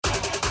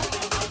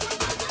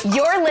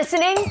You're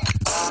listening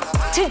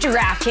to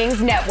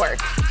DraftKings Network.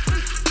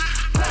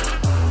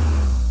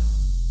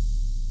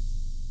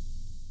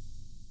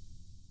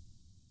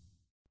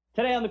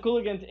 Today on the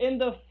Cooligans, in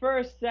the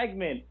first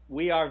segment,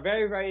 we are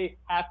very, very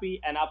happy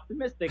and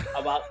optimistic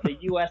about the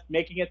U.S.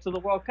 making it to the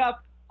World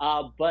Cup.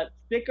 But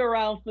stick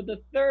around for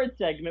the third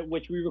segment,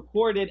 which we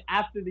recorded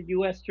after the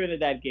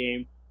U.S.-Trinidad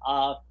game,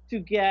 to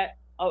get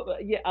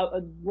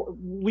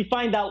we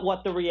find out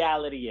what the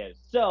reality is.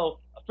 So,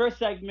 first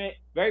segment,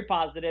 very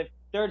positive.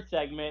 Third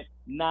segment,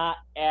 not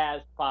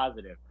as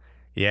positive.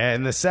 Yeah,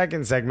 in the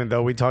second segment,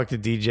 though, we talked to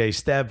DJ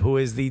Step, who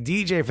is the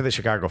DJ for the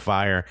Chicago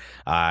Fire.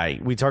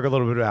 We talk a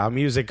little bit about how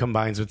music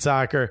combines with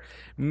soccer.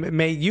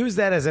 May use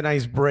that as a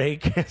nice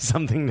break,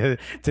 something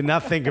to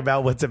not think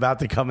about what's about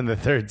to come in the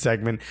third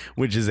segment,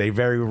 which is a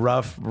very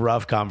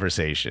rough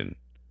conversation.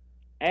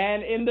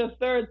 And in the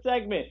third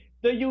segment,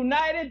 the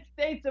United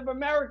States of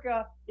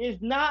America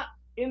is not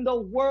in the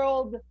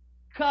World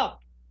Cup.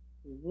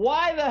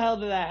 Why the hell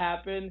did that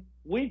happen?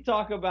 We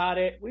talk about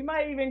it. We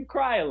might even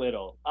cry a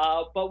little,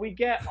 but we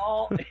get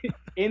all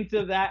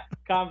into that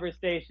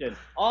conversation.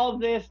 All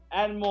this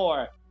and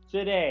more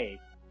today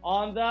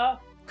on the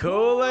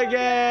Cooligans.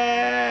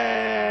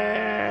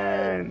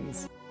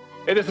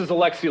 Hey, this is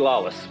Alexi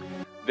Lawless.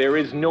 There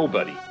is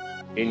nobody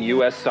in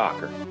U.S.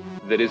 soccer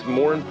that is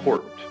more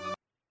important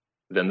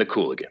than the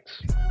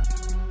Cooligans.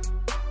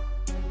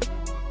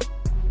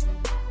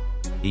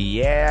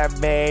 Yeah,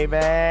 baby.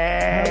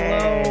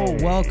 Hello,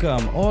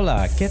 welcome.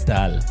 Hola, ¿qué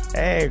tal?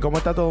 Hey, ¿cómo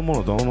está todo el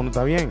mundo? ¿Todo el mundo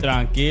está bien?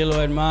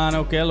 Tranquilo,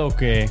 hermano, ¿qué lo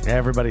que?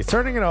 Everybody's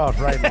turning it off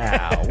right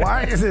now.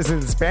 Why is this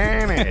in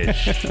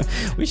Spanish?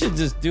 We should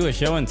just do a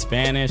show in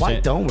Spanish. Why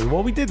don't we?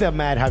 Well, we did that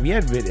Matt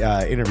Javier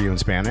interview in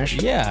Spanish.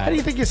 Yeah. How do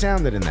you think you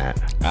sounded in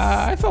that?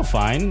 I felt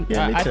fine.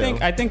 Yeah, me too.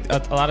 I think a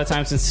lot of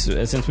times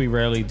since we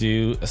rarely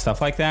do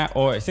stuff like that,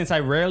 or since I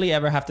rarely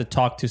ever have to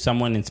talk to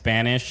someone in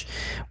Spanish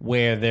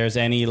where there's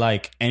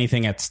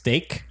anything at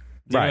stake.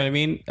 Do you know what I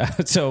mean?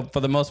 So for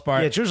the most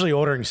part, yeah, it's usually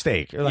ordering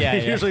steak.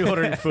 Usually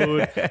ordering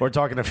food or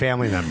talking to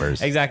family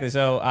members. Exactly.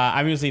 So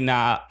I'm usually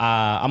not.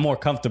 I'm more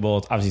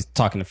comfortable, obviously,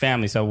 talking to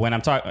family. So when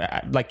I'm talking,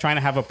 like trying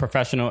to have a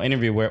professional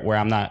interview where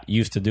I'm not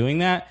used to doing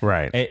that,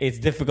 right? It's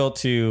difficult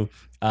to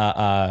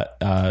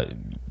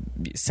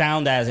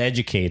sound as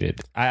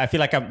educated. I feel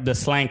like the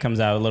slang comes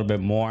out a little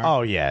bit more.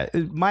 Oh yeah,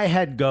 my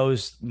head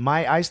goes.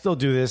 I still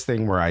do this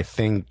thing where I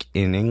think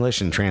in English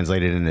and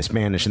translate it into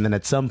Spanish, and then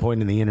at some point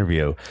in the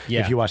interview,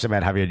 if you watch the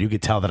Matt Javier, you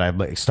could tell that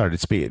I started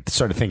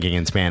thinking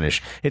in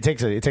Spanish. It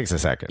takes a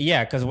second.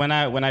 Yeah, because when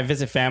I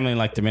visit family in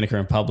like Dominican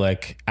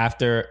Republic,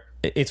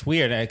 it's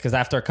weird because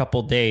after a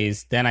couple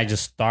days, then I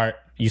just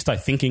you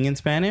start thinking in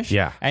Spanish.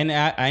 Yeah. And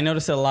I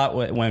notice it a lot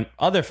when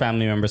other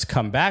family members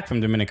come back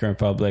from Dominican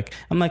Republic.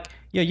 I'm like,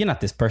 yo, you're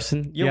not this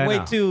person. You're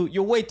way too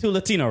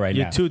Latino right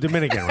now. You're too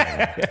Dominican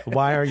right now.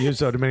 Why are you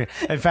so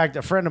Dominican? In fact,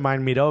 a friend of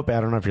mine, Midope, I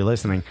don't know if you're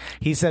listening,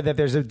 he said that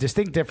there's a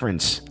distinct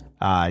difference.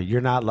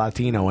 You're not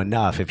Latino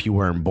enough if you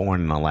weren't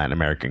born in a Latin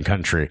American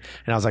country.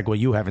 And I was like, well,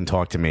 you haven't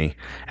talked to me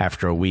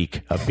after a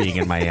week of being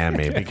in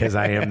Miami because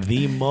I am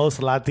the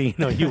most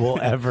Latino you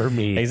will ever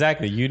meet.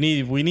 Exactly. You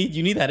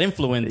need that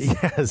influence.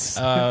 Yes.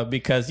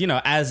 Because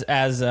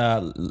as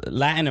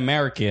Latin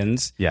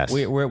Americans, yes,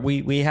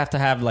 we have to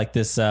have like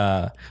this.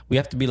 We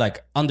have to be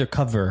like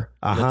undercover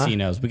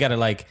Latinos. We got to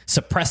like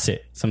suppress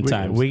it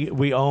sometimes.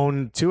 We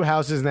own two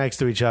houses next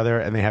to each other,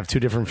 and they have two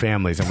different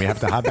families, and we have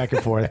to hop back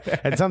and forth.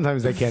 And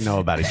sometimes they can't know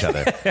about each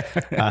other.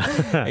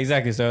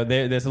 Exactly. So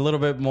there's a little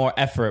bit more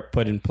effort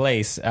put in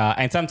place,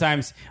 and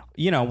sometimes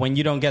when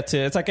you don't get to,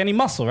 it's like any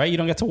muscle, right? You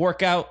don't get to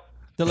work out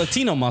the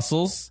Latino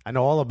muscles. I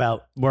know all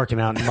about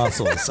working out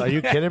muscles. Are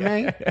you kidding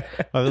me?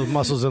 Are those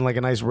muscles in like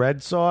a nice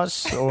red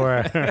sauce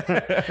or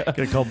get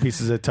a couple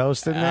pieces of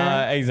toast in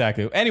there?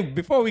 Exactly. Anyway,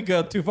 before we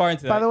go too far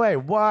into that. By the way,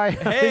 why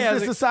is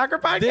this a soccer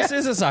podcast? This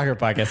is a soccer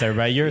podcast,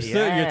 everybody. You're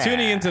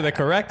tuning into the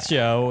correct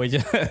show.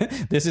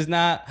 This is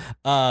not,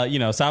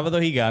 Sábado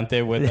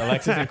Gigante with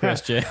Alexis and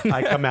Christian.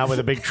 I come out with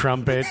a big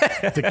trumpet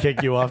to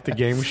kick you off the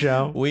game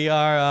show. We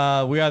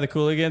are the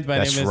Cooligans. My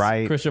name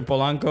is Christian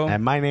Polanco.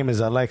 And my name is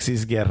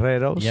Alexis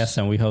Guerrero. Yes,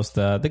 and we host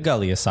the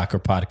gulliest soccer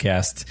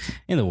podcast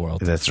in the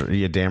world.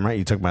 You're damn right.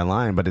 You took my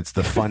line, but it's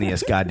the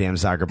funniest goddamn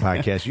soccer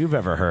podcast you've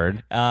ever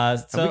heard.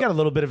 So we got a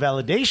little bit of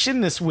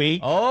validation this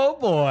week. Oh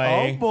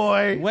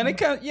boy! When it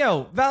comes,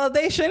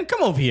 validation,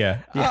 come over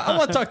here. I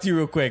want to talk to you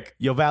real quick.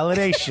 Yo,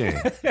 validation.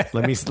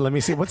 let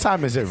me see. What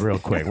time is it, real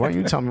quick? Why don't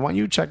you tell me? Why don't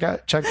you check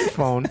your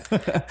phone?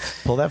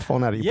 Pull that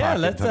phone out of your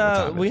pocket.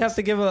 Yeah, we have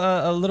to give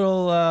a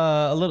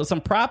little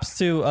some props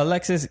to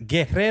Alexis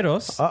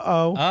Guerreros.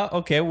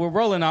 Okay, we're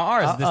rolling our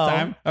R's this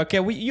time.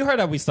 Okay, you heard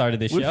how we started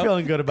this show. We're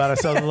feeling good about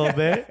ourselves a little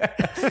bit.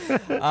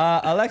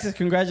 Alexis,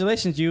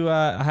 congratulations. You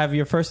have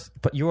your first,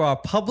 you are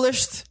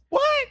published.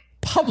 What?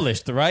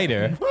 Published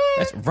writer. What?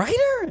 That's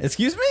writer?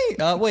 Excuse me?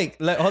 Wait,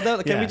 hold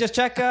on. Can we just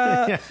check?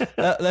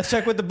 Let's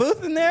check with the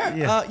booth in there.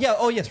 Yeah.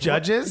 Oh, yes.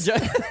 Judges?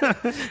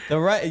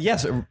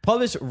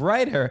 Published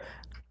writer.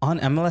 on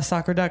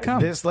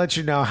MLSsoccer.com. This lets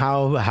you know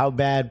how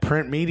bad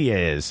print media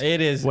is. It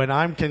is when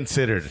I'm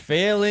considered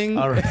failing.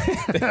 All right.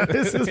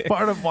 This is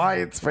part of why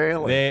it's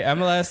failing.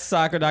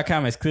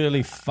 MLSsoccer.com has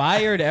clearly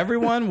fired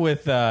everyone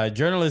with a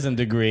journalism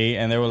degree,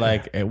 and they were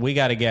like, we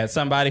got to get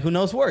somebody who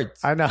knows words.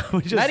 I know.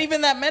 Not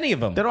even that many of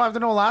them. They don't have to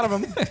know a lot of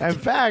them. In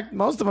fact,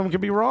 most of them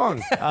could be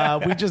wrong.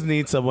 We just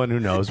need someone who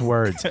knows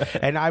words.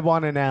 And I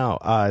want to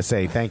now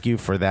say thank you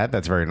for that.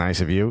 That's very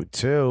nice of you.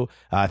 2,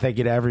 thank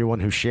you to everyone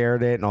who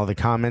shared it and all the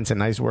comments and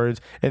nice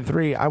words. And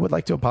 3, I would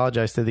like to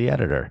apologize to the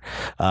editor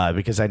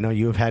because I know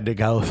you have had to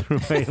go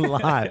through a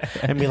lot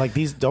and be like,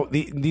 these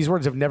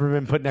words have never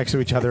been put next to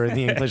each other in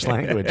the English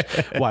language.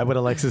 Why would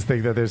Alexis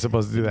think that they're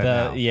supposed to do that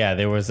now? Yeah,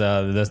 there was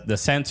the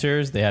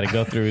censors. They had to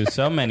go through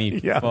so many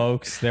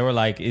folks. They were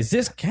like,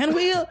 can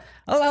we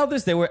allow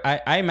this? They were,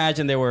 I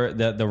imagine they were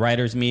the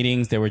writers'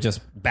 meetings. They were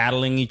just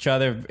battling each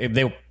other.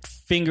 They were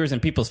fingers in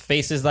people's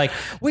faces like,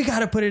 we got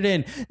to put it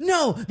in.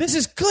 No, this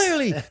is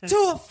clearly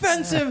too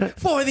offensive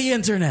for the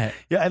internet.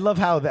 Yeah, I love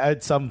how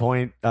at some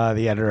point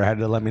the editor had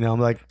to let me know. I'm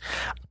like,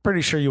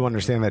 pretty sure you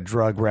understand that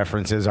drug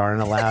references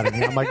aren't allowed.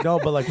 And I'm like, no,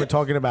 but like we're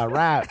talking about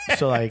rap.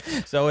 So like,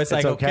 so it's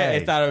like, okay,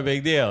 it's not a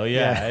big deal.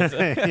 Yeah.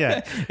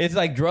 It's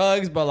like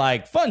drugs, but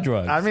like fun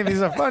drugs. I mean,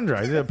 these are fun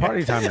drugs. These are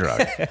party time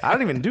drugs. I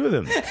don't even do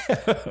them,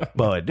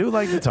 but I do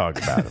like to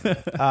talk about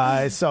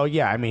them. So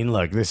yeah, I mean,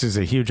 look, this is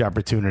a huge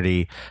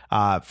opportunity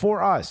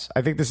for us.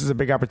 I think this is a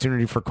big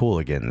opportunity for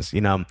Cooligans.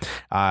 You know,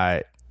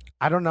 I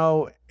don't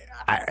know.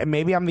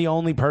 Maybe I'm the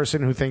only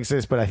person who thinks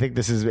this, but I think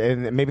this is,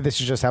 and maybe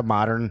this is just how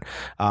modern,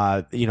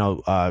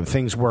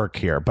 things work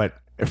here. But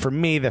for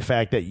me, the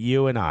fact that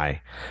you and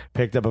I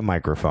picked up a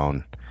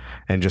microphone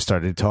and just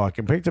started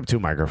talking, picked up 2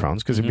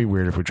 microphones because it'd be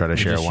weird if we try to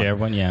share one. Share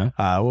one, yeah.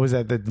 What was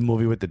that? The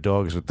movie with the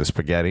dogs with the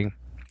spaghetti?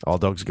 All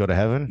dogs go to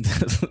heaven.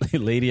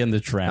 Lady and the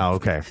Tramp. Oh,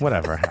 okay,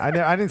 whatever. I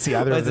didn't see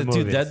either of the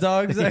movies. 2 dead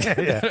dogs?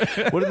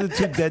 Yeah. What are the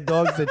 2 dead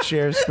dogs that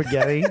share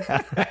spaghetti?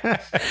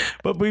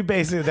 But we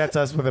basically, that's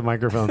us with a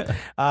microphone.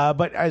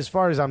 But as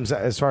far as I'm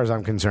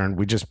concerned,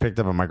 we just picked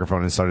up a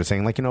microphone and started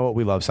saying, like, you know what,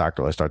 we love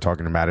soccer. Let's start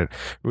talking about it.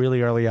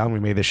 Really early on,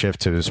 we made the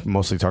shift to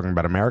mostly talking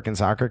about American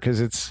soccer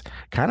because it's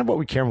kind of what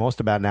we care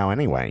most about now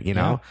anyway. You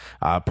know,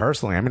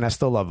 personally, I mean, I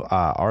still love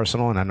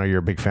Arsenal, and I know you're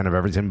a big fan of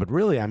Everton, but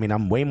really, I mean,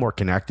 I'm way more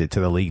connected to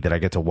the league that I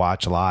get to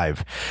watch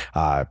live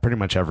pretty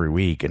much every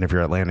week, and if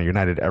you're Atlanta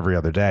United, every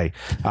other day.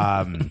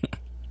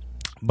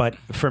 But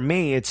for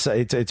me, it's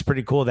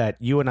pretty cool that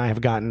you and I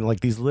have gotten like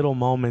these little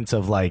moments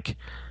of like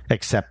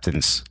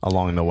acceptance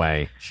along the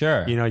way.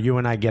 Sure. You know, you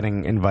and I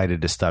getting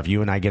invited to stuff,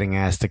 you and I getting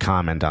asked to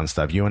comment on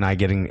stuff, you and I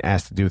getting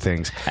asked to do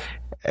things.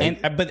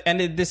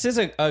 This is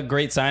a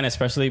great sign,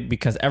 especially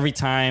because every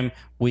time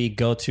we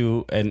go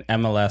to an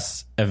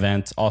MLS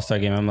event, All-Star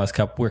Game, MLS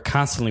Cup, we're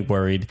constantly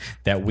worried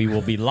that we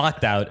will be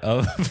locked out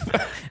of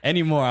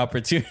any more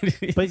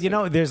opportunities. But, you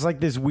know, there's like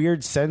this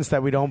weird sense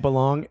that we don't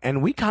belong,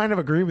 and we kind of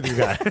agree with you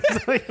guys.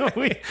 Like,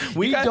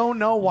 we don't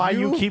know why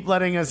you keep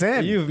letting us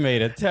in. You've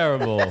made a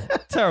terrible,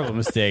 terrible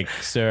mistake,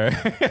 sir.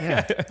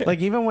 Yeah.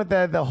 Like, even with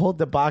the whole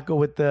debacle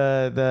with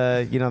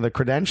the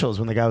credentials,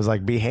 when the guy was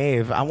like,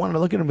 behave, I wanted to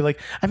look at him and be like,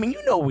 I mean,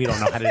 you know we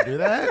don't know how to do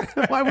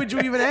that. Why would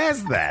you even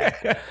ask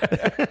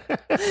that?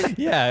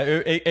 Yeah,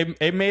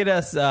 it made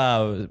us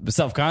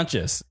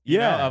self-conscious.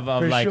 Of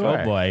like, sure.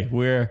 Oh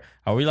boy,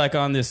 are we like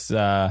on this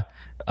on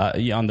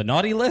the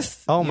naughty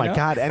list? Oh my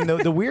God. And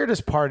the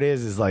weirdest part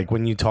is like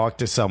when you talk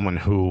to someone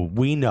who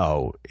we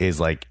know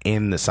is like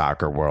in the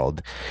soccer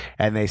world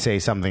and they say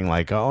something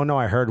like, oh no,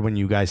 I heard when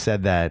you guys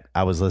said that,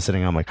 I was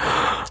listening. I'm like,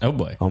 oh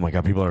boy. Oh my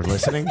God, people are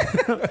listening.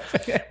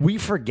 We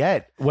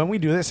forget when we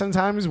do this.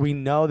 Sometimes we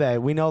know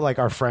like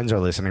our friends are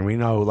listening. We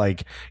know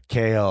like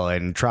Kale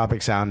and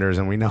Tropic Sounders,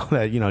 and we know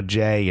that, you know,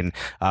 Jay and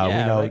we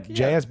know like,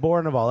 J.S.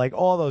 Bourneval, like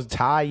all those,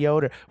 Ty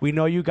Yoder. We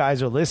know you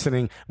guys are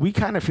listening. We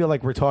kind of feel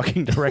like we're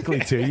talking directly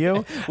to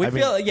you. We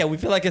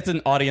feel like it's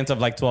an audience of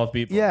like 12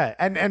 people. Yeah,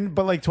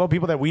 but like 12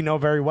 people that we know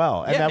very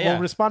well and that will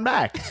respond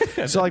back.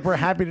 So like we're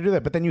happy to do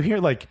that. But then you hear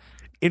like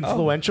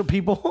influential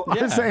people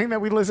are saying that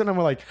we listen, and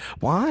we're like,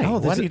 why?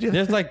 Why do you do that?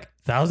 There's like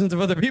thousands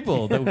of other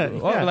people that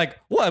we're like,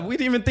 what? We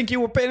didn't even think you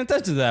were paying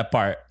attention to that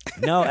part.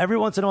 No, every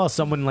once in a while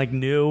someone like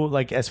new,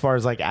 like as far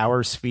as like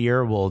our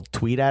sphere, will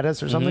tweet at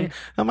us or something.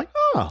 I'm like,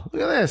 oh,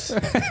 look at this.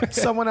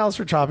 Someone else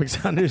for Tropic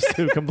Sounders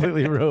to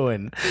completely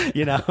ruin,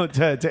 you know,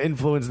 to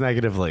influence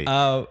negatively.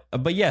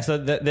 But yeah, so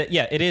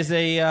it is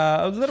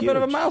a little bit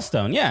of a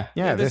milestone. Yeah.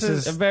 This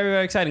is very,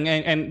 very exciting.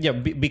 And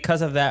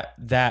because of that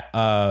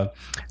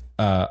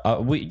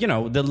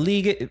the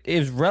league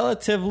is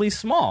relatively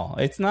small.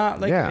 It's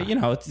not like,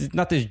 it's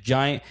not this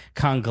giant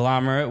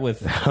conglomerate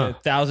with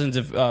thousands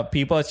of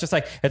people. It's just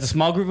like, it's a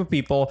small group of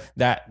people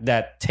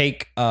that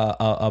take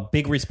a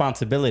big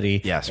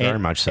responsibility. Yes, very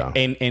much so.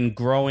 In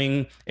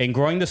growing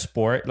the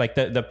sport. Like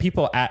the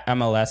people at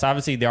MLS,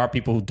 obviously there are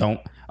people who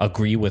don't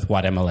agree with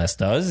what MLS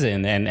does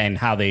and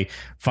how they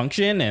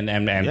function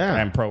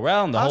and pro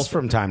rel and the us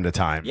whole from time to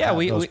time. Yeah,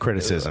 those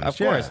criticisms, of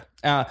course.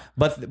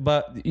 But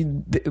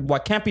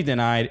what can't be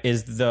denied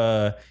is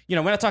we're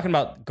not talking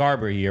about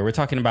Garber here. We're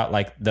talking about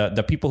like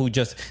the people who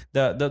just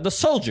the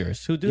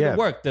soldiers who do the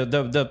work.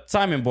 The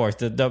Simon Borst,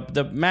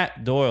 the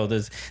Matt Doyle,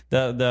 the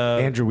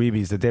Andrew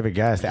Weeby's, the David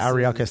Gass, the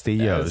Ariel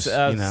Castillos,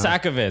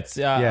 Sakovitz,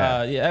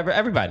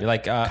 everybody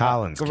like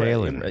Collins,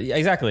 Kalen.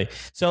 Exactly.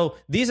 So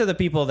these are the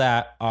people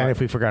that are. And if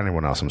we forgot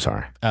anyone else, I'm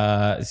sorry.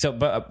 But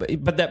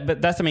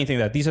that's the main thing,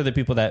 that these are the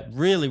people that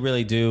really,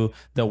 really do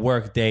the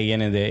work day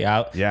in and day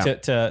out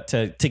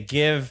to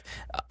give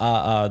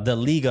the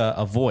Liga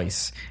a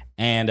voice,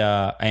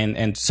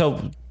 and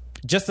so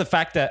just the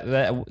fact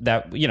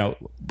that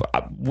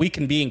we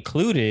can be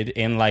included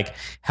in like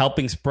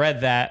helping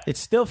spread that. It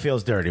still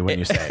feels dirty when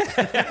you say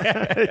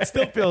it. It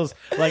still feels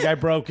like I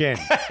broke in,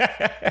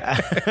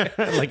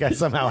 like I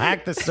somehow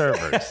hacked the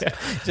servers.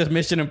 Just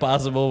Mission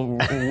Impossible.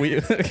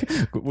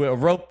 We're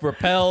rope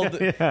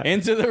rappelled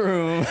into the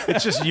room.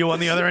 It's just you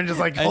on the other end, just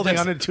like holding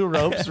onto two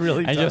ropes,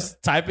 really, and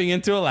just typing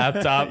into a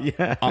laptop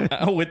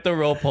with the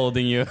rope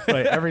holding you.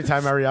 But every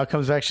time Ariel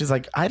comes back, she's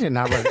like, "I did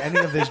not run any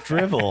of this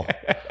drivel."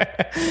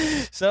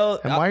 So,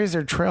 and why is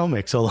there trail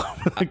mix all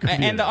over the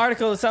computer? And the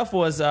article itself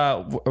was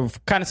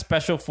kind of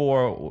special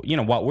for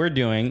what we're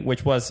doing,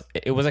 which was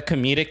a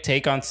comedic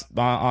take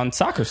on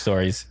soccer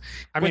stories.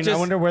 I mean, I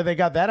wonder where they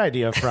got that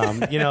idea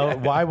from.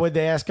 Why would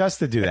they ask us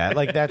to do that?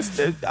 Like, that's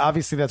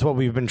obviously that's what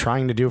we've been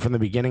trying to do from the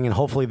beginning, and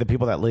hopefully the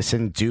people that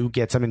listen do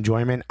get some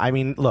enjoyment. I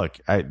mean, look,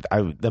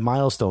 the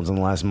milestones in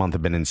the last month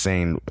have been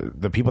insane.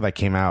 The people that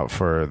came out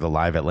for the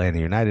live Atlanta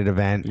United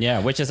event,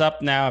 which is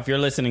up now. If you're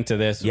listening to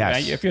this,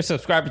 if you're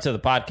subscribing to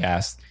the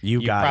podcast,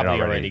 you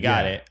probably already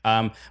got it.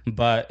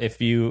 But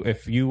if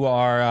you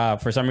are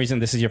for some reason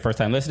this is your first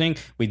time listening,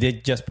 we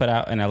did just put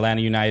out an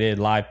Atlanta United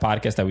live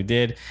podcast that we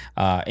did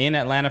in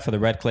Atlanta for the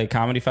Red Clay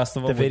Comedy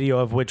Festival. The video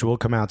of which will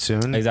come out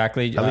soon.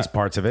 Exactly. At least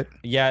parts of it.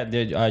 Yeah.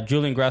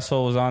 Julian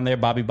Gressel was on there,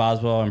 Bobby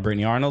Boswell, and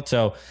Brittany Arnold.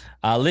 So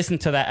listen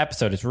to that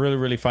episode. It's really,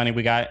 really funny.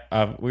 We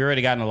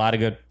already gotten a lot of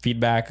good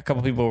feedback. A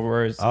couple people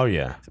were Nick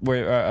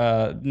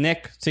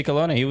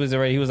Ciccolone. He was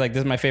like,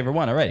 "This is my favorite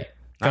one already."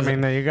 I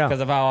mean, there you go.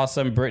 Because of how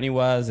awesome Brittany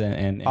was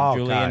and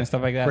Julian and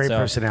stuff like that. Great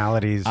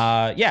personalities.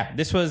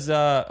 This was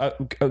a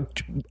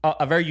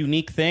very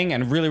unique thing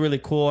and really, really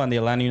cool. And the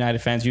Atlanta United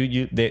fans,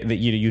 you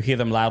hear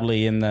them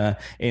loudly in the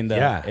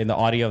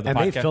audio of the podcast.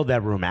 And they filled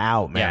that room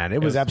out, man.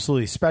 It was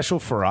absolutely special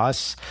for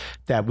us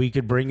that we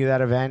could bring you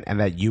that event, and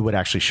that you would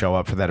actually show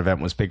up for that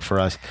event was big for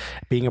us.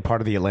 Being a part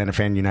of the Atlanta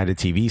Fan United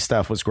TV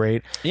stuff was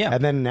great. Yeah.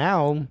 And then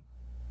now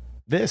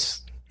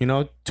this.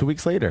 2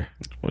 weeks later.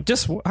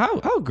 Just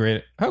how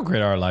great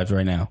are our lives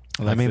right now?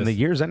 I mean, the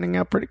year's ending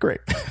out pretty great.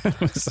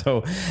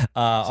 So come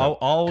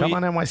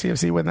on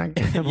NYCFC with that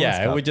game.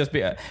 It would just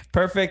be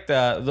perfect.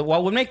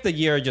 What would make the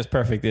year just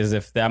perfect is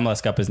if the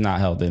MLS Cup is not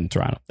held in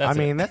Toronto.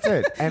 That's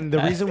it. And the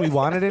reason we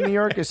want it in New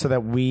York is so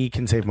that we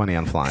can save money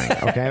on flying.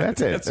 Okay, that's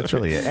it. That's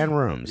really it. And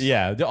rooms.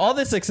 Yeah, all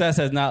this success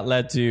has not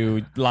led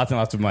to lots and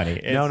lots of money.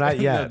 No,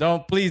 not yet.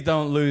 Please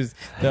don't lose.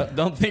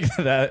 Don't think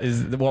that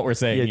is what we're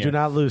saying. Yeah, do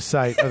not lose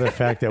sight of the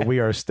fact that we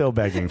are still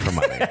begging for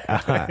money.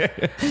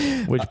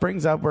 Which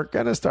brings up, we're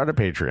gonna start a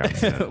Patreon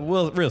soon.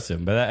 real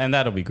soon, and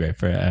that'll be great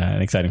for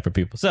and exciting for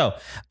people. So,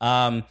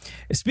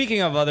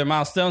 speaking of other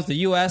milestones, the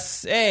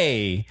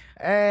USA.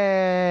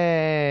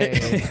 Hey,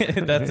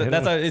 that's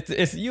how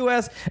it's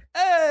US.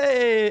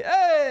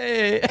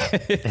 Hey.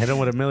 Hit them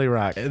with a Millie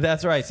Rock.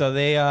 That's right. So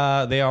they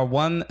are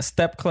one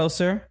step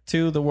closer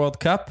to the World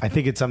Cup. I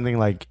think it's something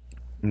like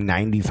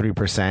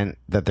 93%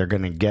 that they're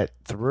going to get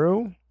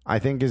through. I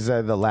think is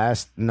the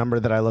last number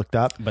that I looked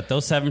up. But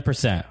those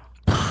 7%.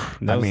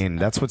 I mean,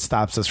 that's what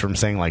stops us from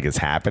saying like it's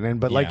happening.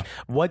 But like,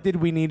 what did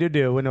we need to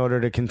do in order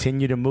to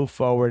continue to move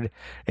forward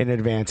in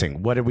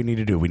advancing? What did we need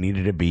to do? We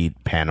needed to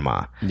beat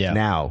Panama. Yeah.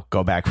 Now,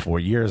 go back 4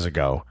 years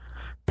ago.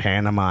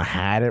 Panama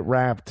had it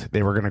wrapped.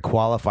 They were going to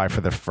qualify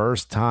for the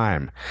first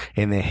time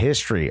in the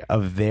history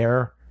of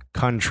their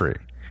country.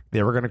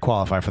 They were going to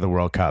qualify for the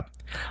World Cup.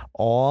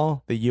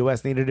 All the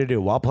U.S. needed to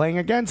do while playing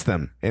against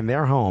them in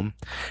their home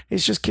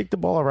is just kick the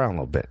ball around a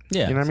little bit.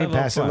 Yeah, you know what I mean?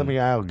 Pass it, let me,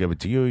 I'll give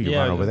it to you. You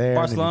run over there.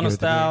 Barcelona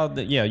style.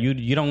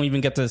 You don't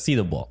even get to see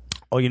the ball.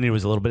 All you need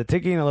was a little bit of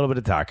tiki and a little bit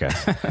of taka.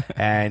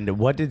 And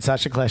what did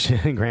Sacha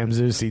Kljestan and Graham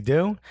Zusi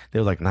do? They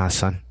were like, nah,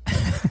 son.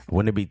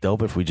 Wouldn't it be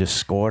dope if we just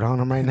scored on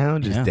them right now?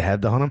 Just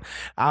dabbed on them.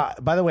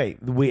 By the way,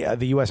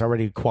 the U.S.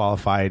 already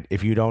qualified.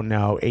 If you don't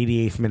know,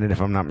 88th minute,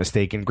 if I'm not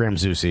mistaken, Graham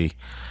Zusi,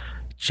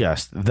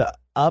 just the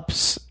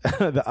ups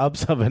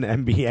of an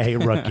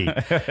NBA rookie,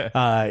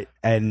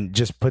 and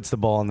just puts the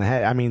ball in the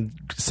head. I mean,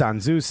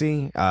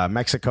 Sanzusi,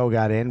 Mexico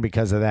got in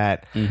because of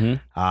that,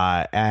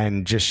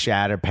 and just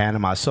shattered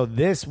Panama. So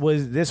this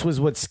was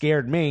what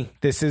scared me.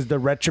 This is the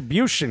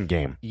retribution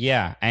game.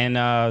 Yeah, and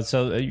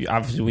so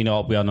obviously we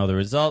all know the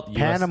result.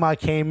 Panama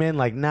came in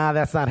like, nah,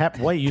 that's not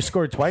happening. Wait, you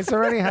scored twice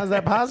already? How's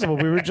that possible?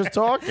 We were just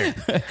talking.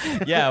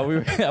 Yeah,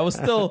 I was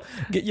still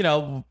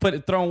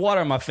throwing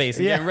water on my face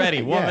and getting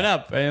ready, warming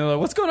up, and like,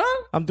 what's going on?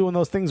 I'm doing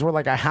those things where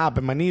like I hop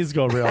and my knees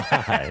go real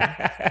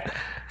high.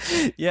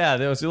 Yeah,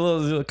 there was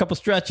a couple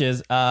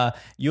stretches.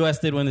 U.S.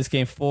 did win this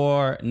game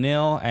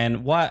 4-0,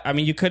 and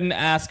you couldn't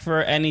ask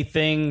for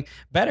anything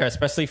better,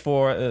 especially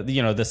for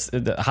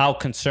how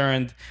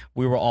concerned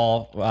we were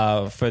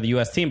all for the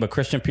U.S. team. But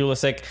Christian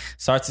Pulisic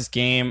starts this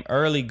game,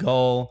 early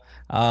goal.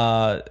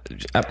 I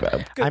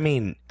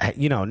mean,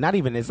 it's not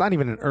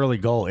even an early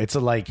goal. It's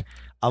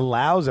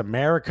allows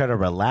America to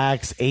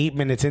relax 8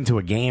 minutes into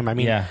a game. I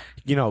mean,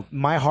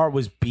 my heart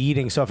was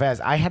beating so fast.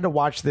 I had to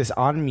watch this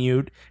on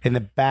mute in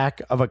the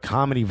back of a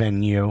comedy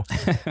venue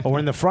or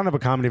in the front of a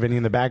comedy venue.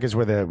 In the back is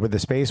where the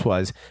space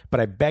was. But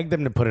I begged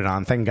them to put it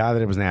on. Thank God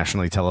that it was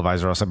nationally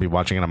televised, or else I'd be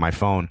watching it on my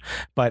phone.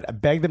 But I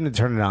begged them to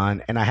turn it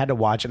on, and I had to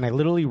watch, and I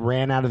literally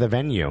ran out of the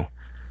venue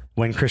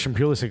when Christian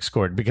Pulisic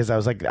scored, because I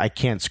was like, I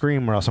can't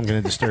scream or else I'm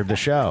going to disturb the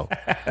show.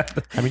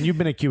 I mean, you've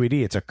been at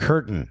QED. It's a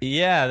curtain.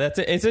 Yeah,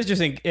 it's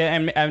interesting.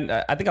 And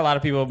I think a lot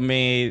of people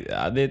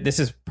this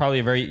is probably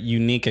a very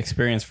unique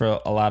experience for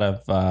a lot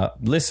of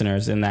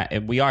listeners, in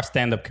that we are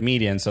stand-up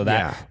comedians, so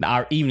that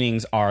our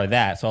evenings are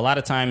that. So a lot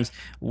of times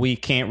we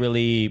can't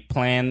really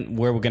plan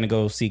where we're going to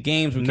go see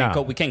games. We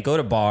can't go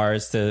to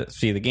bars to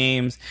see the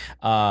games.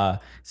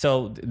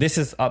 So this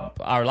is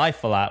our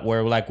life a lot,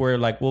 where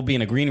we'll be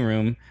in a green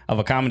room of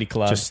a comedy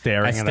club, just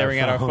staring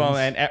at our phone,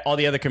 and all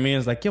the other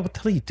comedians like, yo, what the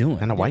hell are you doing?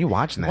 I know, why are you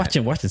watching that?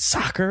 Watching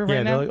soccer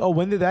right now? They're like, oh,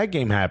 when did that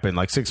game happen?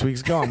 Like 6 weeks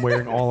ago. I'm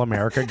wearing all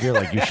America gear.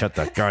 Like, you shut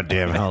the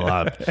goddamn hell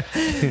up.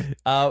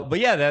 But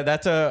yeah,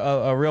 that's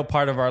a real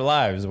part of our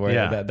lives,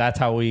 where that's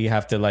how we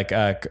have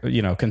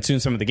to consume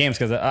some of the games,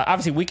 because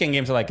obviously weekend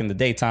games are like in the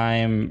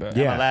daytime,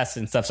 MLS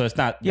and stuff. So it's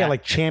not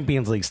like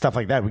Champions League stuff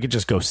like that. We could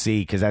just go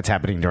see, because that's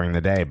happening during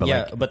the day.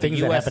 But things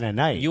that happen at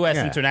night, U.S.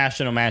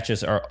 international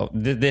matches are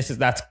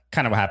that's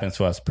kind of what happens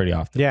to us pretty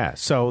often. Yeah,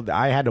 so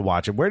I had to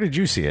watch it. Where did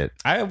you see it?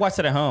 I watched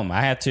it at home.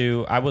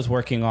 I was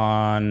working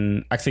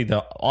on actually the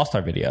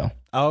All-Star video.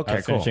 Oh, okay, I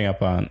was finishing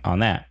up on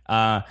that.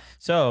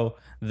 So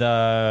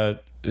the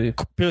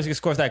Pulisic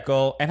scores that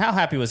goal, and how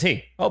happy was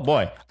he? Oh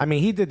boy! I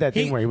mean, he did that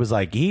thing where he was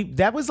like,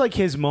 that was like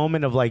his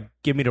moment of like,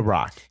 give me the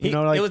rock. It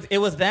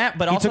was that,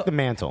 but he also took the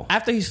mantle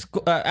after he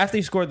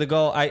scored the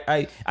goal.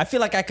 I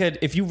feel like I could,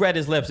 if you read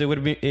his lips,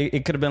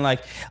 it could have been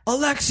like,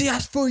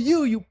 Alexias, for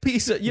you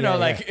piece of,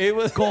 it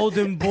was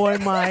golden boy,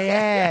 my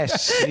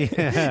ass.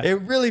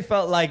 It really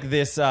felt like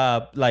this,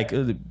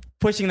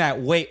 pushing that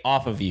weight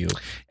off of you,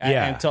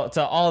 and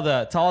to all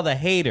the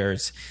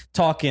haters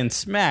talking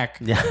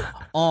smack, with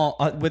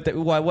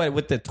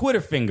the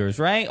Twitter fingers,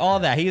 right?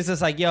 All that. He's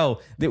just like, yo,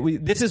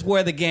 this is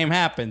where the game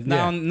happens,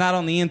 not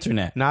on the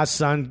internet. Nah,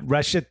 son,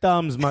 rest your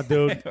thumbs, my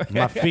dude.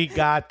 My feet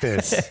got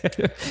this.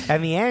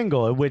 And the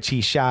angle at which he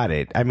shot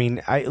it, I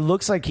mean, it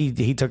looks like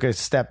he took a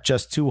step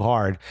just too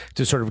hard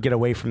to sort of get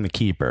away from the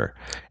keeper,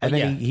 and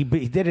then he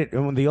did it.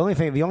 The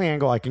only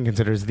angle I can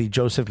consider is the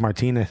Joseph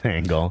Martinez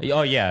angle.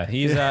 Oh yeah,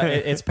 he's.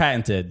 It's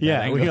patented.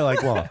 Yeah, you're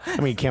like, well, I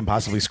mean, you can't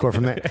possibly score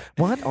from that.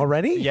 What,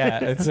 already? Yeah,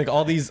 it's like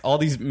all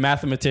these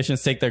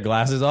mathematicians take their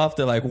glasses off.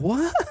 They're like,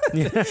 what?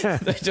 Yeah.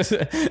 They just.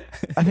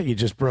 I think you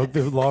just broke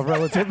the law of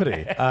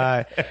relativity.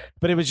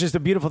 But it was just a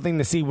beautiful thing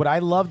to see. What I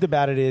loved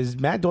about it is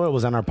Matt Doyle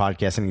was on our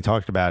podcast, and he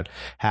talked about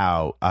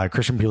how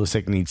Christian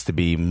Pulisic needs to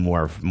be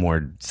more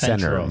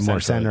center.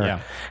 Yeah.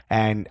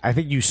 And I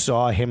think you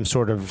saw him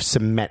sort of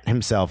cement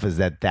himself as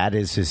that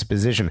is his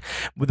position.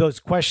 With those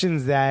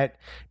questions that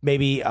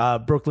maybe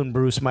Brooklyn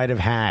Bruce might have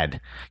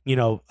had,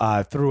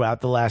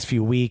 throughout the last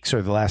few weeks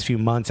or the last few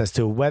months, as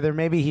to whether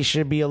maybe he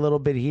should be a little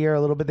bit here,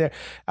 a little bit there.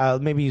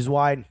 Maybe he's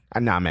wide.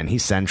 Nah, man,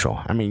 he's central.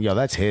 I mean,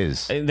 that's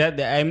his. And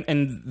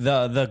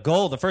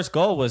the first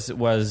goal was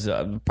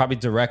probably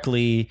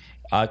directly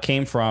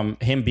came from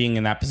him being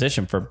in that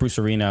position for Bruce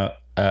Arena.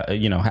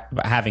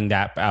 Having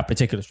that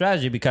particular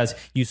strategy, because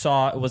you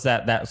saw it was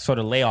that sort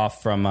of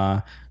layoff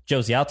from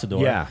Josie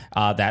Altidore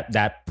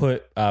that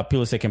put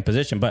Pulisic in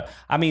position. But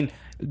I mean,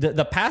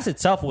 the pass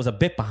itself was a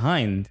bit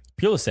behind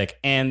Pulisic,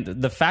 and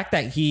the fact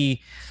that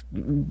he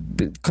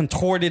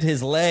contorted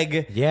his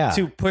leg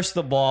to push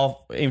the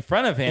ball in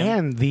front of him,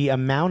 and the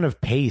amount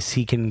of pace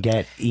he can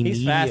get immediately.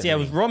 He's fast.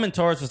 Yeah, Roman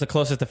Torres was the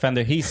closest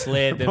defender. He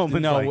slid.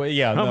 Roman's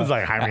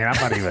like, I mean, I'm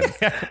not even.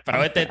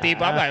 Pero este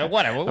tipo, I'm like,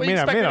 whatever.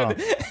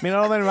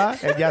 Mira,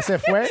 ya se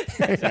fue.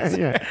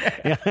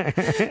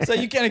 So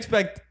you can't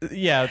expect,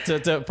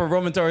 for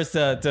Roman Torres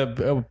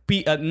to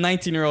beat a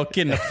 19-year-old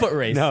kid in a foot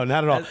race. No,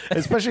 not at all.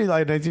 Especially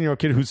like a 19-year-old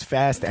kid who's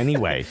fast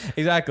anyway.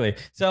 Exactly.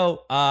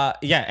 So,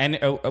 and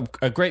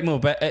a great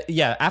move. But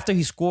after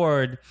he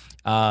scored,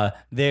 that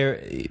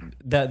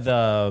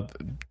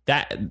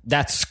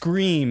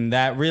scream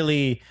that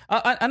really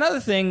another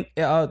thing.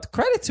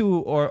 Credit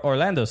to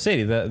Orlando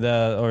City.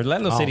 The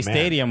Orlando City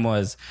Stadium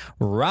was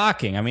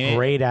rocking. I mean,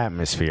 great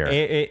atmosphere.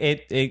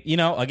 It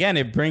again,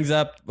 it brings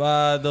up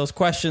those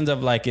questions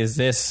of like, should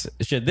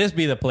this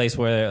be the place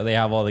where they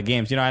have all the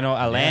games? I know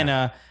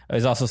Atlanta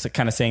is also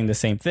kind of saying the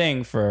same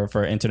thing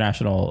for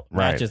international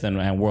matches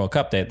and World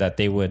Cup that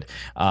they would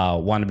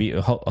want to be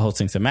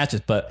hosting some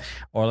matches. But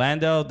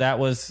Orlando, that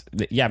was,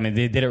 I mean,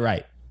 they did it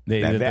right. They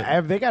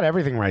got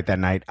everything right that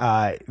night,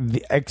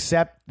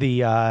 except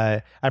the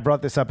I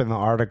brought this up in the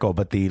article,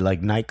 but the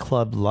like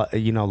nightclub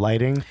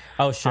lighting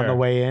Oh, sure. on the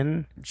way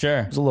in, Sure.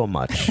 it was a little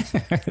much.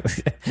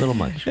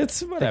 It's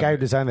The whatever. guy who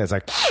designed this,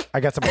 like, I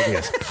got some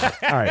ideas.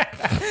 All right,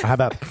 how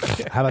about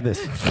this?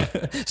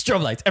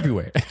 Strobe lights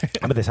everywhere.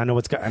 How about this? I know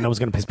what's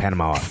gonna piss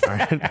Panama off. All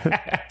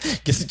right,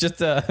 just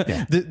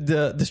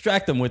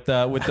distract them with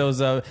those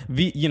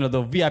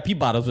the VIP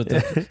bottles with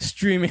the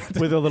streaming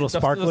With the little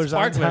sparklers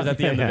on top. at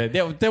the end of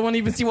it. They won't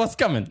even see what's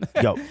coming.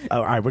 yo,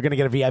 all right, we're gonna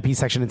get a VIP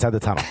section inside the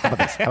tunnel. How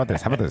about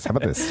this?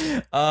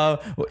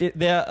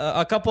 There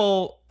are a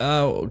couple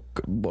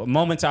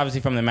moments, obviously,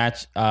 from the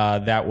match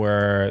that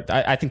were.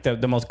 I think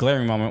the most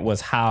glaring moment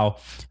was how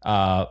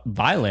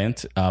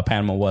violent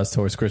Panama was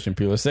towards Christian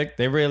Pulisic.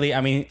 They really,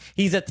 I mean,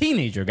 he's a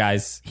teenager,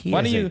 guys. He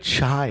is a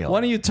child.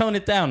 Why don't you tone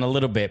it down a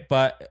little bit?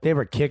 But They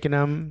were kicking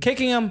him.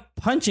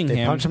 punching They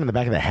him. punched him in the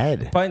back of the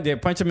head. They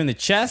punch him in the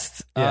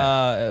chest. Give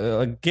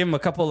him a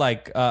couple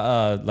like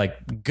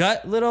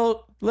gut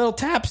little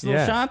taps, little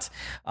Yeah. shots.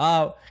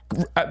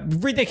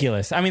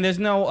 Ridiculous. I mean, there's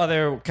no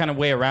other kind of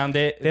way around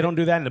it. They don't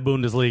do that in the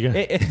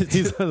Bundesliga.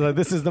 He's like,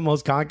 this is the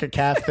most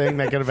CONCACAF thing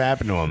that could have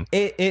happened to him.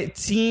 It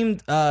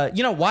seemed,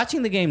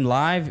 watching the game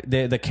live,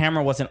 the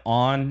camera wasn't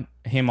on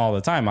him all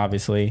the time,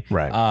 obviously.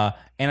 Right.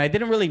 And I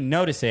didn't really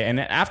notice it. And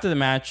after the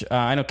match,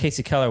 I know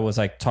Casey Keller was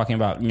like talking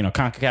about,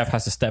 CONCACAF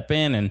has to step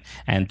in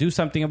and do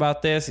something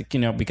about this,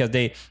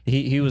 because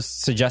he was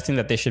suggesting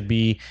that there should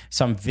be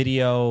some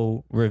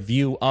video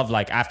review of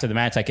like after the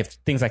match, like if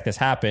things like this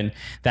happen,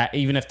 that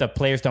even if the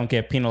players don't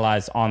get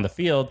penalized on the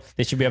field,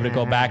 they should be able to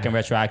go back and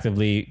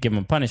retroactively give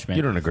them punishment.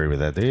 You don't agree with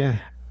that, do you?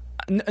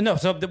 No,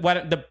 so the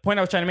point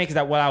I was trying to make is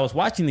that while I was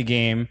watching the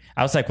game,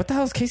 I was like, "What the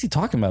hell is Casey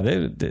talking about?"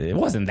 It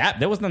wasn't that.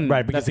 There wasn't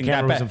Right, because the nothing that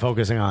camera bad. wasn't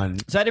focusing on.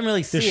 So I didn't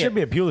really see There should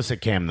be a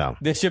Pulisic cam, though.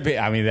 There should be.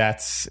 I mean,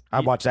 that's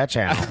I watch that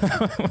channel.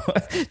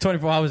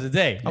 24 hours a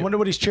day. I wonder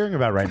what he's cheering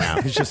about right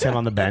now. He's just him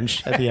on the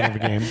bench at the end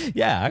of the game.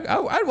 Yeah,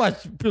 I'd watch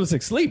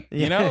Pulisic sleep.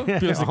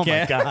 Pulisic Oh, my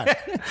can't. God.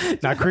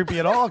 Not creepy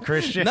at all,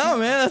 Christian. No,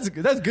 man,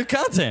 that's good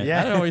content. Yeah.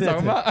 I don't know what you're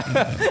talking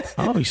about.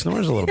 Oh, he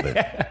snores a little bit.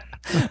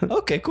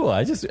 Okay, cool.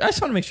 I just want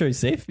to make sure he's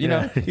safe.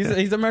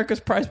 He's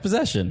America's prized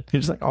possession.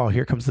 He's just like, oh,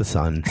 here comes the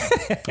sun.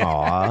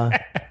 Aw.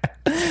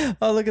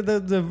 Oh, look at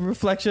the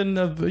reflection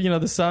of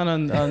the sun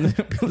on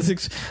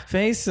Pulisic's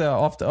face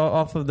off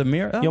of the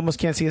mirror. Oh. You almost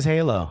can't see his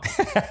halo.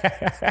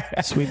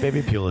 Sweet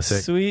baby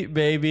Pulisic. Sweet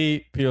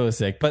baby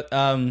Pulisic. But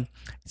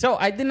so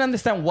I didn't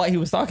understand what he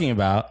was talking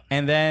about.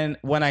 And then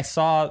when I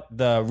saw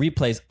the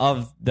replays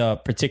of the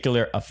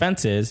particular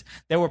offenses,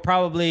 there were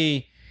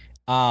probably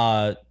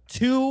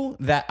two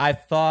that I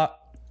thought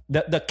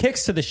the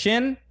kicks to the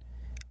shin.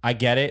 I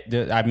get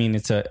it. I mean,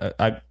 it's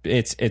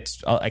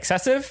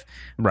excessive.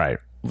 Right.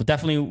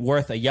 Definitely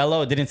worth a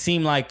yellow. It didn't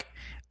seem like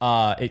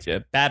it's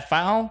a bad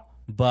foul,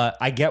 but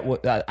I get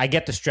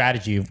the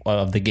strategy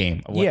of the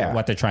game,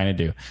 what they're trying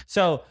to do.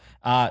 So,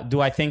 do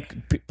I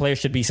think players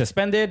should be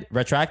suspended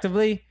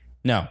retroactively?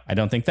 No, I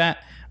don't think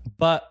that.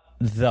 But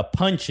the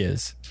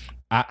punches,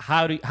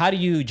 how do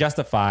you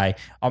justify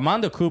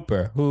Armando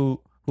Cooper, who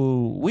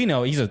we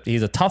know he's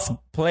a tough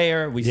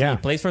player. We see he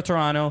plays for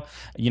Toronto.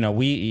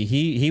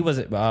 He's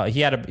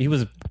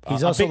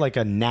also like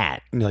a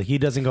gnat. He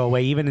doesn't go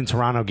away even in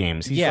Toronto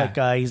games. He's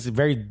he's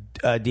very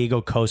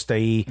Diego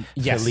Costa-y,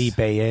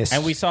 Felipe-ish.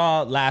 And we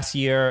saw last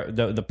year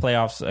the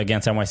playoffs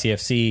against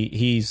NYCFC.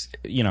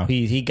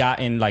 He got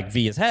in like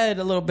Villa's head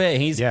a little bit.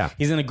 He's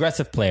an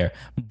aggressive player,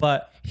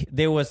 but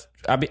there was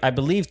I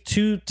believe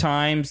 2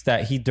 times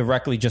that he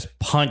directly just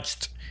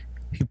punched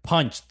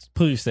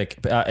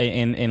Pulisic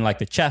in like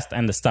the chest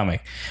and the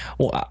stomach.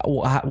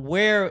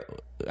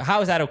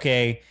 How is that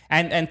okay?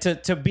 And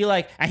to be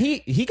like, and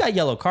he got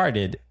yellow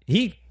carded.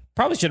 He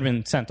probably should have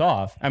been sent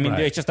off. I mean,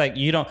 It's just like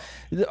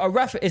a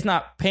ref is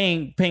not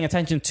paying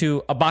attention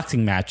to a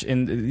boxing match,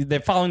 and they're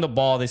following the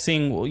ball. They're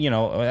seeing,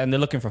 and they're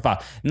looking for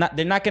foul.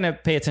 They're not going to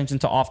pay attention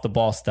to off the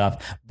ball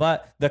stuff.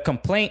 But the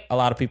complaint a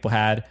lot of people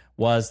had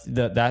was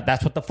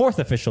that's what the fourth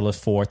official is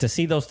for, to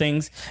see those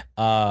things.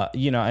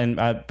 And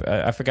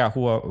I forgot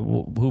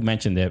who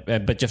mentioned it,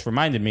 but just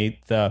reminded me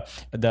the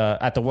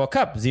at the World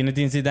Cup,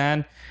 Zinedine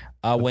Zidane.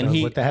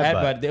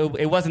 But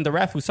it wasn't the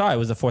ref who saw it. It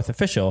was the fourth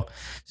official.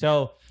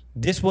 So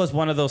this was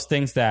one of those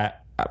things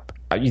that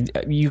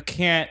you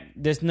can't.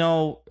 There's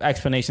no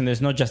explanation.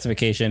 There's no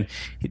justification.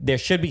 There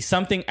should be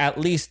something at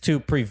least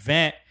to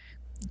prevent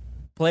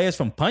players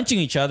from punching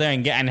each other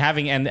and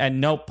having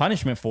no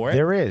punishment for it.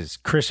 There is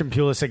Christian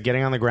Pulisic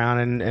getting on the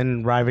ground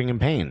and writhing in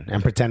pain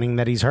and pretending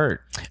that he's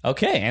hurt.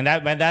 Okay, and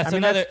that's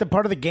another. That's the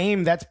part of the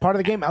game. That's part of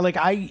the game. Like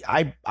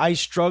I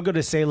struggle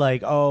to say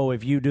like, oh,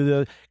 if you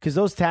do because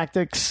those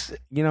tactics,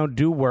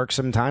 do work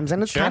sometimes,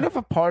 and it's kind of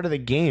a part of the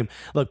game.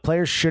 Look,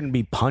 players shouldn't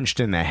be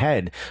punched in the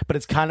head, but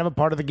it's kind of a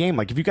part of the game.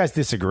 Like if you guys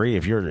disagree,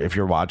 if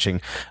you're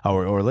watching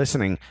or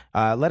listening,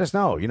 let us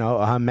know.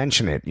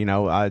 Mention it.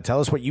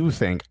 Tell us what you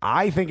think.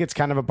 I think it's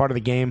kind of a part of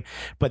the game,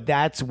 but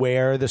that's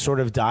where the sort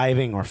of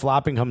diving or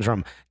flopping comes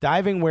from.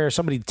 Diving where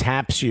somebody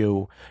taps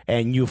you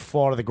and you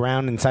fall to the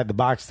ground inside the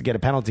box to get a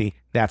penalty,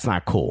 that's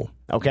not cool.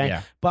 Okay?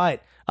 Yeah.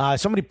 But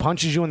somebody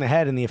punches you in the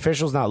head and the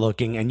official's not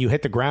looking and you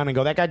hit the ground and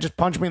go, that guy just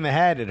punched me in the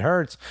head, it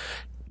hurts.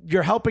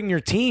 You're helping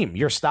your team.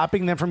 You're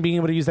stopping them from being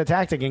able to use that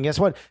tactic. And guess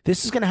what?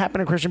 This is going to happen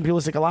to Christian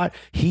Pulisic a lot.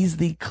 He's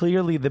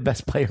clearly the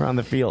best player on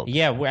the field.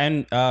 Yeah,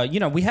 and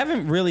we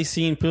haven't really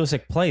seen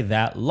Pulisic play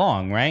that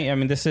long, right? I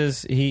mean, this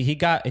is he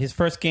got his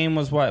first game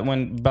was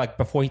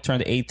before he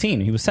turned 18.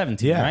 He was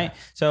 17, right?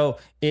 So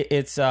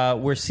it's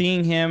we're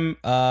seeing him.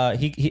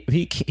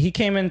 He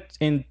came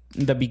in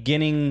the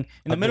beginning,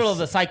 in the middle of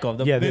the cycle.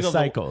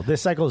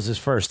 This cycle is his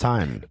first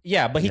time.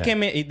 Yeah, but he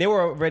came in. They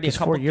were already a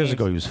couple 4 years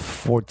ago. He was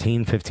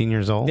 14, 15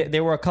 years old.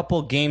 There were a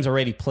couple games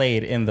already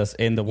played in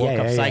the World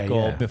Cup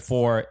cycle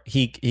before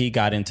he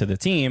got into the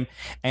team,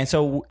 and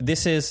so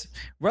this is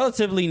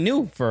relatively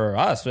new for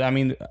us. I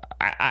mean,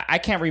 I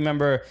can't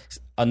remember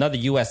another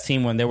U.S.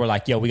 team when they were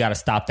like, "Yo, we got to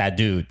stop that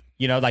dude."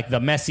 You know, like the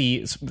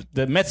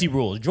Messi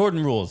rules,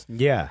 Jordan rules.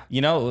 Yeah.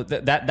 You know,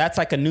 that's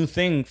like a new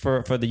thing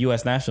for the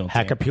U.S. national team.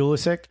 Hack a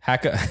Pulisic?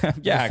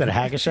 Yeah. Instead of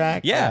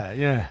Hack-a-Shack?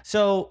 Yeah.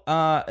 So...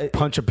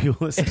 Punch a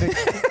Pulisic?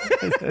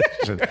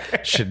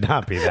 should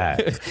not be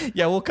that.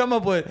 Yeah, we'll come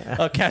up with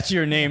a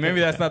catchier name. Maybe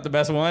that's not the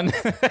best one.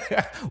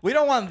 We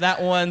don't want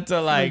that one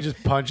to like... He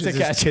just punches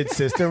his kid's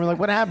sister. And we're like,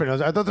 what happened?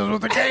 I thought this was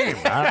the game.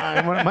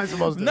 What am I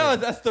supposed to do? No,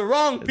 that's the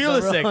wrong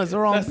Pulisic. It's the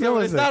wrong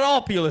Pulisic. It's not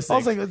all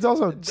Pulisic. It's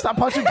also stop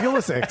punching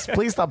Pulisic.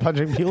 Please stop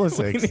punching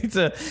Pulisic. We need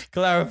to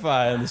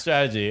clarify the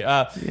strategy.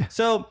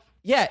 So...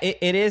 Yeah,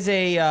 it is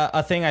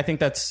a thing I think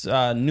that's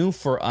new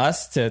for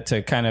us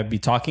to kind of be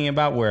talking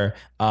about where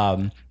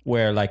we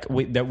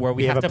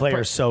have a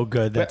player so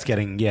good that's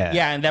getting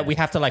and that we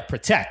have to like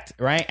protect,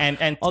 right?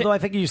 And although I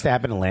think it used to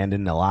happen to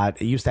Landon a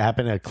lot, it used to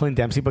happen to Clint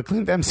Dempsey, but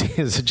Clint Dempsey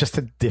is just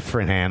a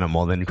different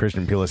animal than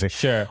Christian Pulisic.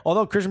 Sure.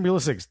 Although Christian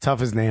Pulisic's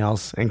tough as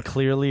nails and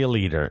clearly a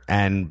leader,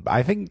 and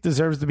I think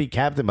deserves to be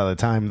captain by the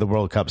time the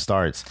World Cup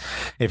starts,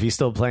 if he's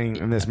still playing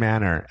in this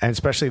manner, and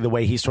especially the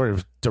way he's sort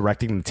of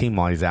directing the team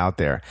while he's out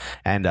there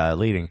and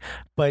leading.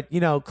 But, you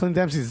know, Clint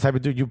Dempsey's the type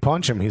of dude, you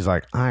punch him, he's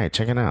like, all right,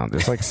 check it out.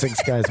 There's like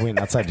 6 guys waiting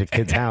outside your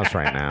kid's house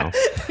right now.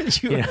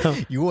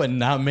 You are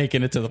not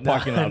making it to the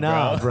parking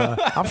lot, bro.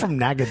 I'm from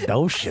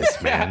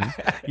Nagadocious, man.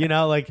 You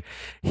know, like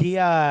he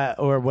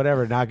or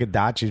whatever,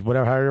 Nagadachis,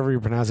 whatever, however you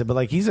pronounce it. But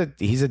like he's a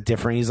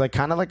different, he's like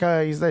kind of like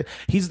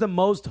he's the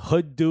most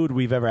hood dude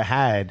we've ever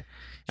had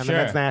on the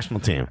men's national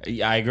team.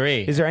 I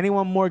agree. Is there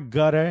anyone more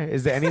gutter?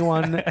 Is there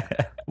anyone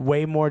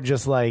way more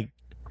just like,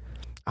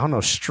 I don't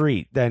know,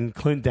 street than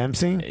Clint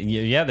Dempsey?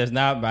 Yeah, there's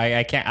not.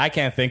 I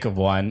can't think of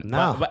one.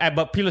 No,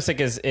 but Pulisic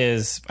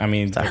is. I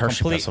mean, it's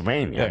Hershey,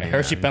 Pennsylvania.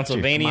 Hershey,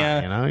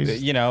 Pennsylvania. On,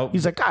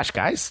 he's like, gosh,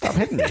 guys, stop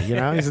hitting me. You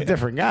know, he's a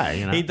different guy.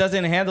 You know, he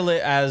doesn't handle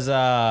it as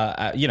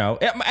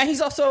and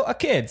he's also a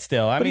kid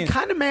still. I mean, he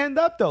kind of manned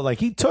up though. Like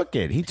he took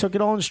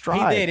it all in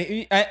stride.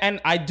 He did,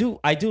 and I do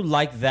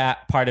like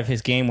that part of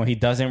his game where he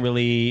doesn't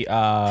really,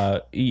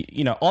 all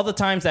the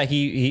times that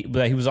he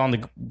was on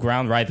the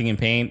ground writhing in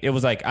pain. It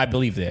was like I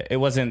believed it.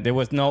 There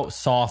was no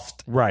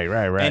soft right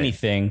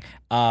anything.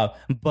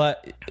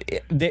 But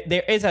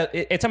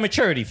it's a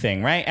maturity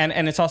thing, right?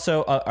 And it's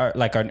also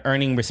like an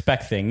earning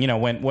respect thing. You know,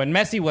 when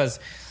Messi was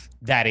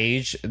that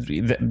age,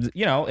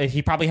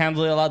 he probably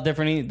handled it a lot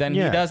differently than he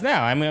does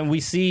now. I mean, we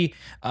see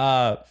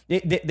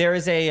there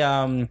is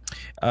in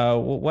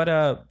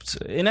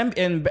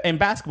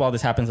basketball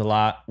this happens a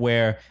lot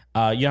where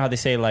you know how they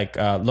say like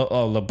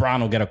LeBron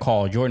will get a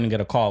call, Jordan will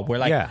get a call, where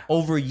like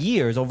over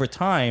years, over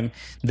time,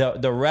 the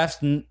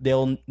refs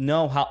they'll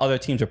know how other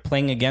teams are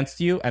playing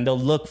against you and they'll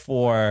look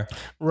for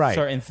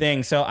certain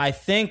things. So I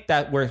think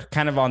that we're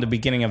kind of on the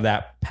beginning of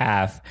that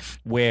path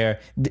where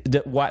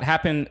what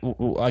happened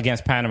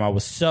against Panama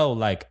was so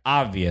like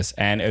obvious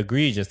and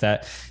egregious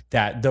that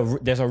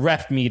there's a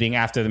ref meeting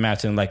after the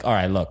match and like, all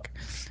right, look,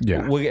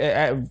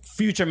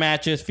 future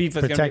matches,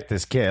 FIFA's protect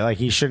this kid. Like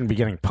he shouldn't be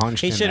getting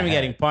punched. He shouldn't be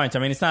getting punched. I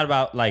mean, it's not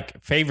about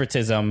like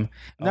favoritism.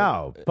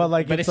 No, but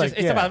like it's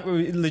about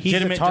legitimate. He's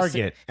a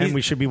target, and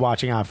we should be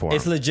watching out for him.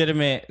 It's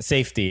legitimate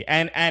safety,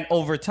 and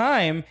over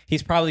time,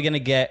 he's probably going to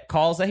get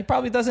calls that he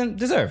probably doesn't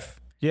deserve.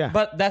 Yeah,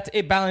 but that's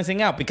it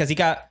balancing out because he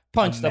got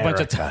punched a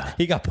bunch of times.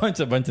 He got punched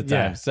a bunch of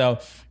times. So,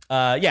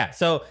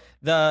 so.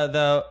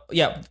 The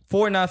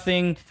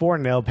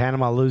 4-0.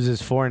 Panama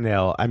loses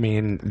 4-0. I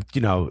mean,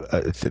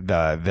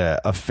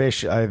 the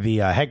official, the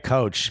head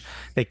coach,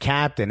 the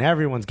captain,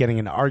 everyone's getting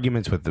in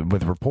arguments with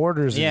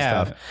reporters and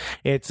stuff.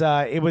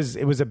 It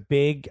was a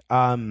big.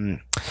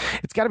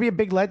 It's got to be a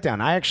big letdown.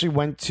 I actually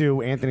went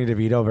to Anthony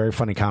DeVito, a very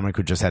funny comic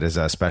who just had his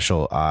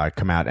special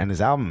come out, and his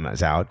album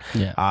is out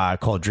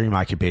called Dream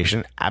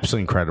Occupation.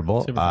 Absolutely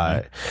incredible.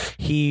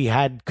 He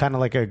had kind of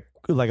like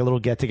a little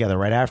get together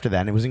right after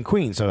that, and it was in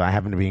Queens. So I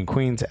happened to be in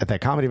Queens at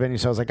that comedy venue,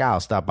 so I was like, I'll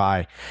stop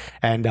by.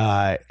 And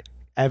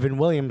Evan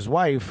Williams'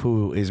 wife,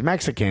 who is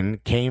Mexican,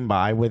 came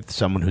by with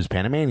someone who's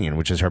Panamanian,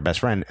 which is her best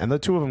friend. And the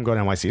two of them go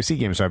to NYCFC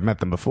games, so I've met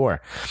them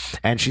before.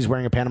 And she's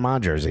wearing a Panama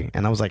jersey.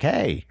 And I was like,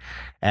 hey.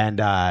 And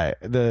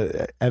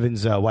the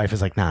Evan's wife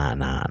is like, nah,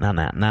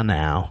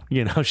 now.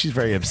 You know, she's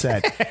very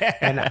upset.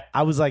 And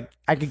I was like,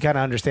 I could kind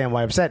of understand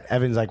why upset.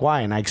 Evan's like,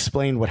 why? And I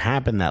explained what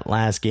happened that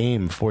last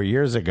game 4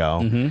 years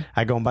ago.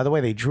 I go, and by the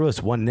way, they drew us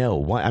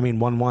 1-0. 1-1,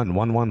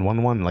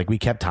 1-1. Like, we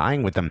kept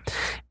tying with them.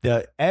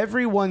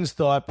 Everyone's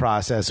thought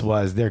process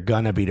was they're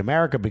going to beat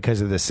America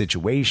because of the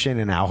situation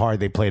and how hard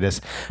they played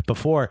us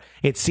before.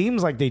 It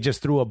seems like they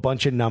just threw a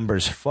bunch of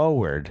numbers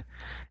forward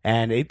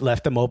and it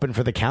left them open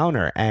for the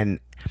counter. And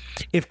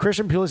if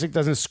Christian Pulisic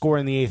doesn't score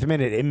in the 8th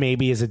minute, it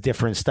maybe is a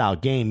different style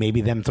game.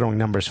 Maybe them throwing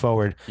numbers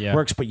forward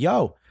works. But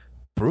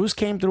Bruce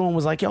came through and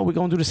was like, yo, we're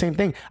going to do the same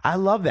thing. I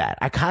love that.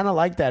 I kind of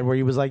like that, where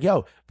he was like,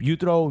 yo, you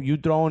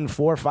throwing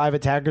 4 or 5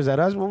 attackers at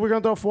us. Well, we're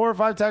going to throw 4 or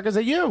 5 attackers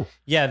at you.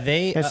 Yeah,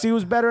 and see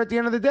who's better at the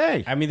end of the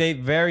day. I mean, they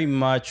very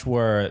much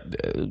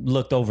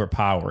looked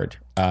overpowered.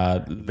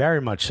 Very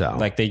much so.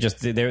 Like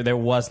there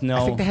was no.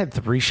 I think they had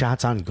 3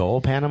 shots on goal,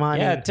 Panama.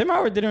 Yeah, Tim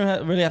Howard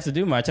didn't really have to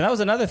do much, and that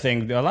was another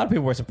thing. A lot of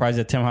people were surprised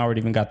that Tim Howard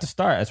even got to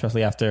start,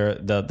 especially after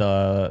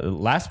the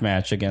last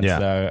match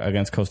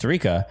against Costa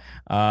Rica.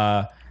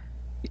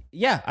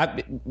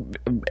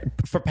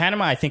 For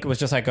Panama, I think it was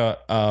just like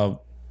I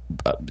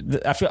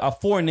feel a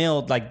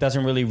 4-0 like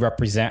doesn't really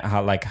represent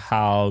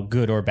how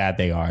good or bad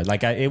they are.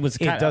 Like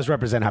it does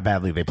represent how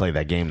badly they played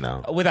that game,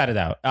 though, without a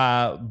doubt.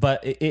 But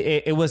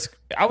it was.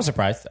 I was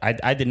surprised.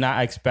 I did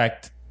not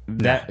expect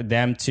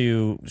them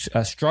to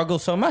struggle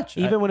so much.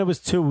 Even when it was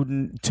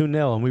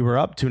 2-0 and we were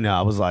up 2-0,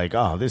 I was like,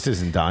 oh, this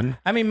isn't done.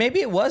 I mean,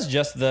 maybe it was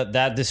just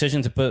that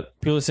decision to put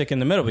Pulisic in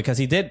the middle, because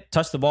he did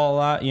touch the ball a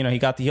lot. You know, he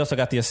also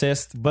got the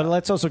assist. But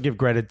let's also give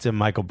credit to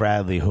Michael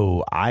Bradley,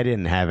 who I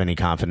didn't have any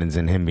confidence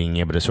in him being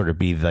able to sort of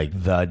be like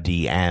the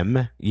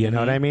DM. You know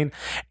what I mean?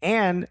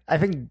 And I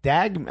think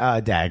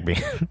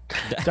Dagby,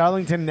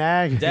 Darlington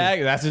Nag,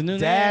 that's his new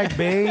name.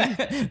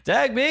 Dagby,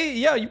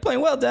 Dagby, yo, you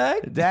playing well,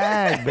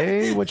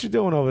 Dagby, what you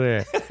doing over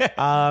there?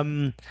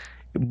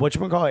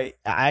 Whatchamacallit,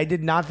 I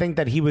did not think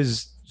that he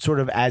was sort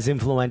of as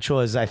influential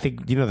as I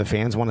think, the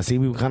fans want to see.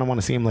 We kind of want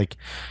to see him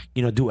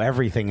do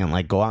everything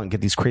and go out and get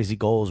these crazy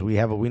goals. We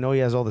know he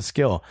has all the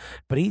skill,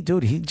 but he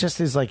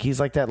just is he's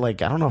like that. I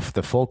don't know if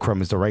the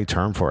fulcrum is the right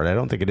term for it. I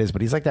don't think it is,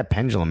 but he's like that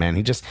pendulum,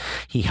 man.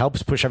 He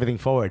helps push everything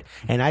forward.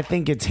 And I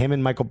think it's him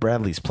and Michael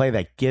Bradley's play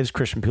that gives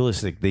Christian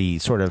Pulisic the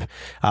sort of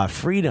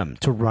freedom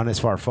to run as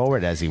far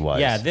forward as he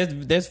was. Yeah.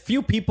 There's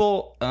few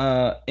people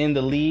in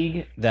the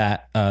league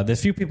that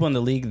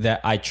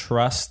I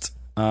trust,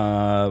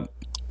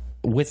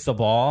 with the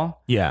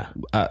ball,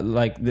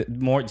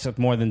 more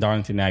than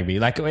Darlington Nagbe.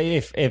 Like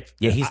if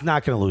he's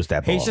not going to lose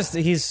that ball.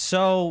 He's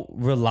so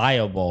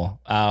reliable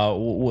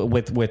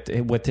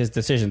with his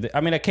decisions.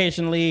 I mean,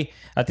 occasionally,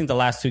 I think the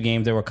last 2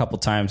 games there were a couple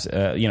times,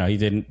 he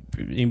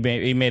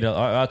made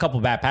a couple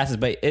bad passes,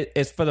 but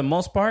it's for the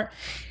most part,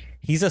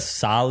 he's a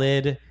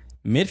solid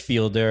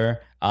midfielder.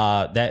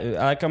 That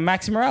like a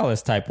Maxi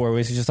Morales type, where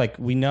it's just like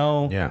we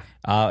know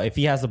if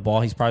he has the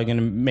ball, he's probably going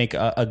to make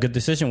a good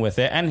decision with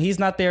it, and he's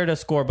not there to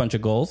score a bunch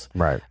of goals.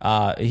 Right.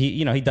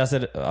 He does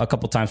it a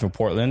couple times for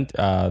Portland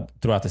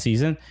throughout the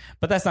season,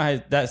 but that's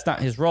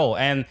not his role.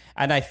 And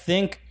I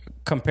think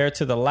compared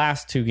to the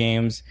last 2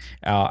 games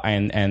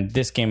and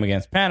this game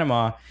against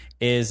Panama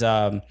is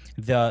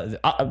the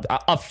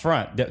up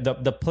front,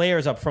 the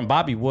players up front,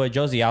 Bobby Wood,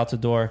 Josie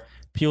Altidore,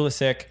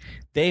 Pulisic,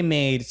 they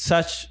made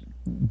such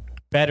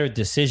better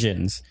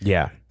decisions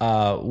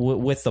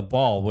with the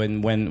ball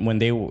when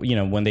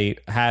they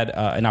had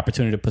an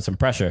opportunity to put some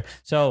pressure.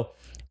 So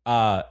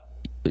the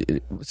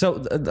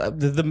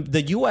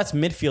U.S.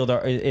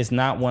 midfield is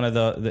not one of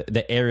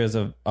the areas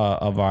of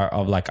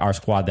our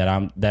squad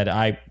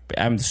that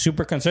I'm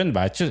super concerned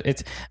about.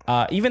 It's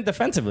even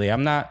defensively,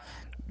 I'm not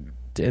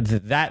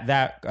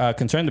that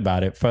concerned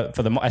about it for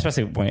the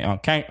especially when on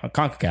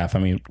CONCACAF. I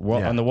mean,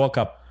 on the World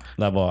Cup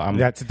level,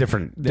 that's a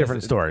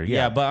different story.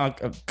 Yeah, but on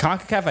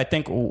CONCACAF, I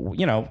think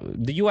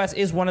the U.S.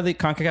 is one of the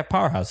CONCACAF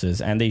powerhouses,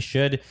 and they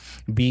should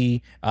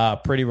be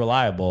pretty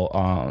reliable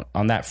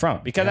on that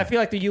front, because I feel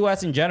like the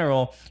U.S. in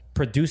general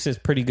produces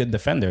pretty good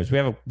defenders. We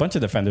have a bunch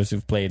of defenders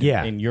who've played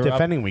in Europe.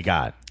 Defending we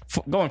got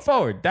going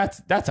forward.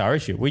 That's our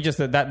issue. We just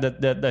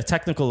the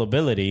technical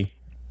ability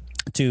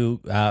to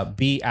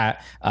be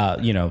at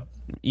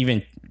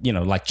even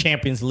like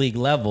Champions League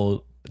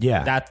level.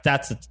 Yeah,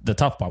 that's the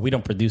tough part. We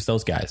don't produce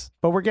those guys,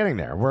 but we're getting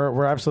there.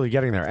 We're absolutely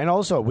getting there. And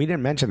also, we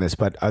didn't mention this,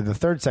 but the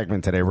third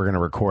segment today we're going to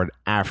record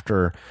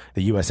after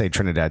the USA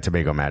Trinidad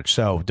Tobago match.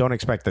 So don't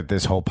expect that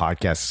this whole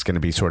podcast is going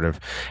to be sort of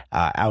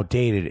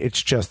outdated.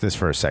 It's just this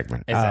first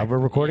segment. Exactly. We're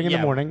recording in the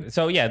morning.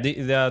 So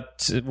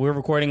we're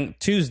recording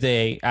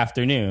Tuesday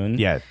afternoon.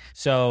 Yeah.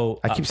 So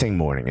I keep saying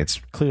morning. It's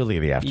clearly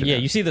the afternoon. Yeah,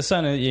 you see the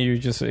sun.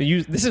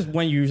 This is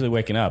when you're usually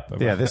waking up.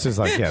 Yeah, this is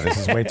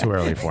way too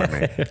early for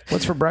me.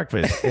 What's for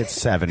breakfast?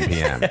 It's 7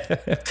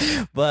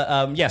 p.m.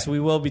 But yes, we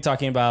will be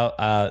talking about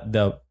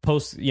the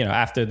post,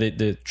 after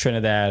the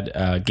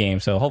Trinidad game.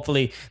 So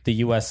hopefully the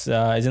U.S.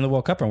 Is in the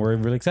World Cup, and we're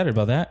really excited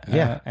about that.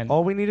 Yeah. And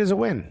All we need is a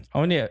win.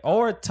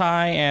 or a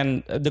tie,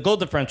 and the goal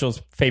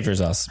differentials favors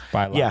us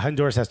by a lot. Yeah,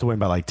 Honduras has to win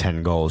by like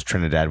 10 goals.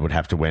 Trinidad would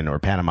have to win, or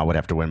Panama would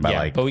have to win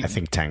by but we I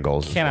think 10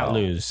 goals. as cannot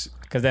well. lose,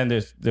 because then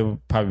they will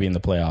probably be in the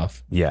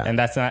playoff. Yeah. and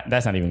that's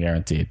not even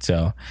guaranteed.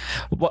 So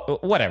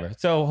whatever.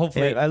 So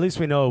hopefully, At least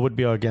we know it would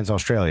be against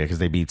Australia because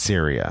they beat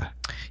Syria.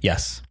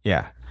 yes.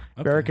 Yeah.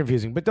 Very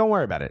confusing, but don't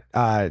worry about it.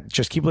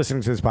 Just keep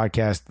listening to this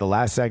podcast. The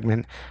last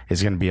segment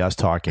is going to be us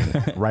talking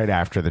right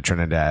after the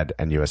Trinidad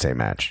and USA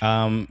match.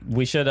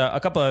 We should a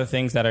couple other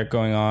things that are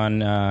going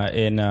on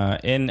in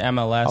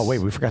MLS. Oh, wait,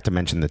 we forgot to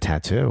mention the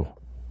tattoo.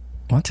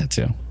 What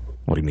tattoo?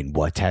 What do you mean,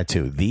 what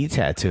tattoo? The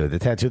tattoo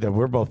that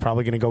we're both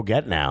probably going to go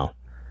get now.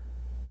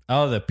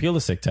 Oh, the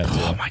Pulisic tattoo.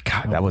 Oh, my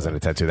God. That wasn't a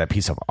tattoo. That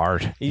piece of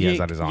art he has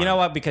on his arm. You know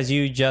what? Because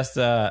you just,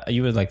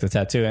 you would like the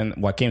tattoo, and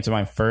what came to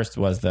mind first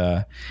was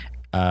there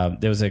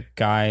was a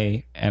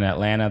guy in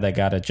Atlanta that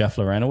got a Jeff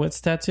Lorenowitz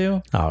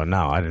tattoo. Oh,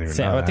 no. I didn't even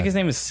know I think his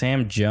name is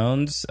Sam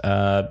Jones.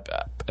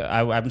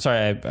 I'm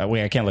sorry.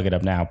 I can't look it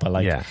up now,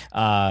 but Yeah.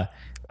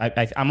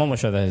 I'm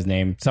almost sure that his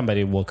name,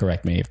 somebody will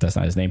correct me if that's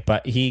not his name,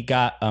 but he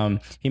got,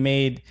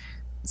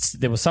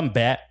 there was some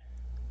bet.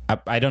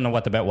 I don't know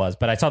what the bet was,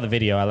 but I saw the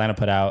video Atlanta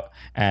put out,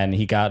 and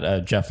he got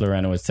a Jeff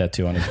Lorenowitz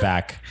tattoo on his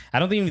back. I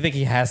don't even think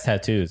he has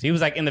tattoos. He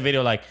was like in the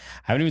video, like, I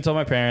haven't even told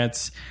my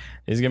parents.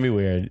 It's going to be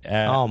weird.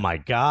 Oh, my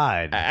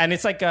God. And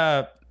it's like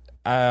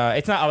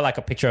it's not like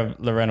a picture of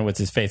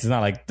Lorenowitz's face. It's not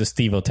like the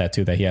Steve-O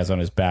tattoo that he has on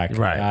his back.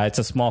 Right. It's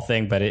a small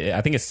thing, but it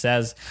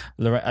has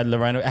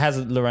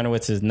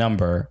Lorenowitz's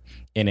number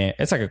in it.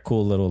 It's like a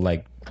cool little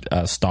like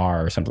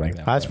star or something like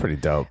that. That's pretty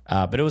dope.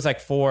 But it was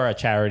like for a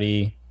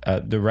charity,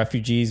 the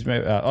refugees,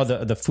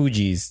 the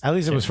Fugees. At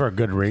least it was for a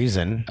good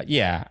reason.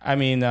 Yeah, I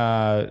mean,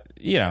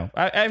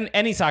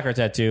 any soccer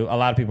tattoo, a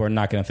lot of people are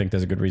not going to think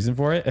there's a good reason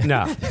for it.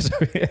 No. So,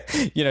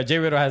 Jay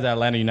Riddle has the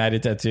Atlanta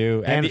United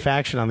tattoo, And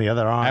faction on the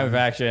other arm. and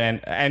faction,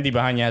 and Andy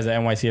Bahania has the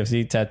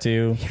NYCFC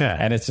tattoo. Yeah.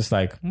 And it's just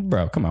like,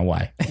 bro, come on,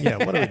 why? Yeah,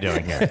 what are we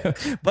doing here?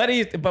 But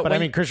I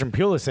mean, Christian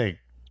Pulisic,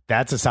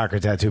 that's a soccer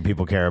tattoo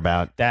people care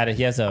about. that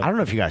he has I don't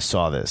know if you guys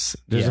saw this.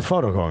 There's a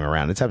photo going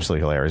around. It's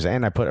absolutely hilarious.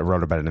 And I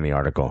wrote about it in the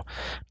article.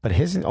 But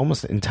his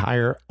almost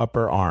entire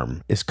upper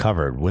arm is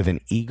covered with an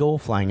eagle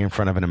flying in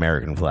front of an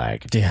American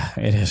flag. yeah,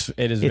 it is.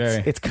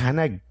 It's kind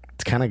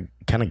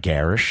of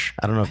garish.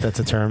 I don't know if that's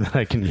a term that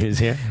I can use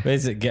here.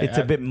 It's It's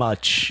a bit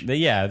much.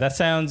 Yeah, that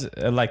sounds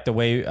like the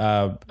way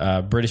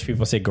British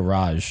people say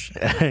garage.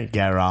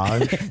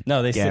 Garage.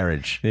 No, they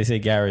Garage. They say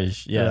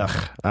garage. Yeah.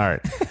 Ugh. All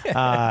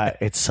right.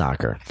 It's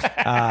soccer.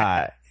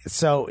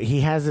 So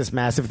he has this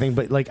massive thing,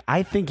 but like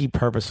I think he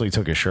purposely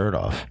took his shirt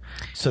off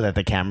so that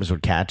the cameras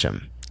would catch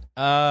him.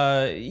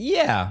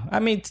 Yeah. I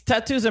mean,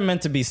 tattoos are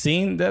meant to be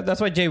seen. That's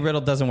why Jay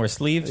Riddle doesn't wear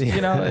sleeves.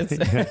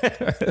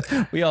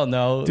 It's, we all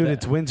know, Dude,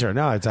 it's winter.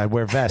 No, I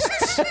wear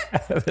vests.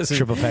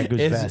 Triple fat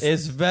goose vest.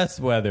 It's vest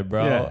weather,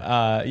 bro.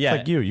 Yeah.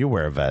 Like you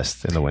wear a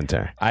vest in the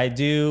winter. I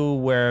do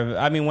wear.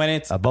 I mean, when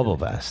it's A bubble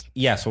vest.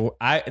 so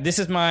this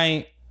is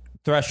my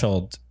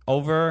threshold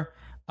over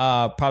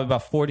probably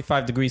about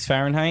 45 degrees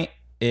Fahrenheit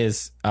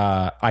is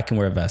I can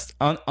wear a vest.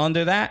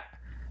 Under that,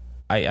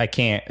 I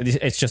can't.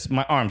 It's just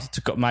my arms,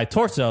 my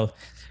torso,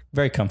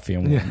 very comfy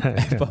and warm.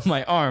 But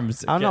my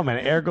arms. I don't know, man.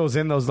 Air goes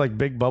in those like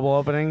big bubble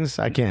openings.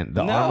 I can't.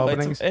 The arm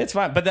openings. It's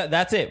fine. But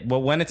that's it. But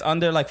when it's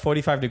under like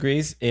 45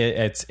 degrees,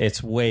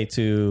 it's way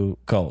too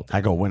cold.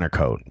 I go winter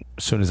coat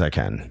as soon as I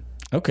can.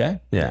 Okay.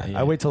 Yeah.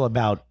 I wait till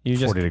about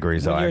 40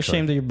 degrees though. You're actually.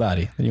 ashamed of your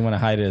body. And you want to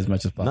hide it as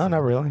much as possible. No,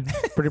 not really.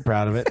 Pretty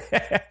proud of it.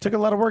 Took a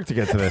lot of work to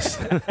get to this.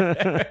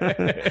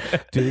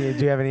 do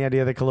you have any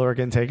idea the caloric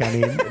intake I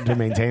need to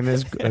maintain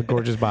this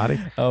gorgeous body?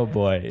 Oh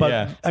boy. But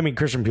yeah. I mean,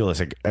 Christian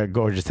Pulisic, a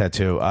gorgeous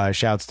tattoo.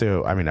 Shouts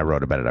to. I mean, I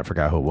wrote about it. I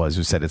forgot who it was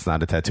who said it's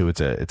not a tattoo.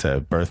 It's a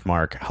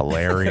birthmark.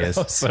 Hilarious.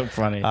 That was so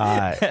funny.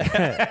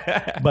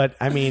 But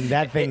I mean,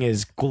 that thing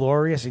is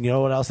glorious. And you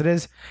know what else it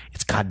is?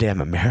 It's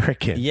goddamn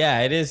American. yeah,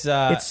 it is.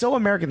 It's so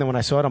American that when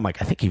I saw it, I'm like,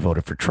 I think he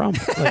voted for Trump.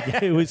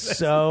 Like, it was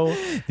so.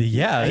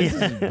 Yeah, this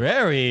is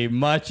very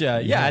much.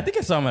 Yeah, I think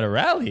I saw him at a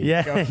rally.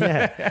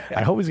 Yeah.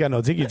 I hope he's got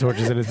no tiki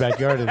torches in his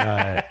backyard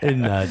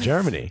in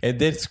Germany. It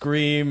did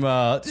scream,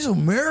 "This is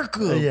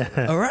America!"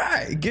 Yeah. All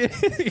right.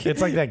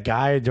 It's like that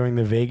guy during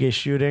the Vegas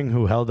shooting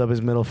who held up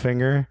his middle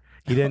finger.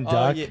 He didn't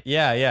duck.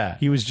 Yeah.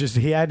 He was just,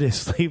 he had his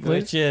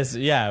sleeveless. Which is,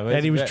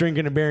 And he was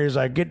drinking a beer. He was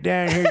like, "Get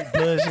down here, you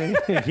pussy."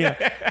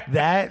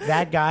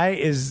 That guy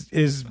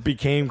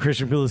became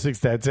Christian Pulisic's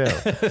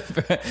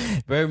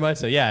tattoo. Very much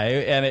so, yeah.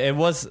 And it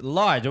was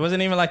large. It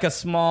wasn't even like a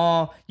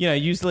small,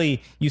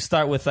 usually you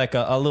start with like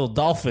a little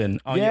dolphin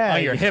on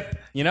your hip,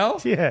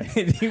 Yeah.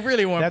 You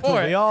really went That's for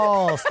what it. we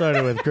all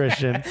started with,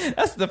 Christian.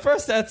 That's the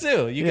first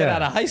tattoo you get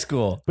out of high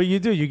school. But you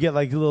get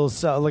like a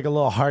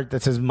little heart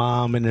that says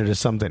mom in it or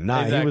something.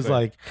 Nah, he was Exactly.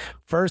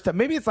 like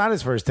maybe it's not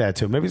his first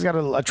tattoo. Maybe he's got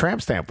a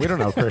tramp stamp. We don't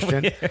know,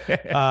 Christian.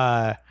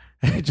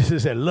 It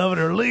just said "love it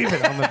or leave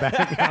it" on the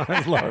back on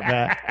his lower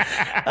back.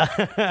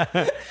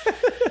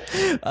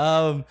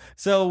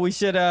 So we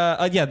should,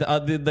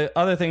 the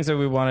other things that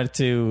we wanted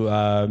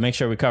to make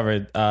sure we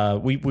covered.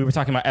 We were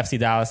talking about FC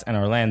Dallas and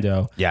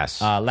Orlando.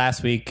 Yes.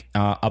 Last week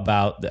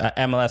about the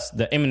MLS,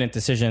 the imminent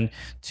decision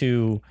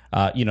to,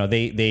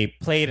 they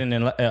played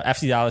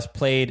FC Dallas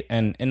played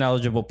an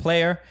ineligible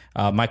player,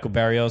 Michael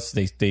Barrios.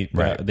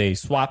 They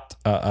swapped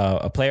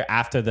a player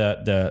after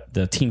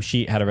the team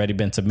sheet had already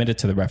been submitted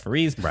to the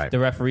referees. Right. The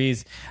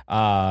referees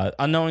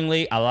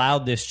unknowingly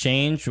allowed this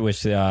change,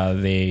 which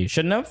they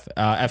shouldn't have.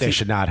 They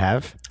should not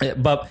have.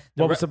 But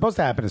What was supposed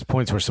to happen is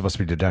points were supposed to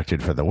be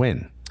deducted for the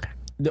win.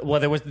 well,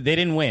 they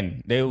didn't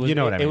win. What I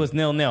mean. It was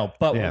 0-0.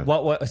 But Yeah.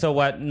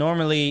 what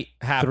normally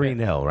happened?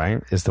 3-0,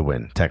 right? Is the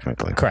win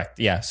technically? Correct.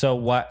 Yeah. So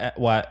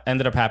what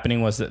ended up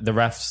happening was that the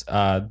refs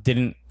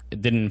didn't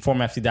inform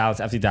FC Dallas.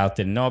 FC Dallas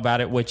didn't know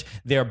about it, which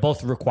they're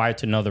both required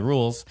to know the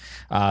rules.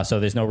 So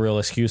there's no real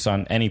excuse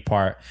on any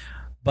part.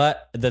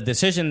 But the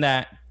decision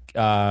that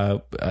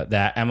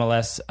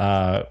MLS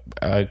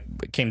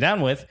came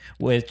down with,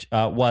 which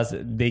was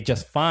they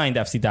just fined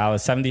FC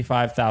Dallas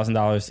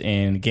 $75,000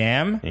 in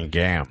GAM,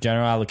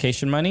 general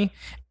allocation money,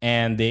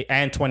 and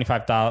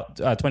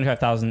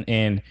 $25,000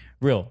 in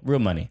real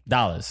money,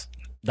 dollars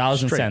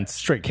and cents,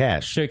 straight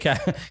cash.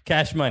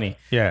 Cash money.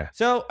 Yeah.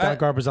 So Doc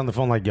Garber's on the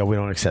phone like, yo, we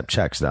don't accept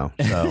checks though.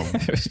 So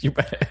you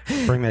better.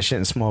 bring that shit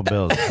in small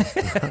bills.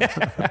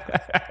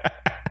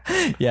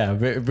 Yeah,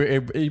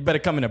 you better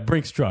come in a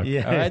Brinks truck.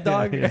 Yeah. All right,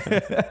 dog.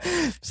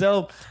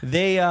 So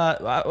they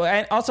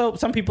and also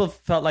some people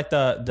felt like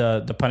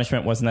the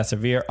punishment wasn't that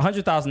severe.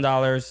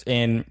 $100,000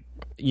 in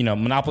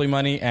monopoly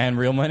money and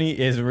real money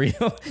is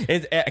real.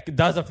 It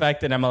does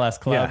affect an MLS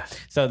club. Yeah.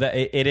 So that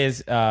it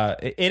is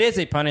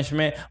a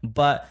punishment,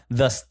 but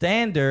the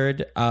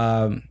standard.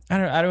 I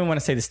don't want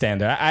to say the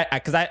standard.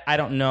 Because I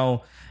don't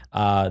know.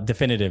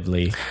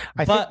 Definitively,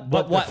 but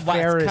what's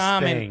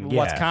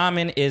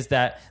common is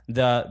that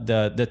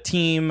the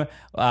team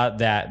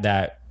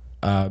that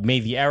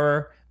made the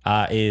error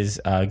is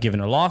given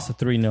a loss, a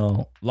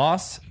 3-0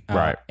 loss,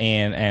 right?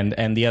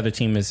 And the other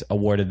team is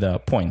awarded the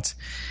points.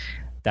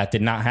 That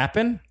did not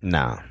happen.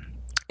 No.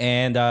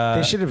 And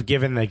they should have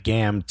given the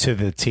GAM to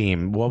the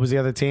team. What was the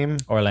other team?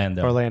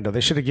 Orlando.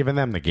 They should have given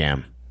them the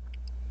GAM.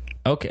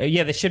 Okay.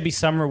 Yeah, there should be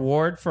some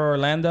reward for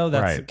Orlando.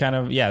 That's right. kind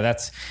of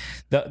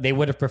they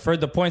would have preferred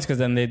the points because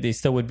then they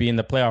still would be in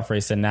the playoff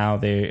race. And now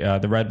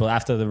the Red Bull,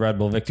 after the Red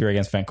Bull victory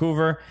against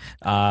Vancouver,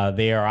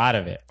 they are out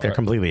of it. They're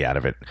completely out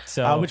of it.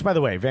 So, which, by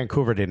the way,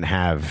 Vancouver didn't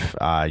have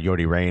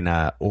Yordi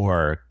Reyna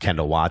or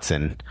Kendall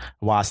Waston.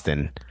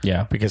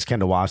 Yeah, because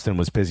Kendall Waston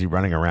was busy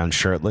running around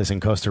shirtless in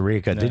Costa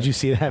Rica. Did you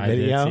see that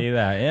video? I did see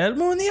that. El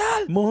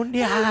Mundial.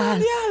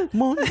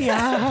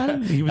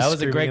 That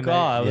was a great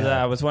call.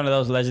 It was one of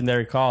those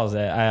legendary calls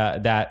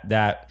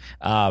that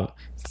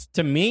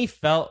to me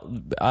felt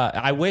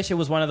I wish it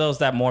was one of those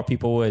that more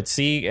people would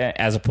see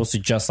as opposed to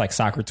just like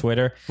soccer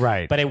Twitter,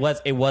 right? But it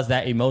was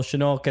that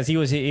emotional because he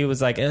was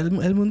like el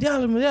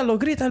mundial lo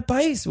grita el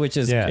país, which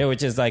is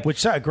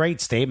a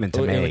great statement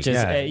to make, which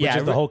is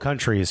the whole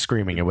country is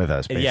screaming it with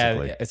us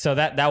basically. Yeah, so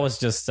that was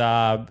just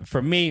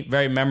for me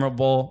very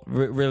memorable,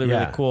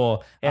 really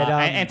cool,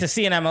 and to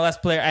see an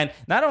MLS player, and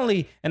not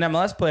only an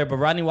MLS player but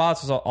Rodney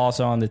Wallace was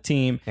also on the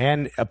team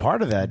and a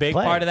part of that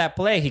part of that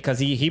play because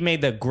he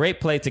made the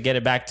great play to get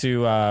it back to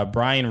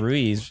Brian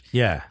Ruiz.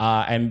 Yeah.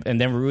 And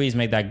then Ruiz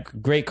made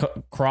that great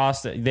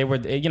cross. They were,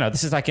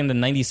 this is like in the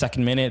 92nd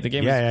minute. The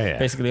game was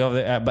basically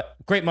over. But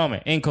great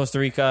moment in Costa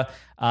Rica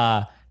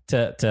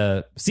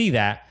to see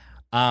that.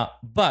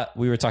 But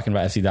we were talking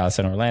about FC Dallas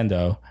and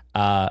Orlando.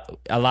 Not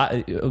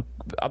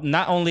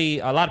only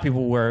a lot of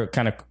people were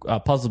kind of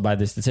puzzled by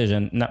this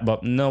decision,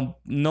 but no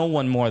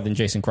one more than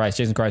Jason Kreis.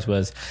 Jason Kreis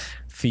was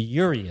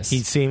furious. He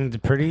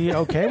seemed pretty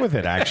okay with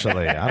it,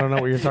 actually. I don't know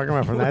what you're talking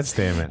about from that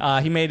statement.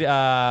 He made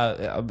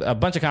a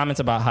bunch of comments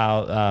about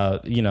how,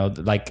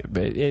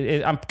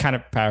 I'm kind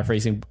of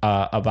paraphrasing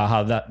about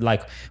how that,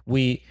 like,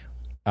 he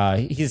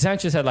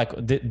essentially said, like,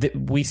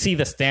 we see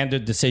the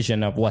standard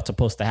decision of what's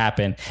supposed to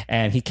happen,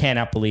 and he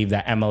cannot believe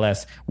that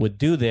MLS would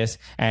do this.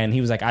 And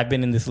he was like, I've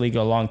been in this league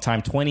a long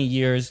time, 20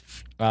 years.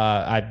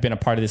 I've been a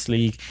part of this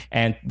league,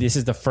 and this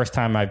is the first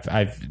time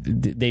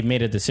they've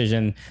made a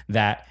decision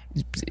that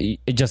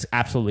it just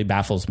absolutely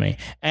baffles me.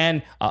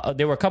 And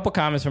there were a couple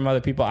comments from other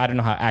people. I don't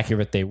know how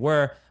accurate they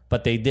were,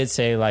 but they did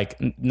say, like,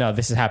 no,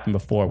 this has happened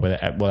before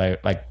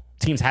like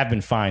teams have been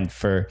fined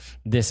for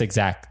this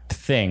exact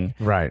thing.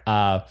 Right.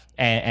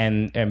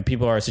 And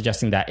people are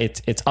suggesting that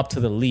it's up to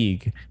the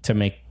league to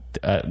make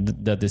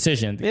the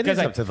decision. It is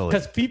up to the league.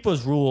 Because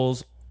people's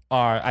rules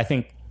are, I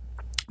think,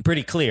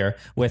 pretty clear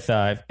with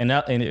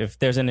if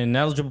there's an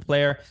ineligible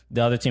player,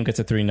 the other team gets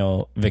a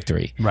 3-0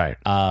 victory. Right.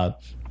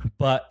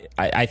 But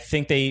I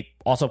think they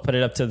also put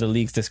it up to the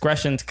league's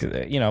discretion.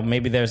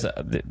 Maybe there's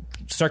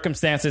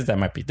circumstances that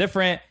might be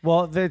different.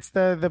 Well, it's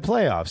the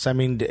playoffs. I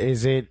mean,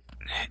 it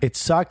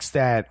sucks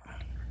that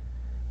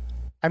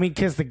I mean,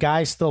 because the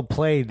guy still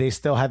played, they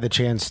still had the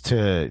chance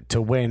to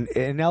win.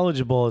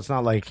 Ineligible, it's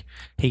not like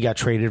he got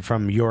traded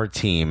from your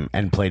team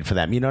and played for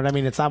them. You know what I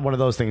mean? It's not one of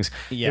those things.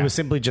 Yeah. It was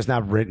simply just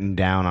not written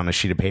down on a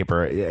sheet of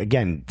paper.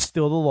 Again,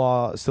 still the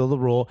law, still the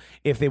rule.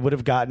 If they would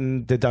have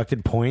gotten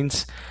deducted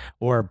points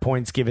or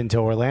points given to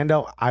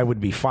Orlando, I would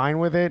be fine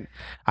with it.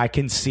 I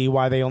can see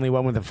why they only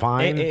went with a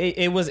fine.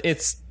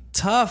 It's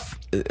tough.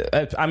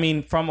 I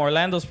mean, from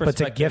Orlando's but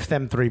perspective, to gift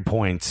them 3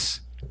 points.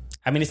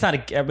 I mean, it's not a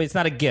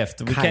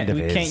gift. We Kind of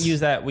can't is. use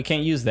that. We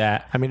can't use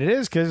that. I mean, it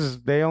is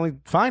because they only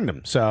fined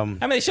them. So I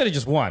mean, they should have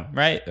just won,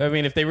 right? I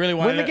mean, if they really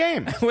wanted Win the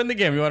game. win the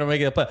game. You want to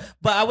make it up,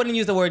 but I wouldn't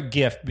use the word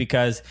gift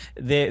because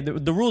the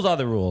rules are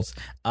the rules.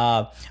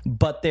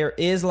 But there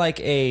is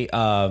like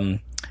a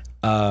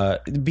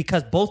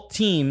because both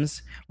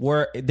teams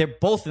they're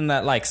both in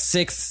that like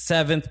 6th,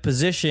 7th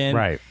position,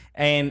 Right.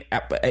 And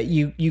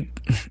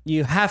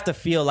you have to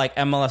feel like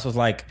MLS was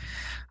like,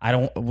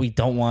 we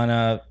don't want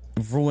to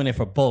ruin it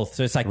for both.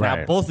 So it's like now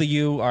Right. both of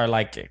you are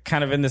like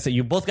kind of in this.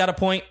 You both got a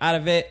point out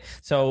of it.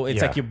 So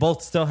it's Yeah. like you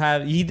both still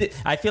have.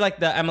 I feel like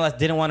the MLS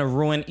didn't want to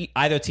ruin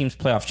either team's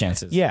playoff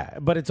chances. yeah,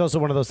 but it's also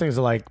one of those things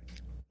that like,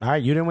 all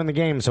right, you didn't win the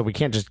game, so we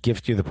can't just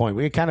gift you the point.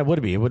 It kind of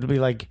would be. It would be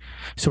like,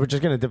 so we're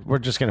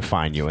just gonna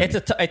fine you. It's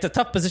a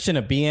tough position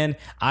to be in.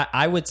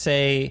 I would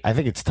say I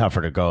think it's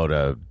tougher to go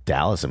to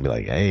Dallas and be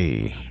like,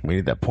 hey, we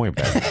need that point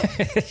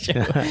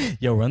back.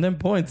 yo, run them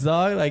points,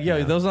 dog. Like,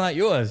 yo, those are not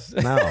yours.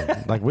 No,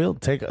 like we'll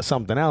take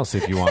something else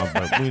if you want,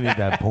 but we need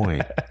that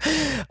point.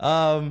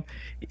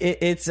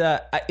 It's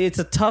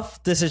a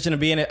tough decision to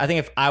be in. I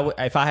think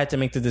if I had to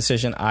make the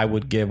decision, I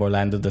would give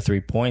Orlando the 3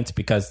 points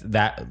because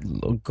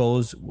that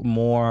goes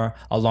more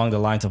along the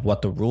lines of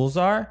what the rules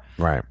are,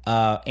 Right.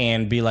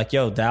 And be like,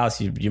 yo,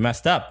 Dallas, you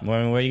messed up.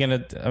 Where are you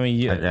gonna? I mean,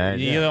 you're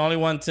the only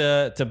one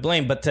to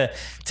blame. But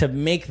to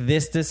make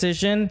this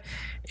decision,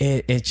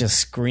 it just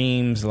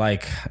screams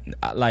like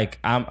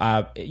I'm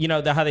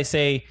how they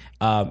say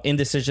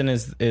indecision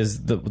is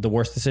the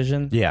worst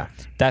decision. Yeah.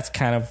 That's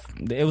kind of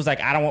it was like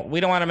we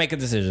don't want to make a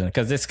decision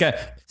because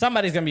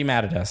somebody's gonna be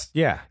mad at us.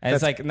 Yeah, and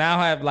it's like now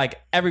I have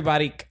like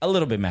everybody a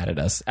little bit mad at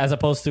us as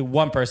opposed to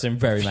one person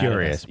very mad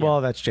Furious. at us.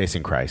 Well, that's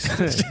Jason Christ.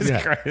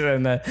 Yeah.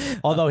 And,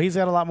 Although he's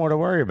got a lot more to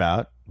worry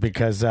about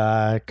because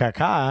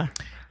Kaká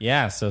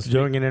so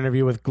doing an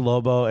interview with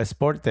Globo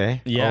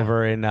Esporte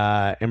over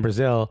in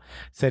Brazil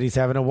said he's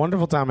having a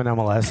wonderful time in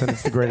MLS and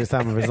it's the greatest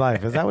time of his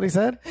life. Is that what he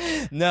said?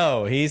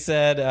 No, he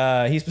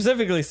said he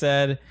specifically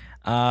said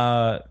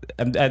but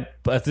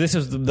this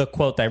is the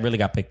quote that really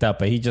got picked up,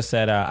 but he just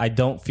said I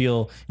don't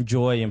feel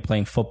joy in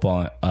playing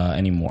football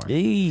anymore.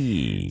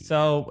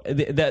 So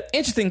the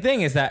interesting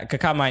thing is that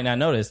Kaká might not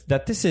notice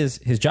that this is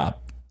his job.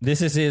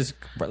 This is his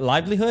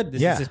livelihood.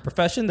 This is his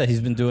profession that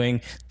he's been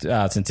doing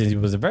since he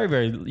was a very,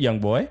 very young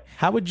boy.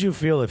 How would you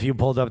feel if you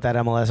pulled up that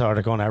MLS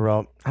article and I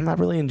wrote, I'm not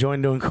really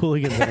enjoying doing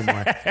Cooligans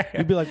anymore?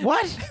 You'd be like,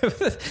 what?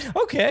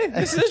 Okay,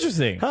 this is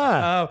interesting.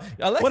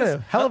 Alexis, What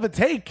a hell of a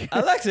take.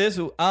 Alexis,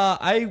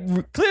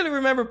 clearly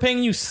remember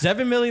paying you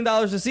 $7 million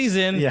a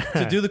season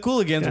to do the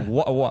Cooligans.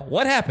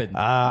 What happened?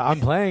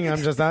 I'm playing.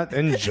 I'm just not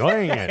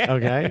enjoying it.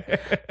 Okay.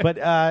 But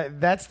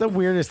that's the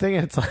weirdest thing.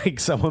 It's like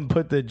someone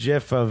put the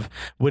gif of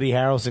Woody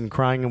Harrelson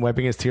crying and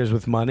wiping his tears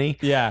with money.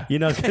 Yeah. You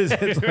know, because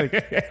it's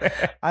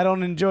like, I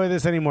don't enjoy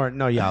this anymore.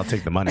 No, I'll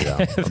take the money, though.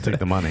 I'll take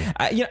the money.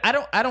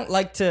 I don't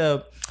like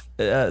to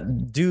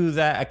do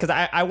that because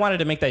I wanted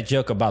to make that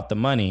joke about the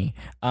money.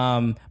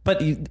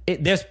 But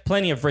there's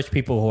plenty of rich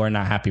people who are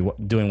not happy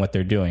doing what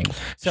they're doing.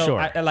 So Sure.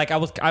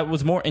 I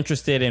was more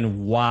interested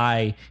in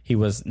why he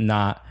was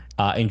not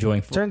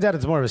enjoying football. Turns out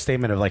it's more of a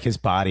statement of like his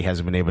body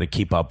hasn't been able to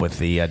keep up with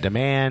the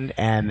demand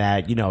and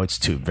that,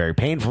 it's very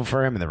painful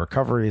for him and the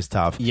recovery is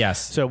tough.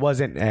 Yes. So it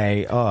wasn't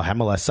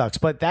MLS sucks.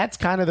 But that's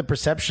kind of the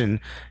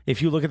perception.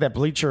 If you look at that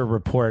Bleacher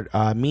Report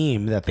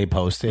meme that they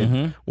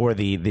posted or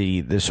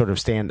the sort of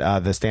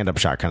the stand-up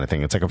shot kind of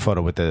thing. It's like a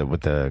photo with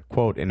the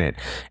quote in it.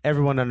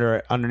 Everyone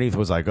underneath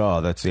was like,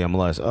 oh, that's the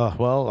MLS. Oh,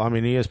 well, I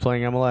mean, he is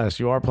playing MLS.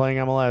 You are playing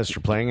MLS.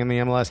 You're playing in the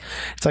MLS.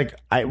 It's like,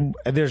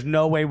 there's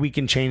no way we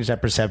can change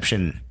that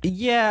perception.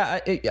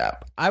 Yeah,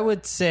 I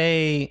would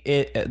say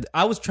it.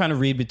 I was trying to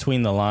read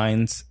between the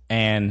lines,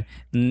 and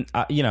there's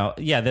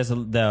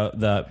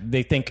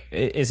they think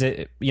is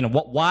it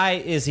why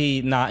is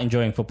he not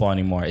enjoying football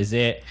anymore? Is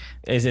it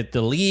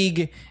the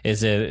league?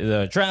 Is it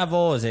the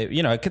travel? Is it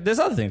there's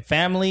other things,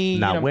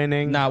 family,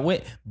 winning,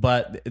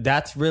 but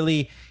that's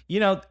really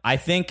I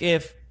think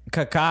if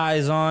Kaká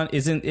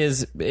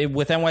is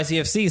with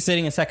NYCFC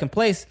sitting in second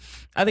place,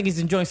 I think he's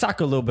enjoying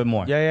soccer a little bit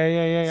more.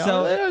 Yeah.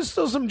 So there's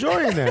still some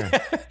joy in there.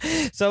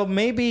 So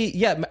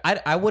maybe,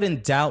 I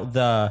wouldn't doubt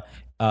the,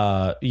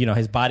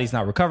 his body's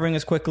not recovering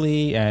as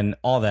quickly and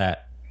all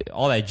that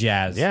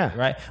jazz. Yeah.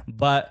 Right.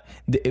 But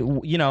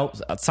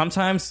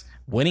sometimes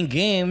winning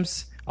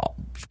games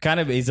kind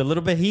of is a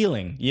little bit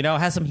healing.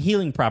 Has some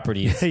healing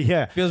properties.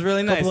 Yeah. Feels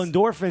really nice. A couple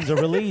endorphins are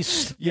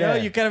released. You know,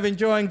 you're kind of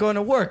enjoying going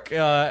to work.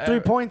 3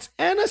 points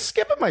and a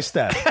skip in my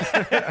step.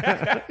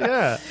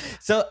 Yeah.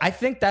 So I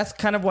think that's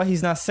kind of what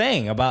he's not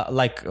saying about,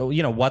 like,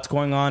 what's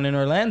going on in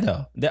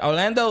Orlando.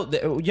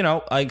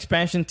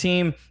 Expansion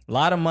team, a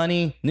lot of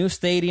money, new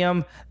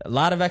stadium, a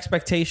lot of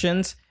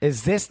expectations.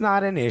 Is this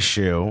not an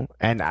issue?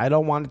 And I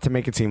don't want it to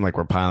make it seem like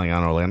we're piling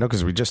on Orlando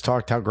because we just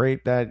talked how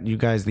great that you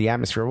guys, the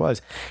atmosphere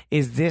was.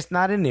 Is this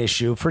not an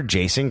issue for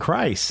Jason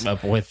Kreis?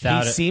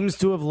 Without he seems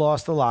to have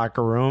lost the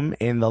locker room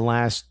in the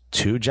last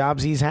 2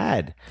 jobs he's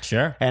had.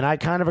 Sure. And I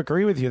kind of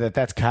agree with you that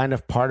that's kind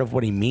of part of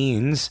what he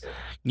means.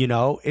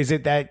 Is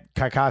it that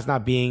Kaká's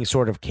not being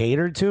sort of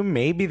catered to?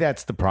 Maybe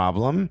that's the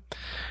problem,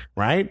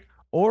 right?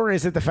 Or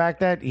is it the fact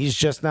that he's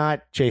just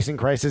not, Jason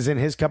Kreis is in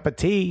his cup of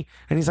tea,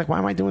 and he's like, why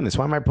am I doing this?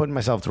 Why am I putting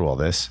myself through all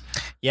this?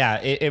 Yeah,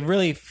 it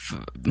really,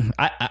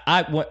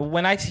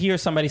 when I hear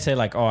somebody say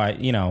like,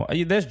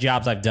 there's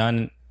jobs I've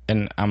done,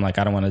 and I'm like,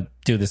 I don't want to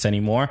do this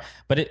anymore.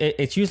 But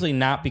it's usually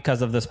not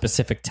because of the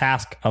specific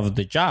task of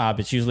the job.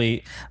 It's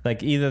usually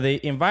like either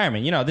the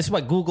environment. This is why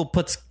Google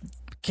puts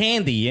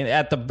candy in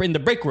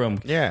the break room,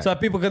 so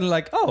that people can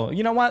like,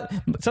 you know what?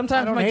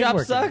 Sometimes my job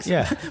sucks,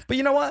 but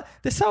you know what?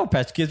 The Sour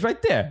Patch Kids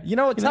right there.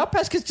 Sour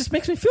Patch Kids just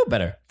makes me feel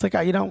better. It's like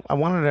I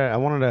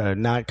wanted to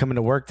not come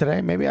into work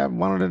today. Maybe I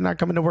wanted to not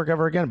come into work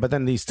ever again. But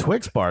then these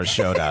Twix bars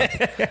showed up.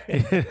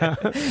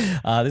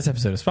 This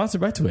episode is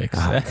sponsored by Twix.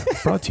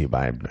 Brought to you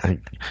by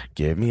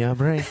Give Me a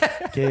Break.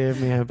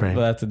 Give me a break.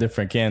 Well, that's a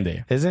different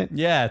candy. Is it?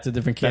 Yeah, it's a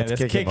different candy. That's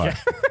Kit Kat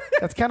bar.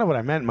 That's kind of what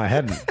I meant in my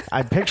head.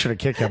 I pictured a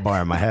Kit Kat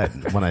bar in my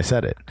head when I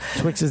said it.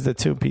 Twix is the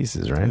 2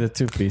 pieces, right? The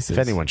 2 pieces. If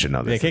anyone should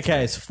know this. Yeah, Kit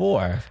Kat is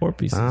 4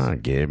 pieces.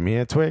 Give me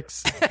a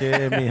Twix.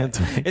 Give me a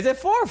Twix. Is it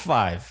 4 or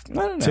 5? I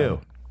don't know.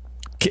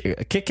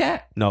 2. Kit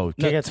Kat? No,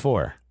 Kit Kat's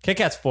 4. Kit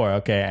Kat's 4,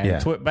 okay. And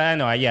Yeah. but I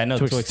know,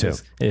 Twix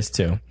is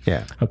 2.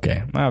 Yeah.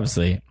 Okay,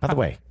 obviously. By the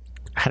way,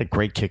 I had a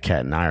great Kit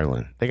Kat in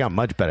Ireland. They got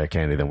much better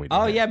candy than we do.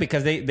 Oh, yeah,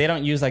 because they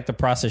don't use like the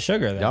processed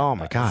sugar. Oh,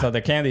 my God. So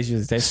their candies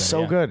usually taste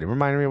So good. It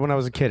reminded me of when I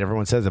was a kid.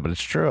 Everyone says it, but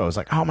it's true. I was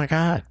like, oh my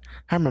God.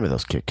 I remember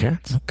those Kit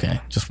Kats. Okay.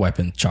 Just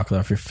wiping chocolate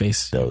off your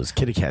face. Those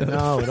Kitty Cats.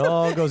 No, it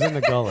all goes in the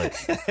gullet.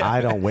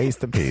 I don't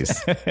waste a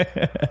piece.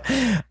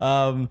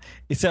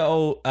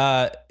 So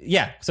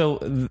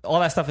all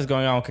that stuff is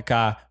going on with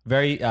Kaká.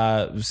 Very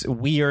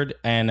weird.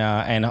 And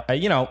I'm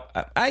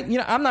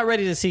not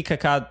ready to see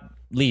Kaká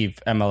leave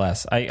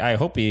MLS. I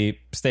hope he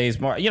stays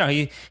more.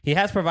 He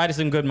has provided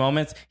some good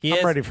moments.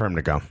 I'm ready for him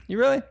to go. You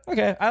really?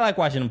 Okay. I like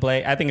watching him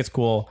play. I think it's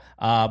cool.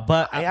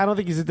 But I don't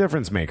think he's a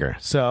difference maker.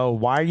 So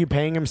why are you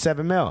paying him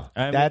 $7 million?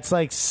 That's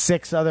like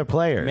 6 other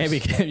players. Maybe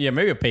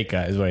a pay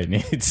cut is what he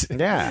needs.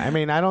 Yeah. I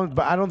mean, I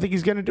don't think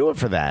he's going to do it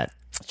for that.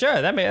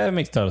 Sure, that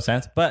makes total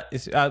sense. But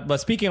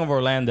speaking of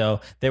Orlando,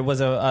 there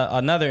was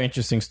another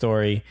interesting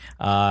story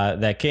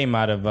that came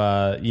out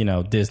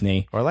of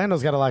Disney.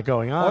 Orlando's got a lot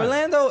going on.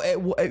 Orlando,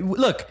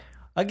 look.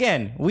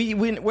 Again,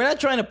 we're not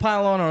trying to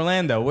pile on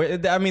Orlando.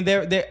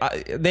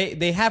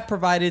 They have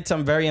provided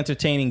some very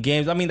entertaining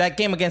games. I mean, that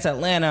game against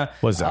Atlanta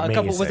was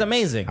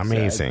amazing.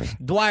 Amazing.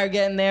 Dwyer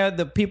getting there,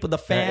 the people, the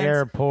fans, the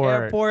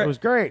airport. It was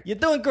great. You're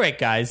doing great,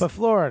 guys. But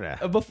Florida,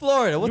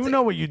 you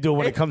know what you do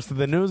when it comes to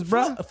the news,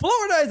 bro.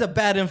 Florida is a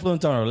bad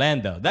influence on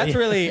Orlando. That's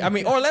really. I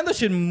mean, Orlando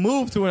should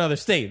move to another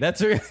state.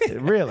 That's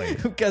really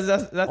because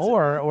that's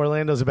or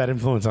Orlando's a bad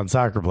influence on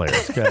soccer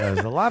players because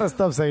a lot of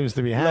stuff seems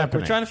to be happening. Look,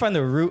 we're trying to find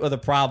the root of the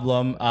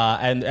problem.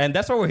 And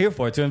that's what we're here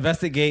for, to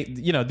investigate,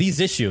 these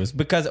issues,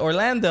 because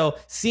Orlando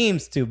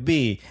seems to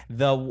be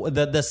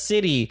the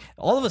city.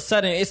 All of a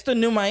sudden, it's the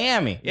new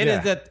Miami.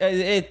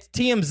 It's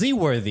TMZ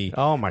worthy.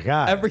 Oh my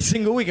God! Every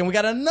single week, and we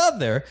got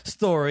another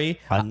story,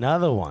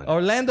 another one.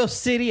 Orlando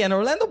City and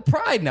Orlando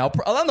Pride. Now,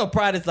 Orlando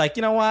Pride is like,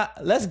 you know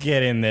what? Let's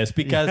get in this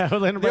because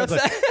Orlando Pride's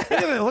like,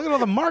 look at all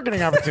the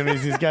marketing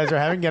opportunities these guys are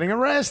having getting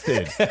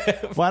arrested.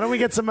 Why don't we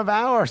get some of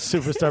our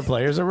superstar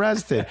players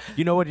arrested?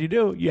 You know what you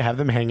do? You have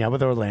them hang out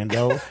with Orlando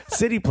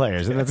City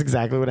players, and that's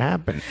exactly what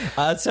happened.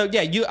 I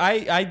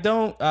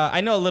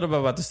know a little bit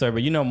about the story,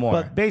 but you know more.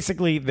 But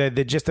basically,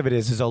 the gist of it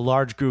is a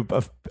large group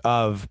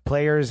of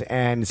players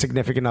and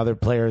significant others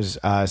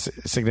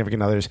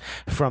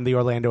from the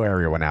Orlando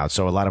area went out.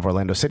 So a lot of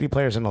Orlando City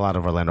players and a lot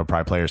of Orlando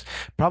Pride players.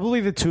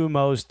 Probably the 2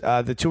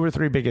 or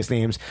 3 biggest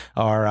names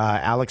are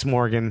Alex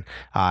Morgan,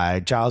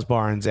 Giles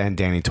Barnes, and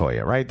Danny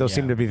Toya. Right? Those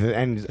seem to be the.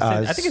 And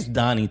I think it's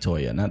Donnie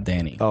Toya, not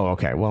Danny. Oh,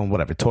 okay. Well,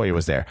 whatever. Toya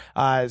was there.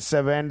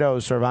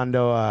 Servando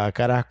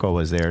Caraco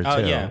was there too. Oh,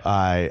 yeah.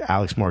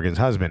 Alex Morgan's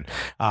husband.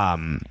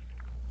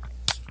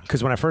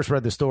 Because when I first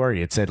read the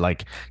story, it said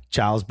like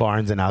Giles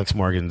Barnes and Alex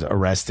Morgan's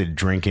arrested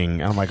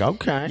drinking. I'm like,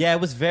 okay. Yeah,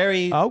 it was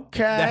very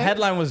okay. The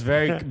headline was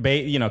very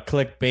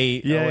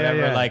clickbait or whatever.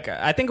 Yeah. Like,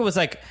 I think it was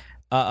like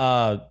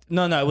No,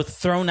 it was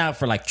thrown out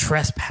for like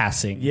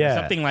trespassing. Yeah,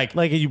 something like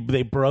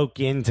they broke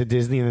into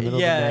Disney in the middle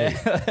of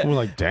the night. We're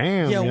like,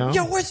 damn,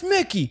 yo, where's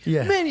Mickey?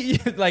 Yeah. Man,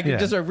 like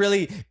just a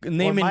really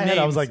naming in my head, names.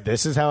 I was like,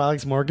 this is how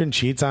Alex Morgan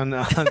cheats on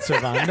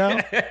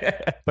Servando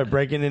by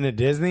breaking into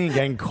Disney and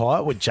getting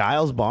caught with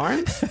Giles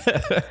Barnes.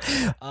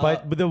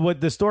 But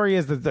what the story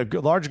is that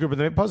the large group,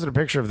 they posted a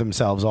picture of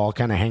themselves all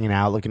kind of hanging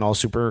out, looking all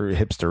super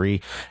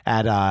hipstery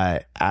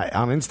on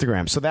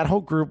Instagram. So that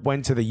whole group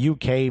went to the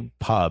UK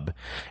pub,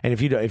 and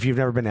if you've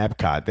never been to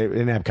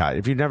Epcot,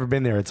 if you've never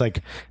been there, it's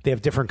like they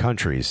have different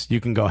countries. You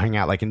can go hang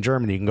out, like in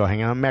Germany, you can go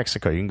hang out in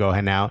Mexico, you can go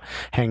hang out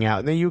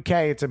in the UK.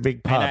 It's a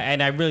big pub,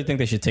 and I really think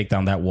they should take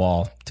down that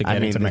wall to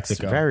get into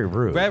Mexico. It's very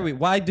rude.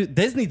 Why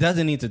Disney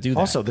doesn't need to do that?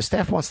 Also, the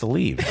staff wants to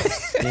leave.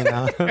 You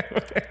know,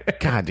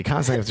 God, you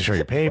constantly have to show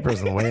your papers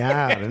on the way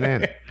out and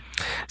in.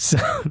 So,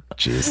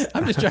 jeez,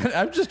 I'm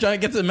just trying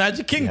to get to the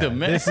Magic Kingdom,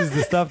 man. This is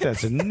the stuff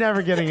that's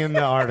never getting in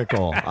the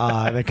article,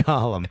 the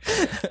column.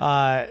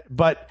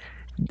 But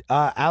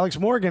Alex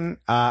Morgan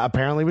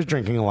apparently was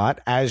drinking a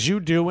lot, as you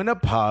do in a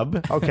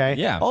pub. Okay.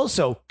 Yeah.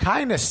 Also,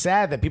 kind of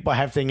sad that people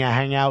have to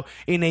hang out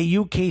in a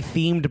UK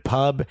themed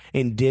pub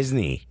in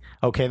Disney.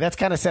 Okay, that's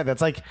kind of sad. That's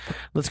like,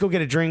 let's go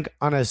get a drink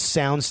on a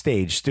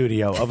soundstage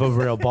studio of a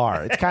real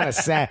bar. It's kind of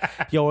sad.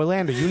 Yo,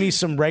 Orlando, you need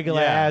some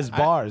regular ass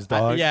bars,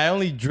 dog. I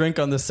only drink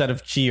on the set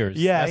of Cheers.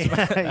 Yeah,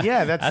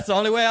 that's the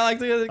only way I like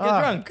to get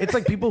drunk. It's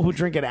like people who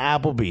drink at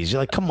Applebee's.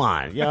 You're like, come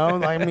on,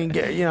 I mean,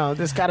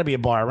 there's got to be a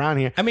bar around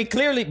here. I mean,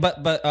 clearly,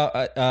 but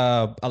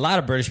a lot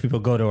of British people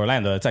go to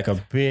Orlando. It's like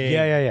a big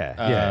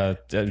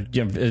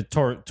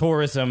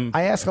tourism.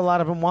 I ask a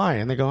lot of them why,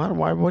 and they go, oh,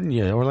 why wouldn't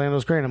you?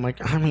 Orlando's great. I'm like,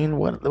 I mean,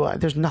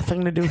 what? There's nothing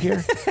to do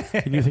here.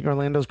 And you think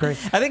Orlando's great?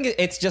 I think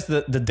it's just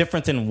the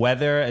difference in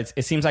weather.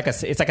 It seems like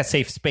it's like a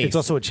safe space. It's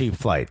also a cheap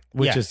flight,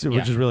 which is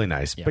really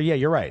nice. Yeah. But yeah,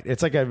 you're right.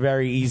 It's like a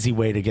very easy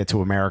way to get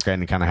to America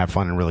and kind of have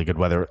fun in really good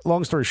weather.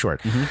 Long story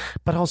short,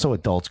 but also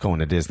adults going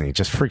to Disney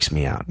just freaks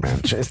me out, man.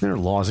 Isn't there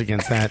laws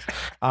against that?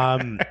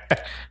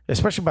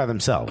 Especially by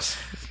themselves.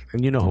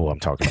 And you know who I'm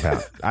talking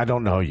about. I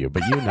don't know you,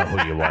 but you know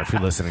who you are if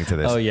you're listening to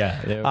this. Oh,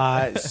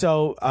 yeah.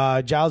 So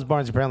Giles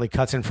Barnes apparently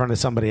cuts in front of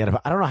somebody at a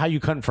pub. I don't know how you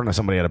cut in front of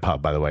somebody at a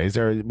pub, by the way.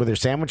 Were there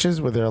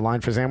sandwiches? Were there a line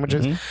for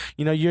sandwiches?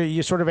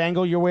 You sort of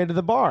angle your way to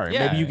the bar.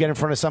 Yeah. Maybe you get in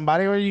front of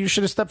somebody, or you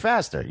should have stepped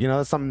faster.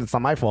 That's something that's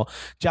not my fault.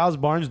 Giles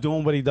Barnes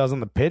doing what he does on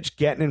the pitch,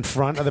 getting in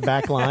front of the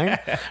back line,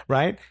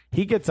 right?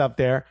 He gets up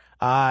there.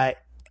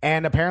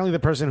 And apparently the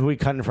person who he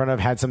cut in front of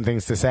had some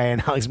things to say,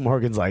 and Alex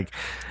Morgan's like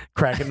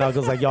cracking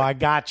knuckles like, yo, I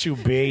got you,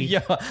 B.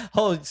 Yo,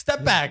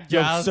 step back,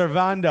 Giles. Yo,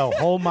 Servando,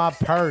 hold my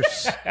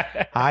purse.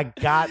 I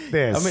got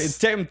this.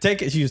 I mean,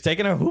 she was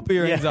taking her hoop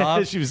earrings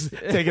off. She was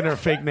taking her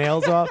fake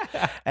nails off.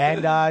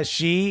 And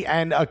she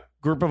and a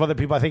group of other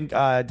people, I think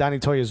Donnie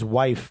Toya's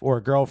wife or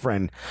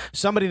girlfriend,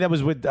 somebody that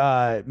was with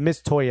Miss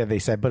Toya, they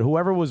said, but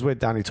whoever was with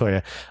Donnie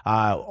Toya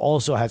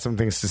also had some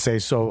things to say.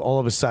 So all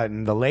of a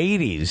sudden, the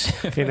ladies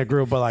in the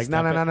group were like,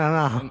 no.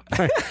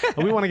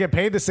 We want to get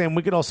paid the same.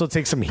 We could also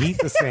take some heat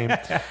the same.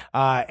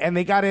 And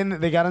they got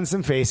in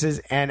some faces,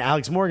 and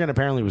Alex Morgan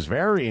apparently was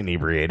very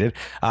inebriated.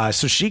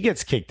 So she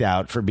gets kicked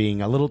out for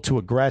being a little too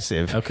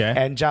aggressive. Okay.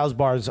 And Giles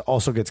Barnes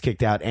also gets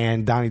kicked out,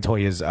 and Donnie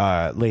Toya's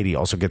lady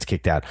also gets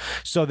kicked out.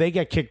 So they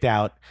get kicked out.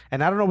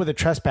 And I don't know where the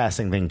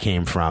trespassing thing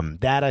came from.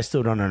 That I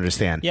still don't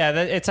understand. Yeah,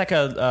 it's like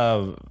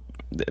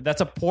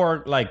that's a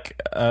poor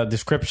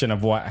description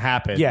of what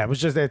happened. Yeah, it was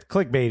just that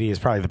clickbaity is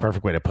probably the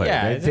perfect way to put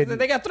it.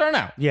 They got thrown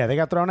out. Yeah, they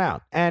got thrown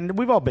out. And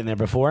we've all been there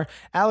before.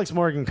 Alex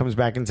Morgan comes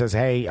back and says,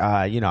 hey,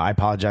 I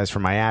apologize for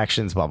my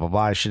actions, blah, blah,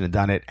 blah. I shouldn't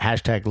have done it.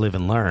 # live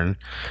and learn.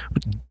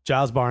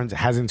 Giles Barnes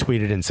hasn't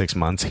tweeted in 6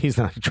 months. He's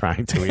not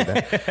trying to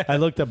either. I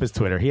looked up his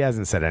Twitter. He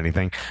hasn't said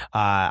anything.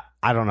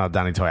 I don't know,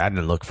 Donnie Toya. I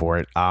didn't look for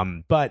it.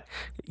 But,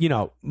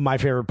 my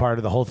favorite part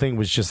of the whole thing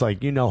was just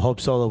like, Hope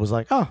Solo was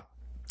like, oh,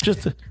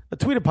 just a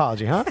tweet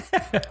apology, huh?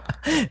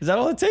 Is that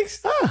all it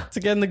takes to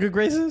get in the good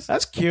graces?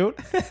 That's cute.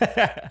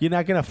 You're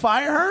not going to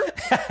fire her?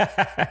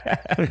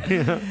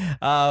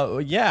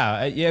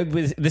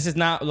 This is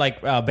not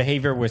like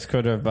behavior we're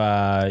sort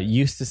of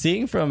used to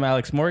seeing from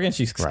Alex Morgan.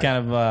 She's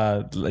kind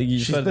of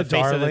she's sort of the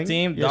face of the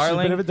team. Yeah, she's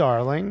a bit of a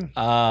darling.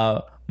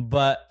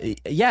 But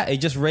it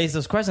just raised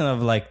those questions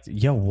of like,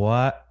 yo,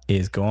 what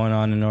is going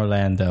on in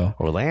Orlando?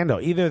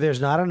 Either there's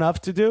not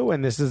enough to do,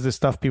 and this is the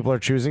stuff people are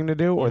choosing to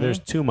do, or there's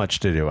too much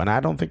to do, and I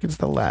don't think it's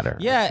the latter.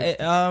 Yeah,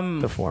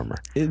 the former.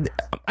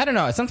 I don't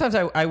know. Sometimes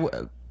I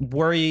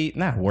worry,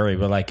 not worry,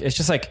 but like it's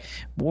just like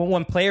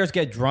when players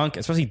get drunk,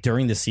 especially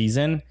during the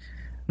season.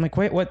 I'm like,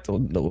 wait, what?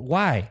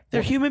 Why?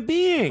 They're human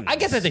beings. I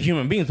guess that they're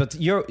human beings, but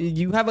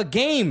you have a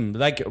game,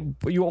 like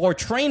you are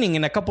training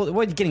in a couple.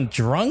 What, you getting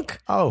drunk?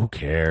 Oh, who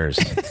cares?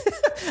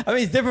 I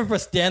mean, it's different for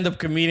stand-up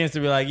comedians to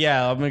be like,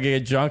 yeah, I'm gonna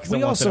get drunk.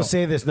 We also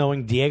say this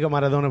knowing Diego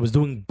Maradona was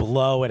doing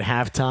blow at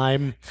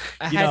halftime.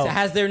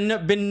 Has there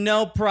been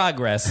no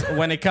progress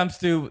when it comes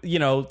to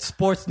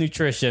sports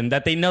nutrition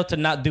that they know to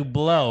not do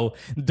blow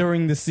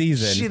during the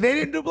season? They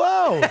didn't do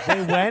blow.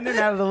 They went and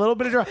had a little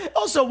bit of drunk.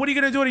 Also, what are you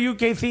gonna do at a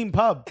UK themed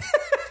pub?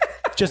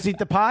 Just eat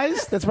the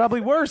pies? That's probably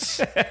worse.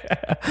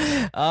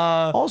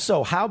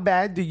 Also, how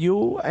bad do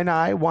you and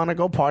I want to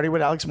go party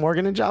with Alex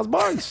Morgan and Giles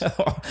Barnes?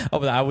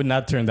 but I would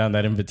not turn down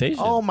that invitation.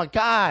 Oh, my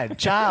God.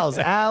 Giles,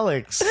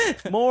 Alex,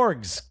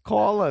 Morgs,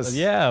 call us.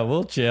 Yeah,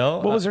 we'll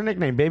chill. What was her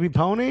nickname? Baby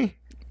Pony?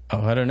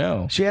 Oh, I don't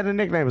know. She had a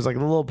nickname. It was like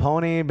the little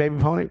pony, Baby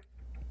Pony.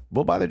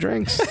 We'll buy the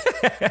drinks.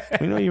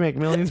 We know you make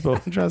millions,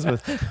 but trust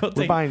us.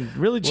 We're buying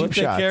really cheap We'll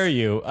take shots. care of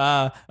you.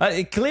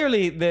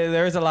 Clearly,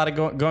 there is a lot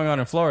of going on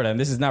in Florida, and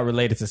this is not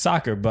related to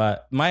soccer,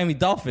 but Miami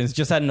Dolphins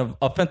just had an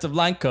offensive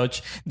line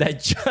coach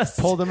that just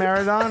Pulled a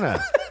Maradona.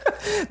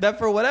 that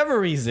for whatever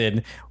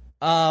reason,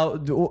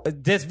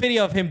 this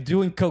video of him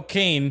doing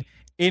cocaine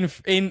in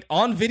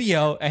on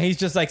video, and he's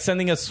just like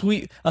sending a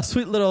sweet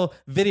little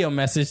video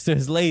message to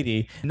his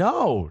lady.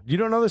 No, you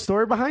don't know the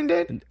story behind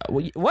it?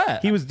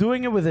 What? He was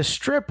doing it with a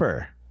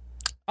stripper.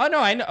 Oh no,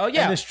 I know. Oh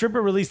yeah. And the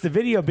stripper released the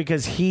video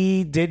because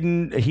he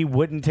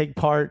wouldn't take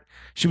part.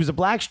 She was a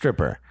black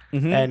stripper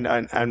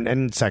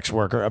and sex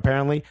worker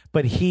apparently,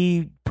 but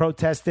he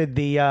protested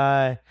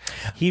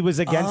he was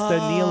against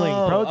the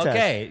kneeling protest.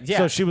 Okay, yeah.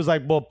 So she was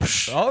like, well,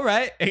 psh. All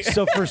right.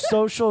 So for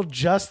social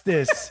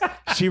justice,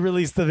 she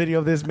released the video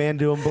of this man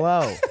doing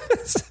blow.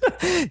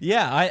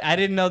 Yeah, I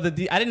didn't know I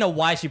didn't know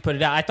why she put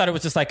it out. I thought it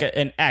was just like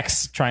an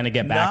ex trying to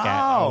get back at. Or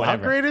How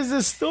whatever. great is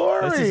this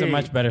story? This is a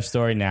much better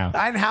story now.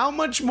 And how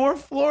much more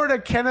Florida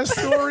can a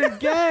story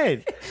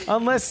get?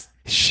 Unless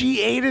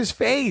she ate his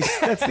face.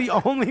 That's the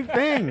only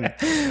thing.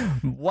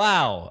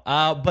 Wow.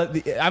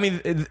 I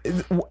mean,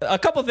 a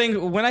couple things.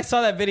 When I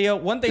saw that video,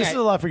 one thing This is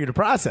a lot for you to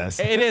process.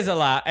 it is a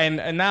lot,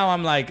 and now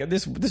I'm like,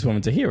 this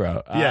woman's a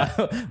hero.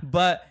 Yeah.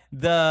 But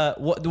the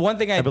one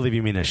thing I believe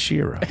you mean a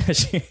Shira.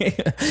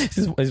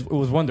 it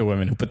was Wonder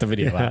Woman who put the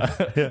video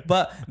out.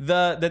 But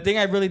the thing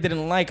I really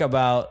didn't like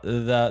about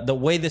the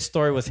way this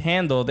story was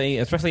handled,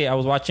 especially I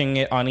was watching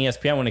it on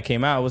ESPN when it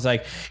came out, it was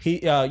like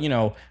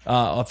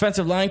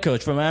offensive line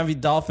coach from Miami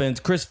Dolphins,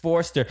 Chris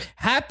Forster,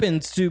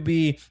 happens to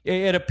be.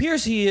 It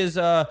appears he is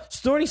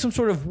snorting some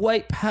sort of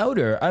white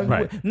powder.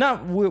 Right.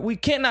 We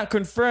cannot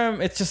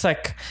confirm. It's just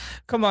like,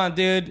 come on,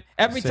 dude.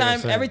 Every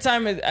time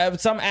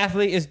some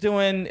athlete is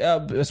doing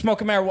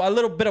smoking marijuana, a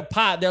little bit of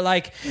pot, they're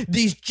like,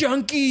 these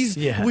junkies.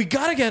 Yeah. We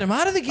gotta get them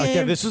out of the game.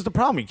 Okay, this is the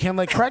problem. You can't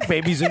let crack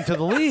babies into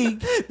the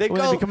league They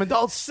when they become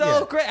adults.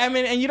 So great. I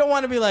mean, and you don't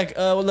want to be like,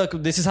 oh, look,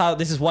 this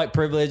is white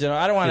privilege, and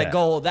I don't want to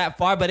go that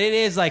far. But it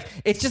is like,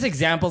 it's just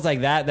examples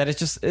like that it's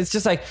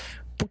just like,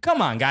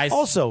 come on, guys.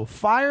 Also,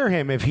 fire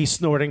him if he's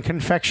snorting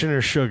confectioner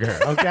sugar,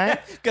 okay?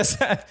 Because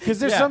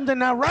there's something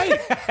not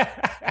right.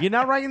 You're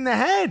not right in the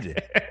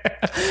head.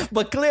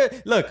 But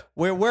look,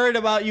 we're worried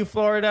about you,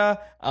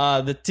 Florida.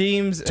 The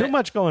teams. Too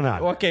much going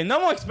on. Okay,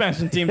 no more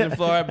expansion teams in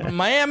Florida.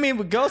 Miami,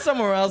 go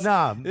somewhere else.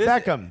 Nah,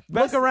 Beckham.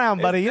 Look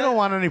around, buddy. You don't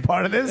want any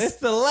part of this. It's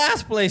the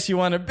last place you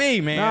want to be,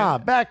 man. Nah,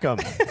 Beckham.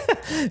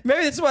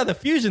 Maybe that's why the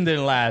fusion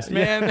didn't last,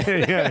 man.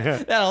 Yeah.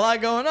 They had a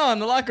lot going on in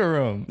the locker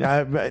room.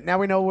 Now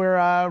we know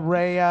where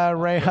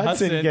Ray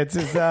Hudson gets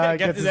his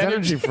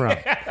energy from.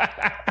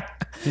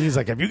 He's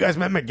like, have you guys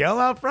met Miguel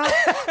out front?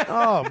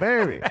 Oh,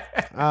 baby.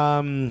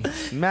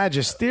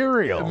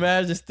 Magisterial.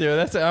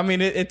 That's. I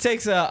mean, it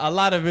takes a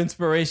lot of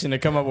inspiration to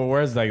come up with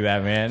words like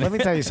that, man. Let me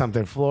tell you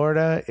something.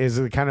 Florida is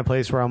the kind of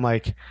place where I'm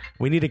like,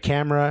 we need a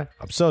camera.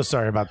 I'm so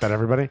sorry about that,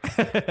 everybody.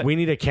 We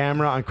need a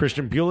camera on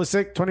Christian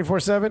Pulisic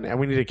 24/7, and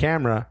we need a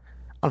camera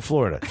on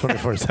Florida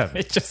 24/7.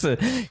 It's just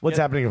What's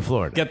happening in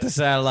Florida? get the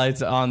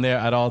satellites on there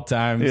at all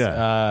times.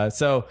 Yeah.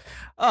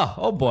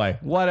 Oh boy,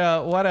 what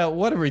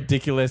a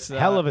ridiculous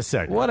Hell of a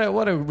segment.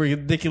 What a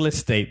ridiculous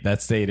state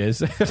that state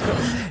is.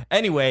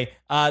 Anyway,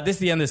 this is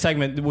the end of the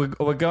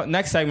segment.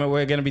 Next segment,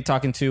 we're going to be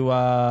talking to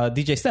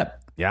DJ Step.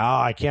 Yeah,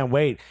 I can't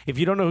wait. If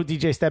you don't know who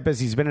DJ Step is,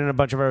 he's been in a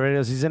bunch of our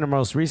videos. He's in our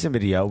most recent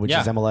video, which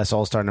is MLS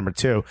All-Star number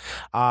 2.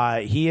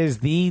 He is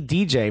the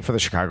DJ for the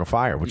Chicago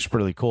Fire, which is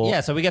really cool.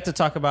 Yeah, so we get to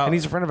talk about... And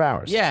he's a friend of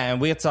ours. Yeah, and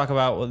we get to talk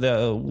about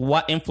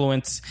what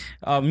influence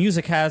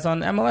music has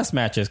on MLS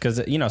matches,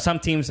 because, some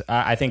teams,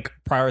 I think,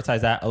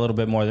 prioritize that a little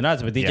bit more than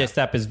others, but DJ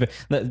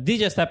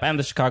Step and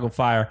the Chicago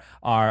Fire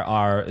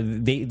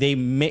they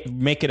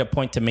make it a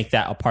point to make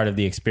that a part of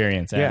the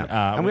experience.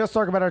 And we also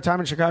talk about our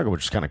time in Chicago,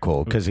 which is kind of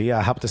cool, because he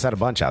helped us out a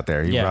bunch out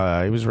there.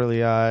 He was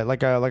really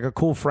like a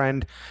cool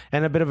friend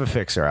and a bit of a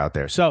fixer out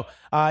there. So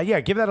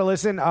give that a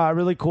listen.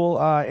 Really cool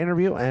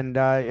interview, and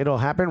it'll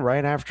happen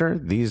right after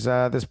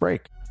this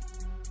break.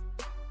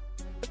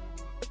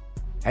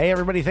 Hey,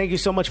 everybody, thank you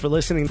so much for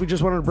listening. We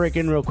just wanted to break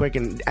in real quick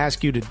and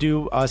ask you to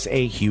do us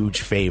a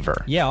huge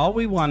favor. Yeah, all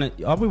we want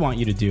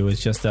you to do is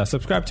just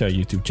subscribe to our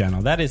YouTube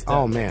channel. That is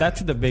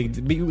that's the big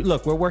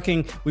look.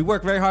 We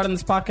work very hard on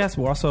this podcast.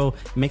 We're also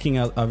making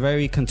a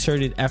very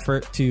concerted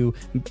effort to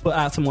put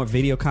out some more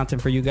video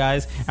content for you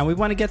guys, and we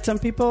want to get some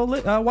people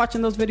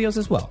watching those videos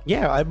as well.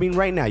 Yeah, I mean,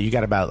 right now you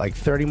got about like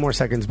 30 more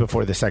seconds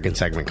before the second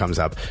segment comes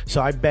up.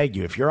 So I beg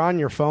you, if you're on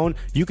your phone,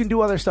 you can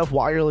do other stuff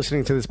while you're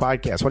listening to this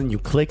podcast. Why don't you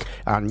click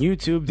on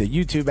YouTube YouTube, the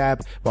YouTube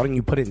app. Why don't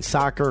you put in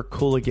Soccer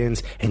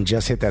Cooligans and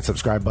just hit that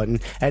subscribe button?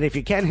 And if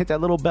you can, hit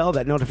that little bell,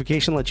 that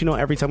notification, let you know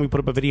every time we put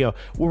up a video.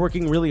 We're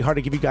working really hard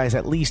to give you guys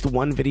at least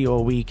one video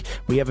a week.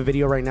 We have a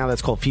video right now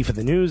that's called FIFA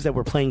the News, that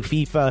we're playing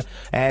FIFA,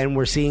 and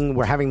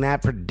we're having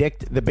that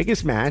predict the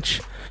biggest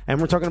match. And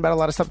we're talking about a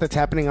lot of stuff that's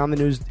happening on the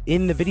news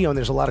in the video, and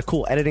there's a lot of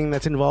cool editing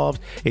that's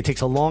involved. It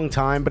takes a long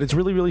time, but it's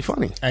really, really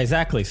funny.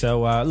 Exactly.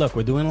 So, look,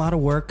 we're doing a lot of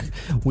work.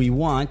 We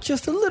want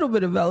just a little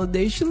bit of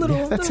validation.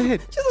 That's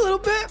it. Just a little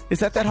bit. Is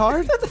that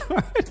hard? That's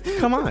hard.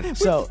 Come on.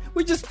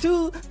 We're just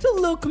two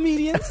little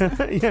comedians.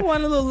 Yeah.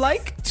 Want a little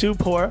like? Too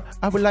poor.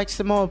 I would like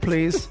some more,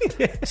 please.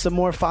 Some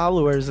more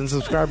followers and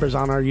subscribers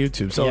on our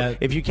YouTube. So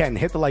if you can,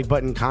 hit the like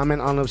button,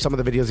 comment on some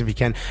of the videos if you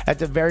can. At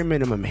the very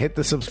minimum, hit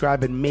the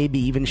subscribe and maybe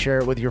even share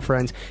it with your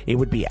friends. It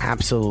would be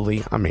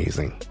absolutely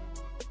amazing.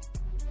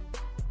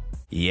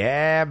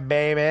 Yeah,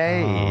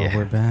 baby. Oh,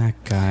 we're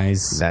back,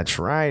 guys. That's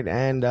right.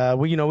 And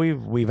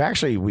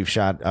we've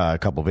shot a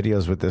couple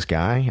videos with this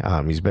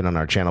guy. He's been on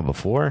our channel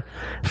before.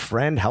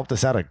 Friend helped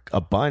us out a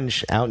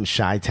bunch out in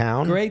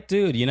Chi-Town. Great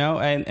dude,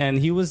 and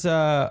he was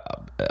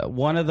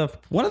one of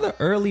the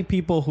early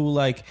people who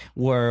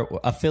were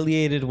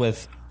affiliated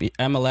with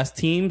MLS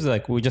teams.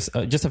 Like we just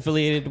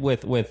affiliated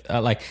with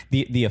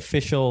the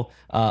official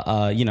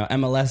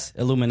MLS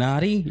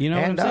Illuminati.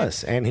 And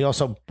us. And he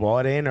also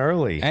bought in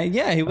early. And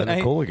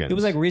he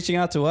was like reaching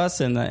out to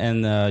us and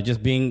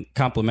just being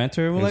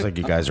complimentary. He was like,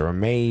 you guys are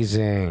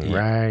amazing,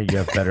 right? You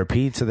have better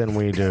pizza than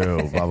we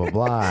do. Blah blah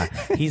blah.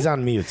 He's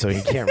on mute, so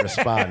he can't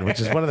respond,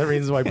 which is one of the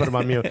reasons why I put him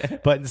on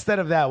mute. But instead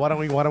of that, why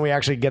don't we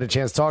actually get a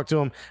chance to talk to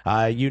him?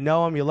 You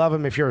know him, you love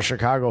him if you're a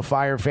Chicago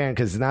Fire fan,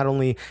 because not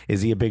only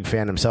is he a big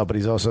fan himself, but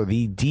he's also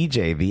the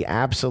DJ, the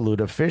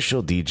absolute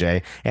official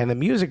DJ, and the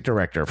music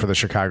director for the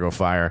Chicago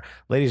Fire.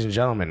 Ladies and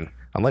gentlemen,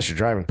 unless you're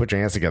driving, put your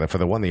hands together for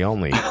the one, the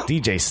only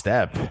DJ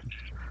Step.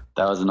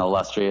 That was an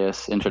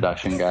illustrious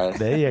introduction, guys.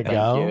 There you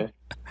go. You.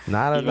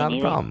 Not a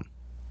problem.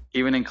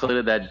 Even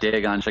included that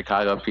dig on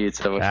Chicago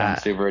pizza, which I'm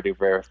super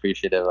duper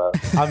appreciative of.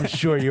 I'm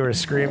sure you were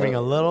screaming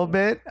a little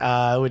bit,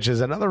 which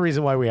is another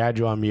reason why we had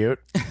you on mute.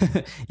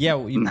 Yeah.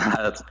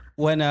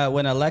 When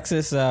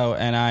Alexis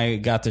and I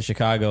got to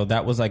Chicago,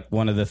 that was like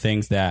one of the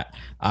things that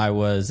I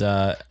was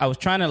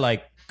trying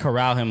to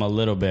corral him a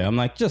little bit. I'm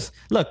like, just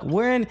look,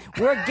 we're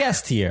a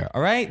guest here,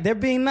 all right? They're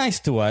being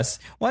nice to us.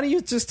 Why don't you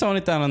just tone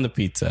it down on the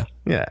pizza?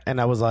 Yeah, and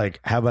I was like,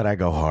 how about I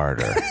go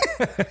harder?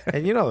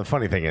 And the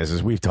funny thing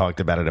is we've talked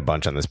about it a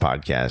bunch on this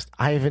podcast.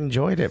 I've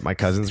enjoyed it. My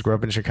cousins grew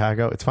up in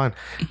Chicago. It's fun.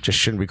 Just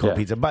shouldn't be called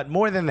pizza. But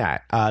more than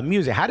that,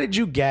 music. How did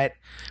you get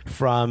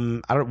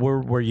from?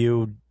 Were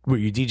you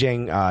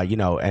DJing?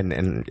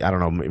 And I don't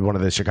know. One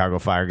of the Chicago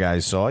Fire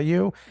guys saw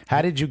you.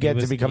 How did you get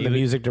to become the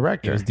music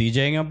director? He was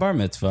DJing a bar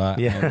mitzvah.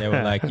 Yeah, and they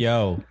were like,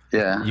 "Yo,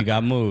 you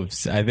got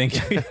moves. I think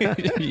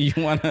you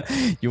want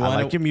to. I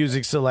like your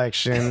music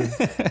selection.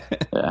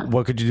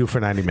 What could you do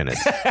for 90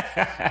 minutes?"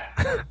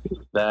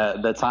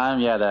 The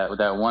time,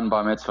 that one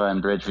bar mitzvah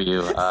in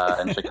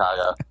Bridgeview in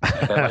Chicago.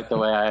 They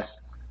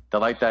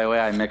liked the way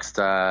I mixed,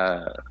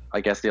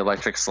 I guess, the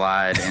electric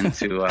slide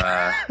into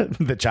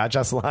the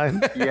cha-cha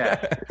slide.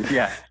 Yeah.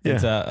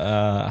 It's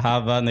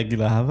Hava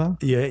Nagila Hava.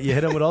 Yeah, you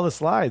hit him with all the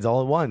slides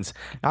all at once.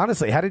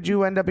 Honestly, how did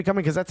you end up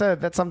becoming? Because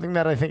that's something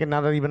that I think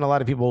not even a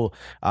lot of people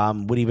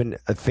would even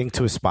think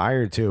to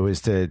aspire to,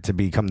 is to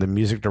become the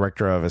music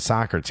director of a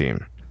soccer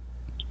team.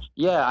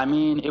 Yeah, I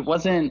mean, it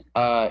wasn't.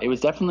 It was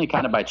definitely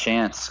kind of by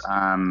chance.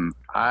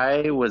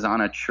 I was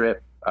on a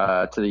trip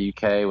to the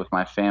UK with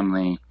my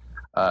family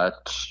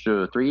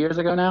 3 years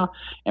ago now,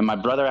 and my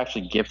brother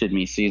actually gifted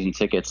me season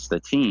tickets to the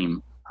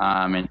team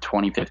in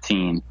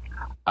 2015,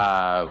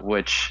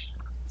 which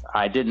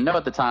I didn't know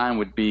at the time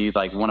would be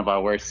like one of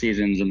our worst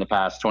seasons in the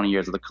past 20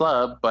 years of the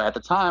club. But at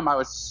the time, I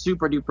was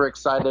super duper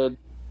excited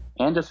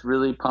and just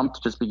really pumped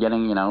to just be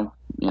getting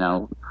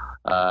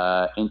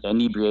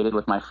inebriated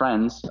with my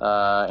friends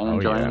and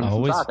enjoying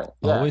some soccer.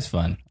 Always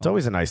fun. It's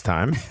always a nice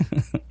time.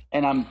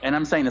 And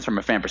I'm saying this from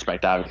a fan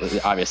perspective,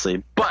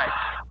 obviously, but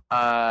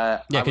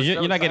because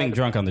you're not getting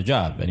drunk on the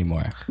job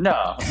anymore.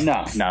 No,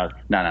 not in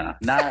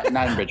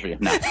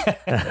Bridgeview. No.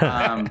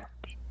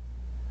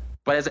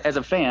 But as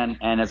a fan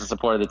and as a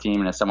supporter of the team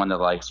and as someone that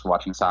likes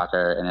watching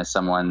soccer and as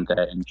someone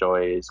that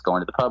enjoys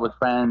going to the pub with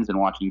friends and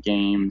watching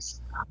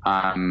games,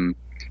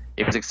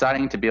 it was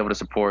exciting to be able to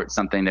support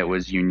something that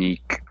was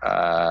unique,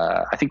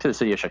 I think, to the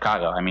city of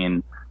Chicago. I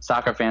mean,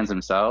 soccer fans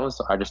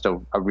themselves are just a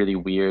really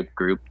weird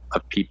group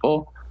of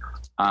people,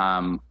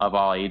 of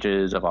all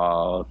ages, of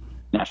all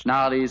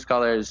nationalities,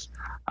 colors,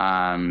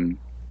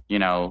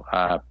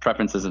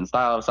 preferences and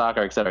style of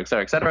soccer, et cetera, et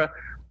cetera, et cetera.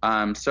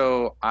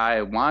 So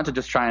I wanted to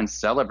just try and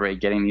celebrate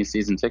getting these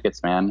season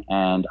tickets, man.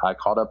 And I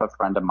called up a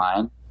friend of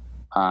mine,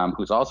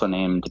 who's also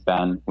named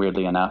Ben,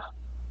 weirdly enough.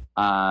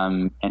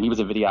 And he was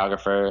a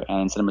videographer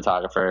and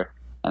cinematographer.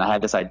 And I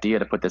had this idea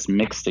to put this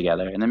mix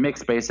together. And the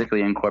mix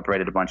basically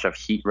incorporated a bunch of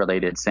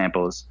Heat-related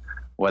samples,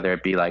 whether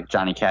it be like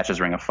Johnny Cash's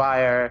Ring of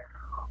Fire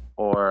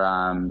or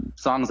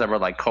songs that were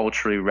like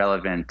culturally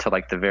relevant to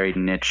like the very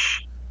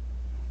niche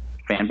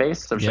fan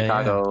base of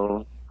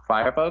Chicago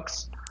Fire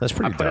folks. That's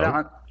pretty dope.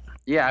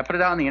 I put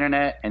it out on the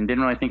internet and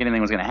didn't really think anything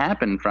was going to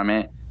happen from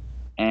it.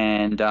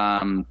 And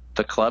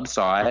the club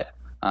saw it.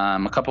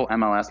 A couple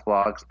MLS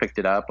blogs picked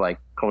it up, like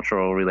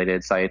cultural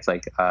related sites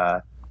like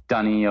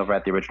Dunny over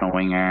at the Original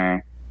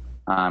Winger,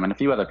 and a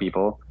few other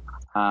people.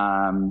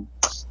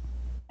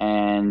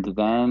 And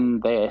then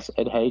they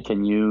said, "Hey,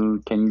 can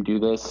you do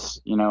this?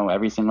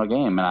 Every single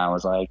game?" And I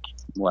was like,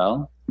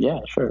 "Well, yeah,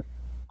 sure.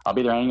 I'll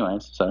be there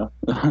anyways." So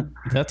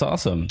That's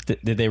awesome.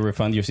 Did they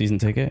refund your season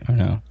ticket or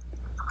no?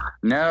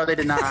 no, they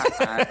did not.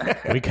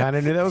 We kind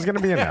of knew that was going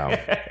to be a no.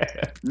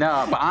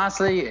 No, but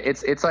honestly,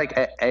 it's like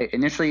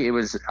initially it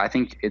was. I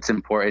think it's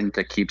important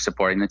to keep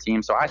supporting the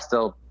team, so I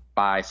still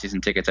buy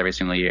season tickets every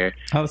single year.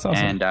 Oh, that's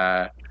awesome.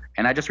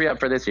 And I just re-up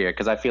for this year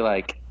because I feel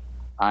like,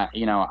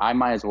 I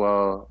might as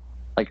well.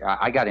 Like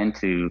I got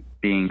into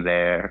being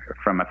there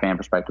from a fan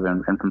perspective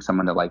and from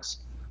someone that likes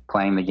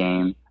playing the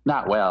game,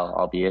 not well,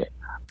 albeit,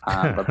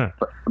 but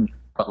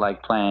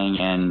like playing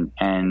and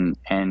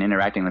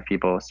interacting with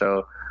people.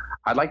 So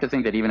I'd like to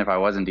think that even if I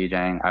wasn't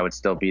DJing, I would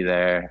still be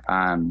there,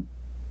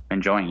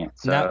 enjoying it.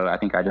 So Now, I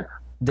think I just.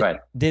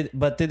 Did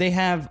they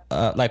have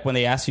like when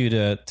they asked you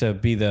to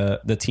be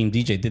the team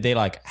DJ? Did they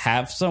like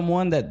have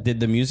someone that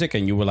did the music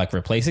and you were like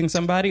replacing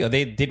somebody, or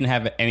they didn't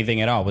have anything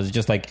at all? Was it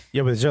just like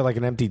Was there like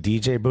an empty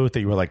DJ booth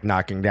that you were like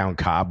knocking down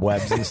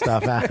cobwebs and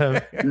stuff out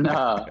of?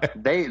 No,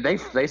 they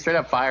straight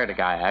up fired a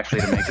guy actually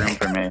to make room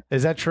for me.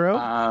 Is that true?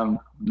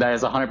 That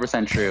is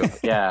 100% true.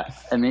 Yeah,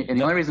 and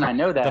the only reason I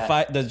know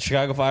that the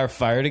Chicago Fire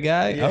fired a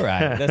guy? Yeah. All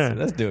right,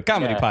 let's do a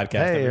comedy podcast.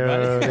 Hey,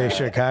 everybody. they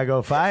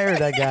Chicago fired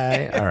that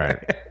guy. All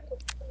right.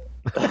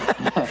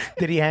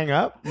 Did he hang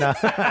up? No.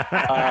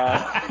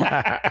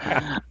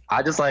 I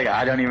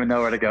don't even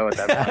know where to go with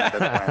that. At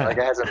this point. Like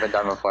it hasn't been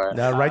done before.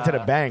 No, right to the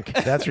bank.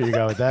 That's where you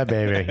go with that,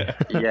 baby.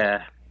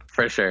 Yeah,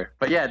 for sure.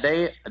 But yeah,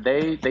 they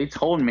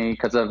told me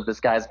because of this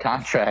guy's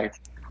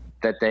contract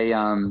that they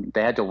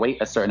had to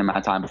wait a certain amount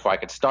of time before I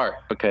could start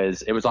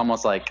because it was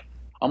almost like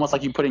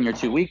you put in your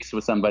 2 weeks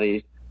with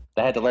somebody.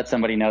 They had to let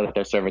somebody know that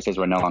their services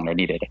were no longer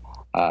needed.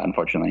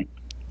 Unfortunately.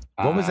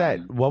 What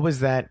was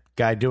that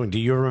guy doing? Do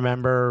you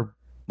remember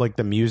like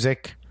the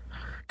music?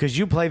 Because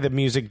you play the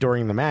music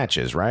during the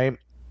matches, right?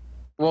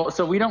 Well,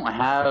 so we don't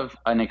have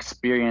an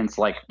experience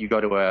like you go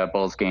to a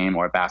Bulls game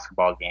or a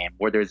basketball game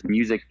where there's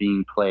music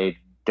being played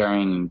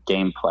during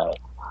gameplay.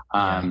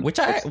 Which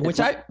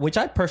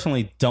I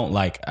personally don't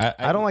like.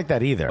 I don't like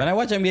that either. When I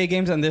watch NBA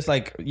games and there's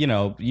like,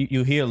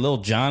 you hear Lil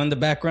Jon in the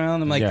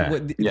background. I'm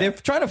like, they're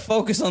trying to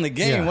focus on the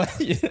game.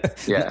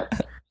 Yeah.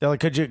 They're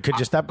like, could you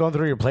stop going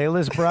through your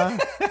playlist, bro?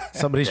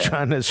 Somebody's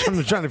trying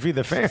to feed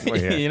the family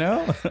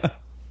here.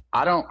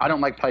 I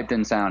don't like piped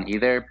in sound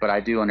either, but I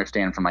do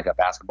understand from like a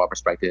basketball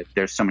perspective.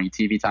 There's so many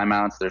TV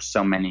timeouts. There's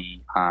so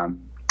many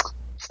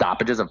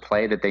stoppages of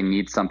play that they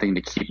need something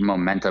to keep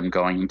momentum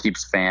going and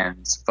keeps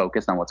fans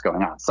focused on what's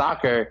going on.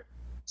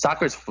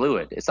 Soccer's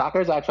fluid.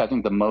 Soccer is actually, I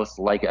think, the most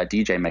like a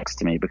DJ mix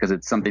to me because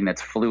it's something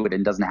that's fluid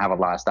and doesn't have a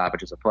lot of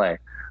stoppages of play.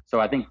 So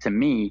I think to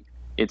me,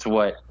 it's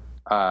what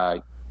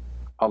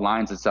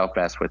aligns itself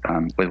best with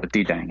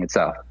DJing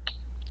itself.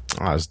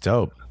 Oh, that's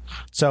dope.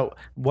 So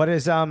what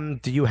is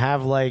do you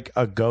have like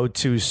a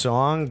go-to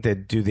song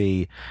that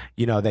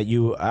that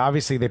you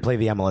obviously they play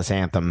the MLS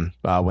anthem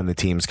when the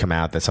teams come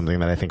out. That's something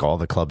that I think all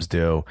the clubs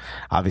do.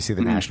 Obviously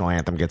the national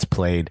anthem gets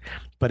played,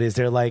 but is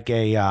there like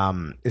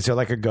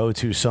a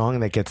go-to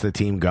song that gets the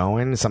team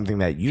going, something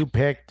that you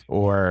picked?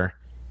 Or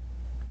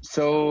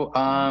so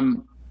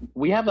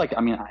we have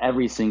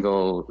every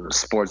single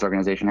sports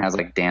organization has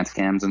like dance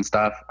cams and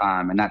stuff,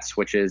 and that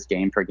switches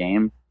game per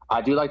game.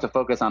 I do like to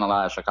focus on a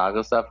lot of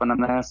Chicago stuff when I'm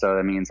there. So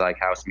that means like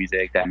house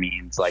music. That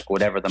means like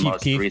whatever the Chief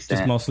most Keef, recent.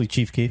 just mostly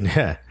Chief Keef.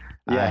 Yeah.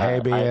 Hey,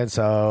 being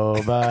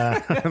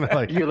sober.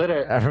 Like, you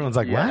literally. Everyone's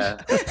like,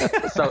 what?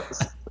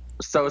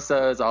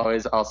 Sosa is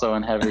always also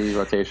in heavy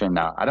rotation.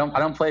 No, I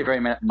don't play very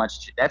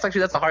much. That's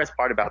the hardest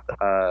part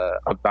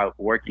about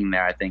working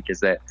there. I think is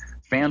that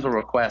fans will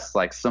request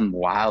like some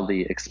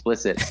wildly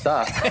explicit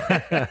stuff.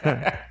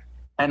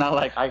 And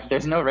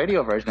there's no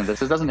radio version of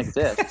this. This doesn't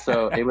exist.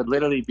 So it would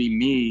literally be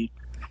me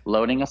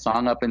loading a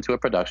song up into a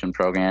production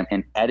program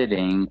and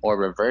editing or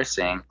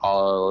reversing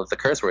all of the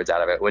curse words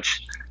out of it,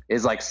 which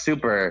is like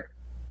super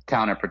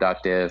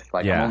counterproductive.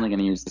 I'm only going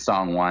to use the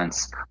song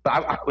once.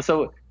 But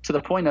so to the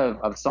point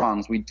of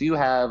songs, we do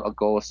have a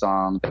goal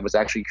song that was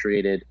actually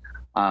created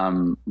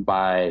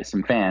by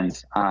some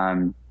fans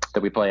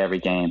that we play every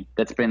game.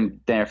 That's been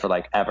there for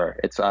like ever.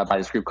 It's by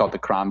this group called the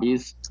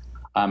Crombies.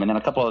 And then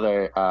a couple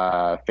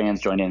other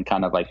fans joined in,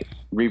 kind of like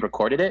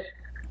re-recorded it.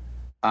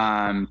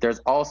 There's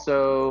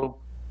also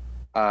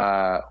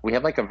we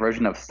have like a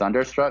version of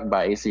Thunderstruck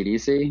by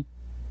AC/DC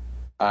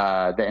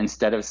that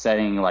instead of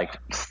saying like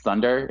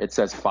thunder, it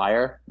says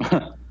fire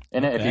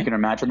in it. If you can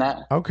imagine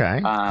that.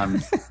 Okay.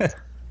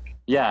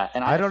 Yeah,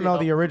 and I don't know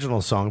the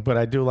original song, but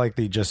I do like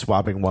the just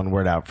swapping one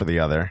word out for the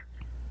other.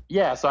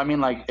 Yeah, so I mean,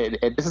 like,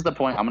 this is the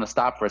point. I'm going to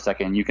stop for a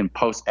second. You can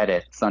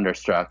post-edit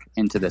Thunderstruck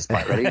into this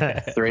part.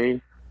 Ready?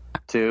 3,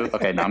 Two?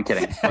 Okay, no, I'm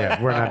kidding.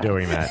 Yeah, we're not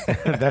doing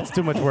that. That's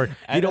too much work.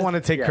 You don't want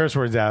to take curse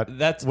words out.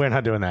 We're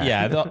not doing that.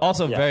 Yeah,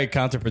 also very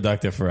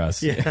counterproductive for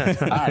us.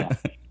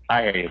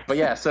 I hear you. But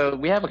yeah, so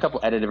we have a couple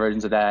edited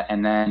versions of that,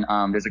 and then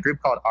there's a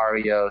group called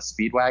REO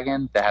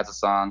Speedwagon that has a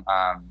song.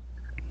 I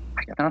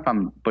don't know if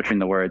I'm butchering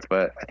the words,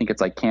 but I think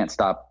it's like "Can't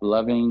Stop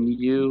Loving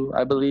You,"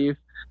 I believe,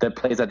 that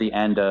plays at the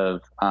end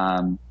of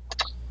every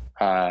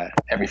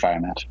Fire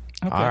match.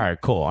 Okay. All right,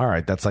 cool. All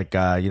right, that's like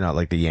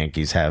like the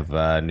Yankees have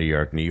New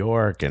York, New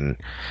York, and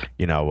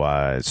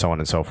so on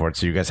and so forth.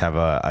 So you guys have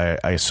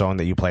a song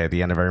that you play at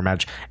the end of every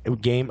match.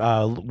 Game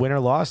win or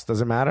loss,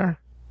 doesn't matter.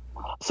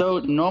 So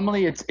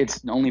normally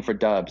it's only for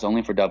dubs,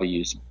 only for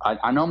W's.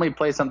 I normally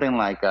play something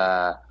like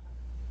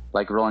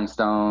Rolling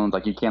Stones,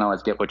 like "You Can't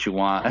Always Get What You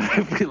Want"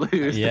 if we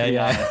lose.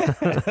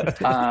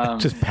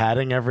 Just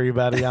patting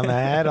everybody on the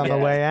head on the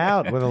way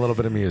out with a little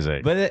bit of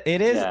music. But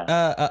it is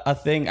a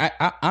thing.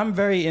 I'm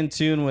very in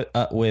tune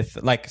with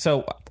like,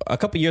 so a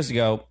couple years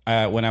ago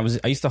when I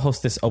used to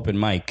host this open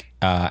mic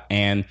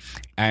and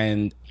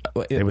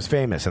it was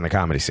famous in the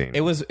comedy scene.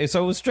 It was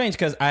strange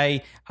because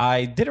I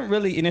didn't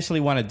really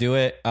initially want to do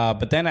it,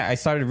 but then I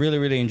started really,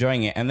 really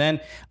enjoying it. And then,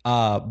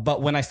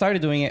 but when I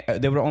started doing it,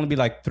 there would only be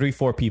like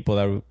 3-4 people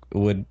that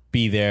would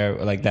be there,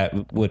 like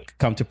that would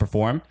come to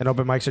perform. And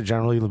open mics are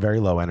generally very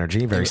low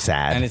energy, very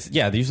sad, and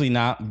they're usually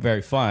not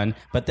very fun.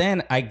 But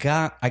then I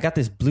got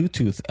this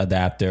Bluetooth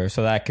adapter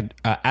so that I could,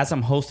 as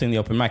I'm hosting the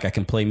open mic, I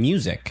can play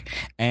music,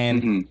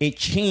 and it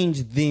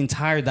changed the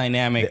entire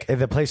dynamic.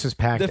 The place was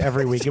packed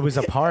every week. It was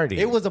a party.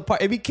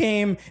 It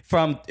became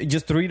from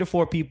just 3 to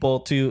 4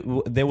 people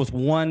to there was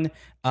one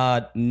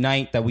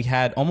night that we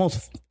had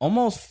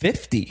almost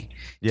 50,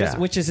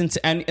 which is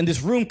insane. And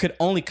this room could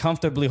only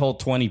comfortably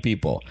hold 20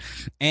 people.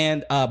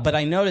 And but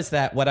I noticed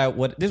that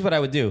this is what I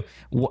would do.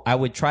 I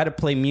would try to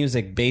play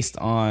music based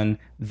on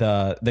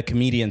the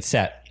comedian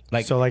set.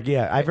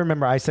 I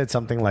remember I said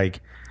something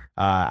like.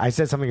 I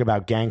said something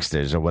about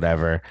gangsters or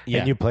whatever,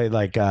 and you played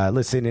like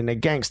listening to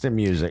gangster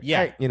music.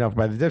 Yeah,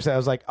 by the Dipset. I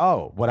was like,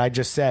 oh, what I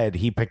just said.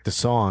 He picked the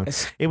song.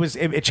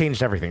 It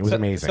changed everything. It was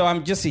amazing. So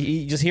I'm just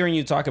hearing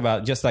you talk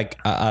about just like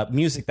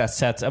music that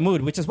sets a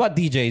mood, which is what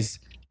DJs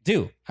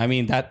do. I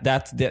mean,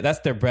 that's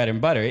their bread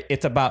and butter.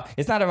 It's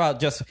not about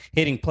just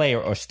hitting play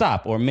or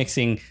stop or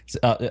mixing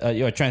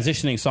or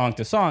transitioning song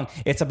to song.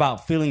 It's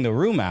about feeling the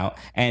room out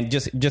and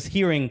just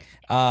hearing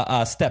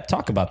Step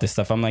talk about this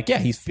stuff. I'm like, yeah,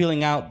 he's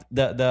feeling out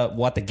the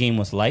what the game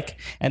was like,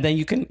 and then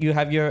you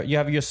have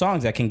your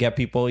songs that can get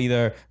people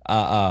either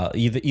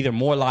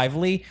more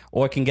lively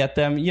or can get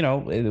them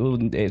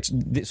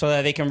so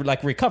that they can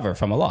like recover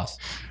from a loss.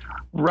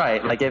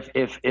 Right, like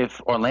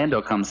if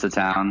Orlando comes to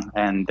town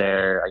and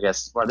they're, I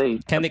guess, are they?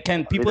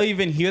 Can people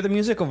even hear the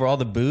music over all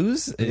the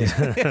booze?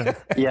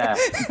 Yeah,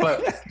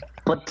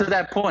 but to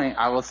that point,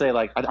 I will say,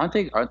 like, are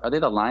they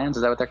the Lions?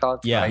 Is that what they're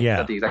called? Yeah, Is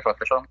that the exact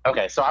official?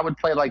 Okay, so I would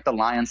play like the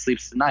Lion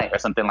Sleeps Tonight or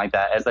something like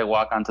that as they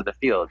walk onto the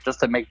field, just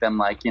to make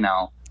them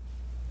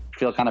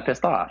feel kind of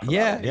pissed off.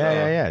 Yeah.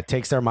 It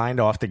takes their mind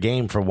off the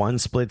game for one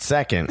split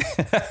second.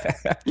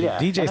 Yeah.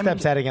 DJ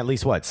Step's adding at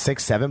least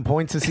 6-7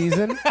 points a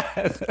season.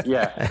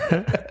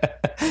 Yeah.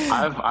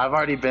 I've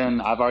already been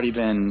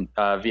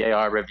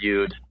VAR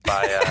reviewed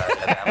by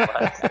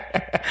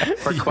MLS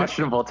for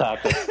questionable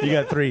tactics. You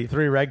got three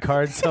red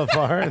cards so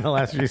far in the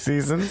last few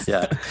seasons.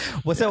 Yeah.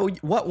 Well, so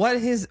what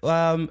is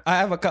I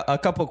have a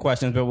couple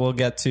questions, but we'll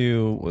get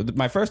to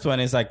my first one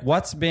is like,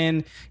 what's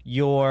been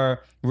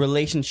your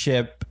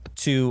relationship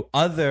to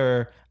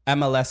other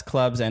MLS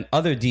clubs and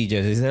other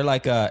DJs?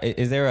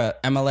 Is there a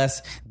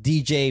MLS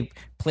DJ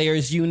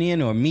players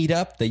union or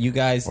meetup that you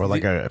guys, or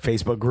like a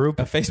Facebook group?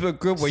 A Facebook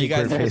group where you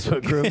guys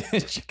Facebook group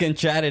can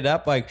chat it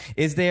up. Like,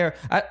 is there?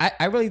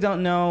 I really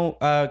don't know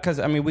because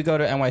I mean we go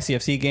to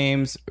NYCFC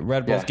games,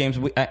 Red Bulls games.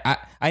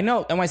 I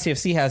know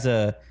NYCFC has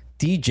a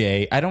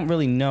DJ. I don't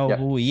really know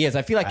who he is.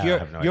 I feel like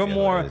you're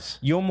more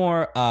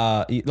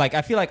like,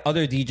 I feel like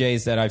other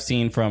DJs that I've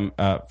seen from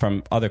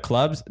other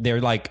clubs,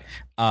 they're like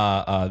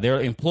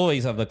they're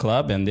employees of the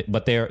club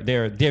but they're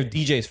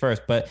DJs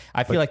first. But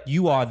I feel like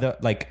you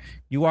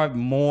are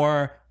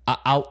more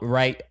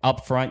outright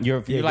upfront.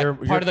 You're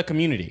part of the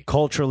community,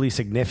 culturally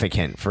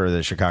significant for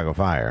the Chicago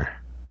Fire.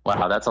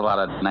 Wow, that's a lot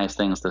of nice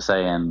things to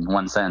say in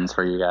one sentence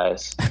for you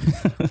guys.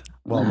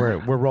 Well,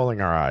 we're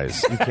rolling our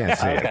eyes. You can't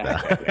see it though.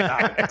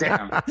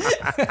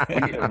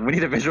 Damn. We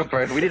need a visual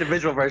version. We need a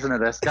visual version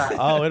of this. God.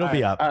 Oh, it'll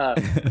be up.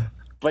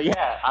 But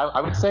yeah,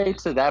 I would say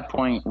to that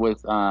point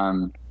with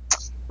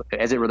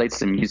as it relates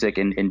to music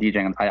and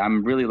DJing,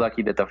 I'm really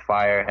lucky that the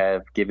Fire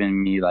have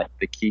given me like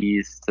the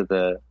keys to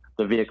the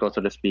vehicle,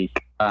 so to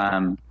speak,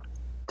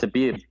 to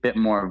be a bit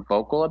more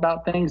vocal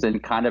about things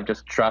and kind of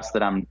just trust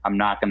that I'm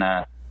not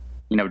gonna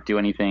do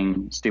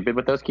anything stupid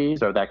with those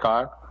keys or that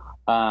car.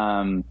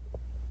 And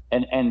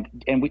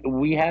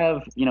we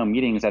have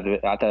meetings at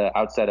the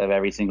outset of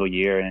every single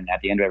year and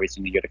at the end of every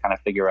single year to kind of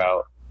figure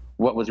out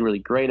what was really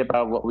great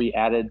about what we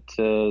added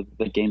to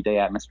the game day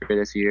atmosphere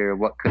this year,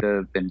 what could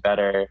have been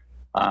better,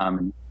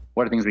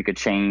 what are things we could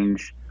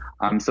change.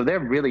 So they're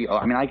really,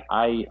 I mean,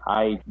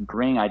 I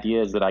bring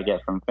ideas that I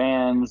get from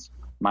fans,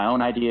 my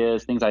own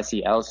ideas, things I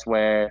see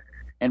elsewhere.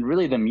 And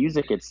really the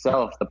music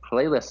itself, the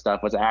playlist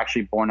stuff was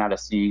actually born out of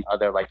seeing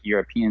other like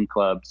European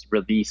clubs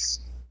release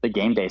the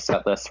game day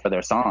set lists for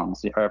their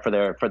songs or for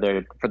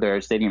their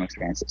stadium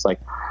experiences.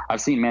 Like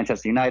I've seen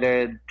Manchester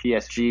United,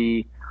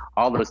 PSG,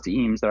 all those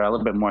teams that are a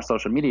little bit more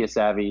social media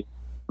savvy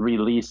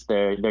release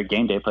their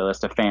game day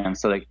playlist to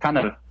fans. So they kind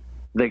of,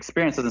 the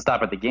experience doesn't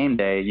stop at the game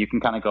day. You can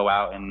kind of go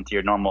out into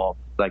your normal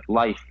like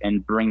life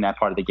and bring that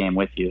part of the game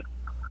with you.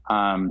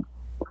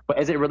 But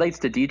as it relates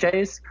to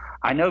DJs,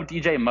 I know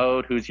DJ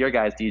Mode, who's your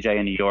guys' DJ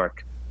in New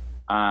York.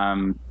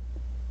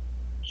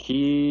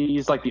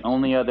 He's like the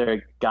only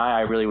other guy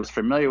I really was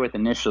familiar with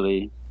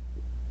initially.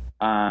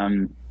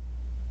 And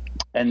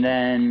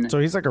then, So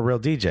he's like a real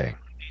DJ.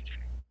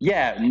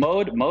 yeah,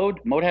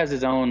 Mode has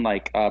his own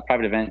like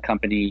private event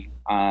company.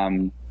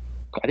 I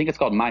think it's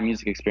called My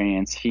Music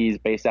Experience. He's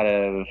based out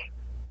of,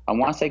 I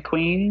want to say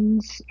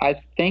Queens,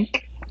 I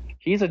think.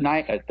 He's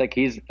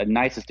he's a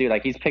nicest dude.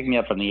 Like he's picked me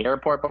up from the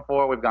airport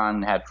before. We've gone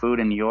and had food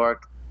in New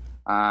York.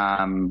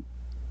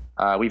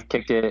 We've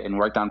kicked it and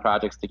worked on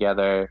projects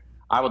together.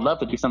 I would love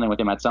to do something with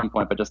him at some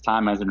point, but just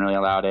time hasn't really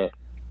allowed it.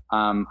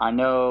 I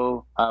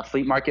know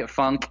Fleet Market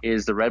Funk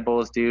is the Red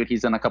Bulls dude.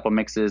 He's done a couple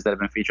mixes that have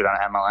been featured on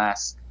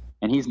MLS,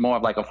 and he's more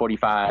of like a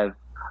 45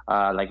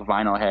 like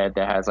vinyl head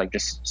that has like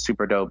just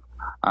super dope.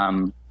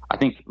 I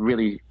think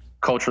really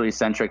culturally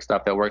centric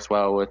stuff that works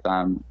well with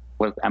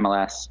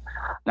MLS.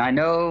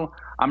 Now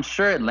I'm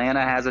sure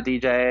Atlanta has a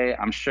DJ.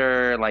 I'm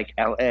sure like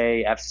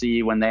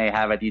LAFC, when they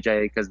have a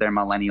DJ because they're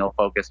millennial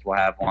focused, will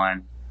have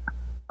one.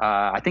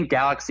 I think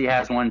Galaxy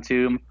has one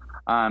too.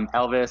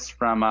 Elvis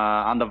from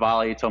On the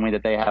Volley told me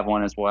that they have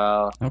one as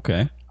well.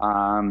 Okay.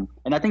 And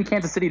I think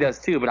Kansas City does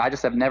too, but I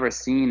just have never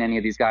seen any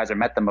of these guys or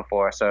met them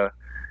before. So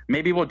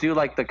maybe we'll do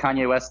like the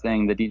Kanye West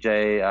thing, the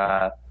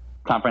DJ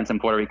conference in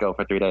Puerto Rico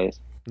for 3 days.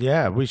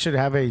 Yeah, we should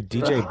have a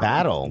DJ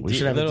battle. We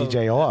should have a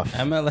DJ off.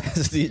 MLS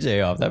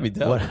DJ off. That'd be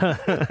dope.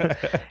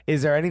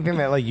 Is there anything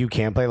that like you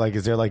can't play? Like,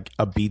 is there like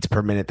a beats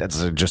per minute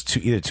that's just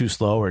either too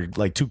slow or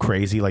like too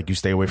crazy? Like you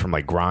stay away from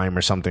like grime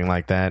or something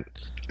like that?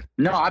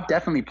 No, I've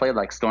definitely played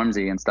like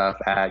Stormzy and stuff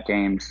at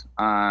games,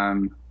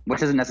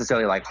 which isn't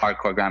necessarily like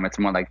hardcore grime. It's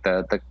more like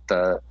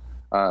the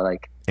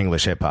like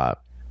English hip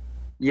hop.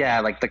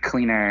 Yeah, like the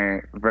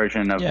cleaner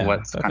version of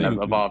what's kind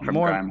of evolved from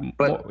grime.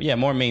 But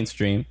more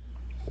mainstream.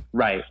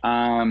 Right.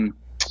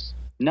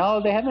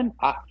 No, they haven't.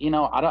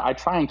 I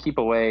try and keep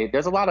away.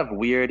 There's a lot of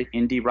weird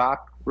indie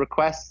rock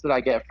requests that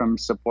I get from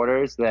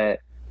supporters that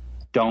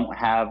don't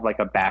have like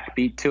a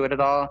backbeat to it at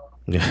all.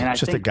 Yeah, and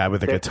just a guy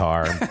with a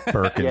guitar and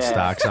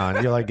Birkenstocks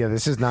on. You're like, yeah,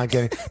 this is not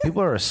getting.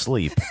 People are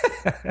asleep.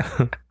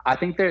 I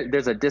think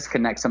there's a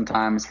disconnect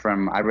sometimes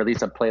from I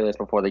release a playlist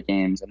before the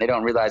games, and they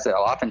don't realize that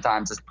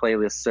oftentimes this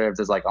playlist serves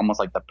as like almost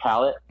like the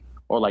palette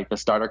or like the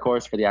starter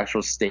course for the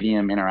actual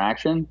stadium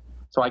interaction.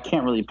 So I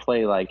can't really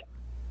play like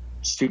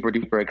super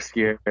duper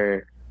obscure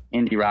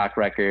indie rock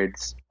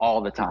records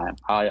all the time.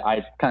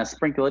 I kind of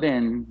sprinkle it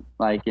in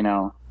like,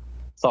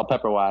 salt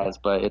pepper wise,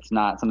 but it's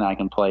not something I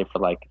can play for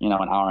like, an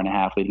hour and a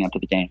half leading up to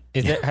the game.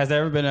 Has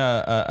there ever been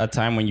a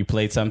time when you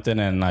played something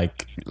and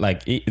like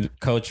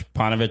Coach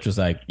Panovich was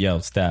like, yo,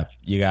 Step,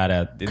 you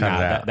gotta,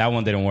 that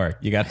one didn't work.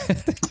 You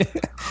gotta.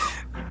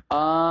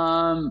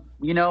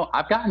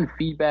 I've gotten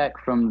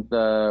feedback from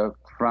the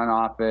front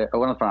office, or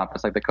one of the front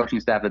office, like the coaching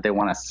staff, that they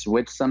want to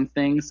switch some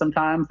things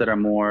sometimes that are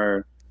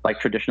more like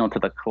traditional to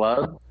the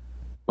club.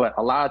 But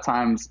a lot of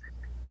times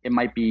it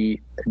might be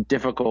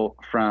difficult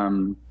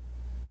from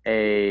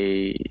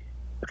a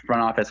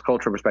front office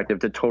cultural perspective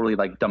to totally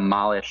like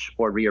demolish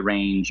or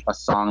rearrange a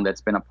song that's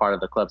been a part of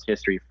the club's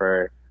history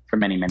for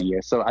many, many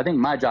years. So I think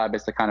my job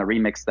is to kind of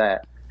remix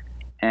that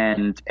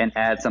and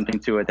add something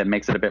to it that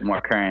makes it a bit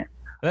more current.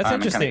 That's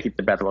interesting. Kind of keep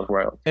the best of both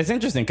worlds. It's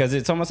interesting because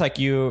it's almost like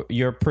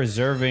you're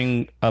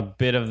preserving a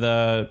bit of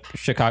the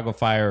Chicago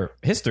Fire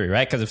history,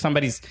 right? Because if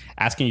somebody's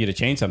asking you to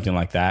change something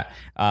like that,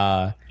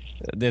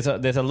 there's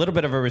a little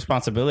bit of a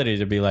responsibility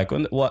to be like,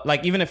 well,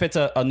 like even if it's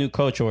a new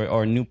coach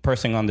or a new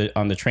person on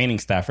the training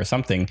staff or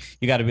something,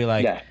 you got to be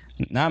like,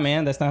 nah,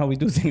 man, that's not how we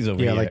do things over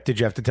here. Yeah, like did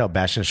you have to tell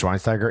Bastian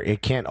Schweinsteiger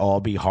it can't all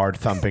be hard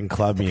thumping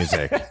club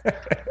music?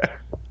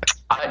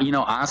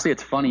 Honestly,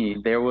 it's funny.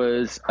 There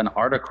was an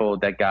article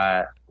that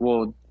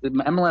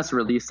MLS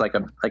released like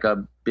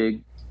a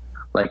big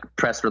like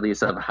press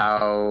release of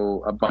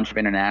how a bunch of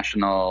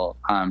international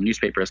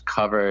newspapers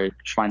covered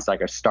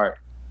Schweinsteiger's start.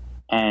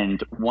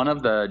 And one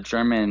of the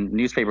German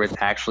newspapers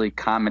actually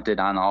commented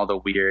on all the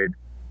weird,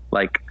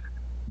 like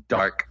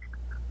dark,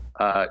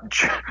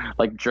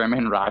 like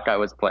German rock I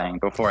was playing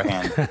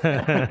beforehand.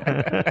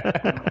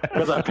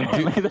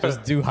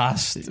 Just Du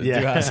hast.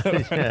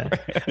 Yeah.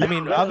 I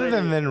mean, other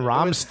than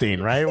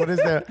Rammstein, right? What is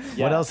there?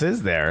 Yeah. What else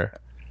is there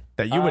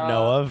that you would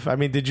know of? I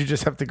mean, did you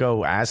just have to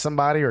go ask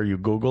somebody or you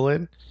Google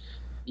it?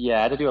 Yeah,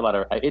 I had to do a lot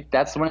of it.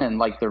 That's when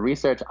like the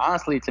research,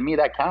 honestly, to me,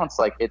 that counts.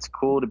 Like it's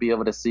cool to be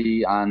able to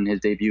see on his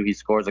debut, he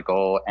scores a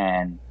goal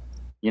and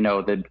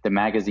the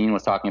magazine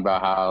was talking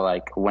about how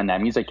like when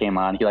that music came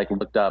on, he like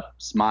looked up,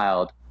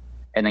 smiled,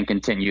 and then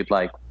continued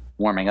like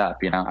warming up.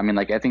 I mean,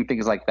 like I think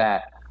things like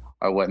that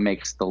are what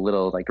makes the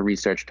little like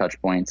research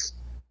touch points.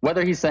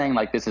 Whether he's saying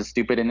like this is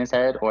stupid in his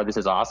head or this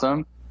is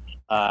awesome,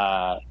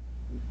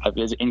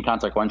 is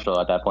inconsequential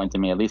at that point to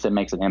me. At least it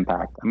makes an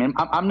impact. I mean,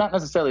 I'm not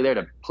necessarily there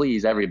to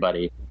please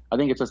everybody. I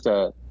think it's just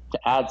to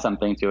add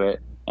something to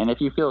it. And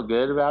if you feel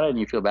good about it and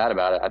you feel bad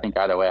about it, I think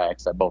either way I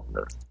accept both of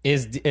those.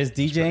 Is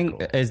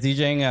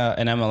DJing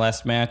an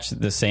MLS match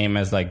the same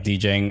as like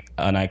DJing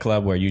a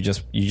nightclub where you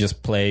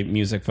just play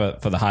music for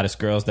the hottest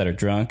girls that are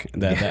drunk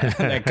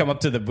that come up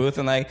to the booth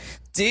and like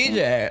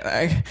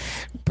DJ,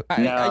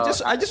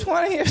 I just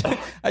want to hear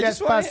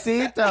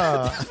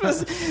Despacito.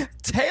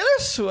 Taylor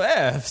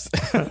Swift.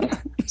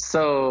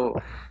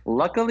 So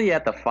luckily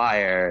at the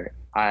Fire,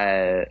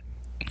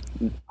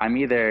 I'm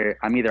either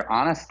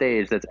on a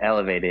stage that's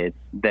elevated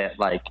that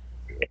like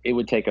it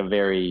would take a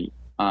very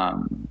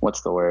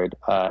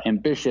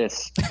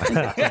ambitious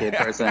intoxicated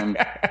person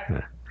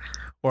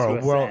or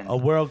a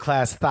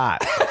world-class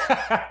thought.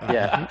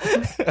 Yeah.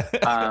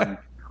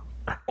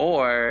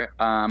 Or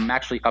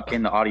actually up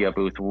in the audio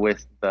booth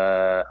with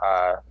the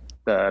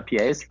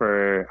PAs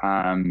for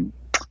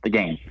the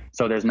game.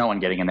 So there's no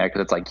one getting in there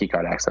because it's like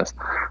keycard access.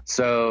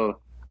 So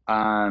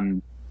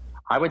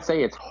I would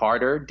say it's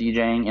harder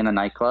DJing in a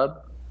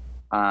nightclub,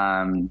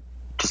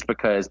 just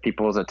because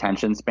people's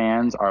attention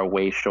spans are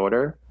way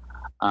shorter,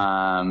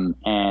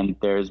 and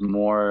there's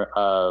more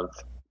of,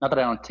 not that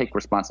I don't take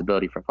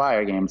responsibility for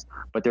Fire games,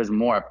 but there's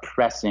more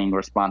pressing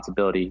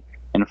responsibility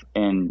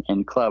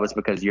in clubs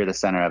because you're the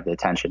center of the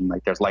attention.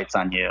 Like there's lights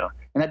on you,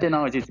 and that didn't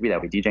always used to be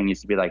that way. DJing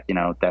used to be like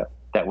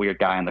that weird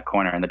guy in the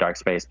corner in the dark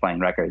space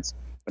playing records,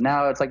 but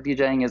now it's like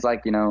DJing is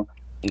like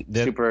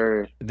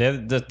super.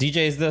 The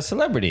DJ is the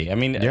celebrity. I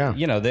mean,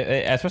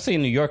 especially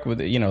in New York with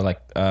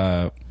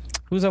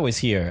who's always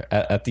here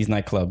at these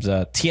nightclubs?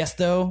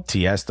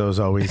 Tiesto's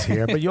always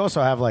here, but you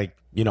also have like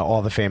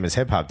all the famous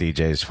hip hop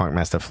DJs,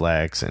 Funkmaster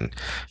Flex and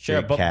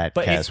sure, Big Cat,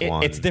 but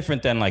Cas1. it's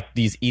different than like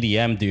these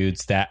EDM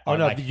dudes that. Oh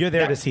no, you're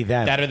there to see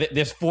them.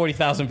 There's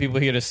 40,000 people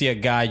here to see a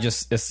guy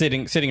just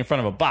sitting in front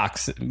of a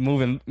box,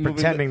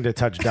 pretending to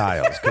touch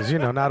dials because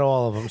not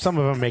all of them. Some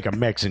of them make a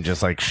mix and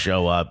just like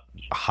show up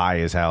high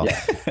as hell. Yeah.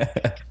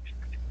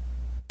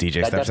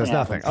 DJ Steph says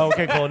nothing. Oh,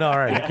 okay, cool. No, all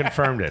right, you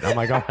confirmed it. I'm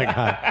like, oh my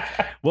god.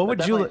 What would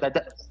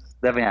that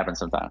definitely happens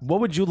sometimes. What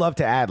would you love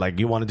to add? Like,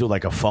 you want to do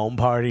like a foam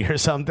party or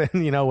something?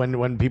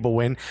 When people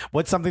win.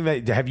 What's something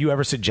that have you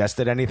ever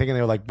suggested anything and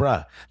they were like,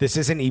 bruh, this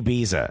isn't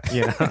Ibiza?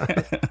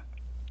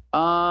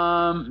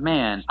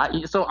 Man.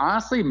 So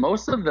honestly,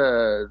 most of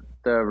the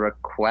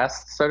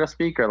requests, so to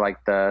speak, or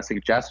like the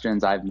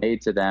suggestions I've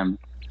made to them,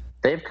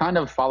 they've kind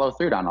of followed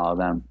through on all of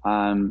them.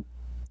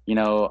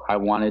 I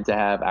wanted to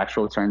have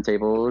actual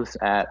turntables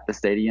at the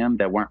stadium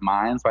that weren't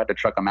mine, so I had to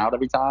truck them out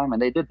every time,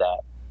 and they did that.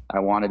 I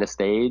wanted a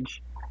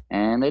stage,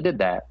 and they did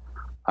that.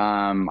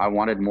 I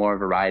wanted more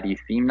variety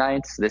theme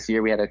nights. This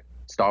year we had a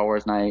Star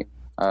Wars night,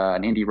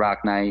 an indie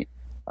rock night.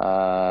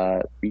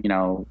 A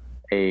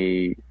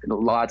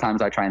lot of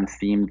times I try and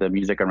theme the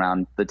music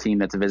around the team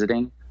that's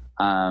visiting,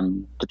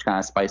 to kind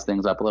of spice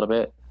things up a little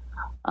bit.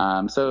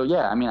 So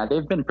yeah, I mean,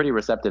 they've been pretty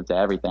receptive to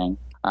everything.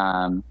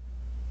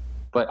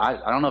 But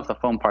I don't know if the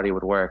foam party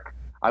would work.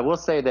 I will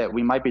say that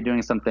we might be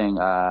doing something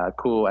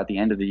cool at the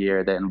end of the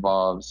year that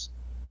involves.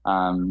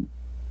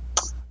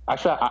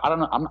 Actually, I don't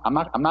know. I'm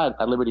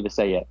not at liberty to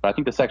say yet, but I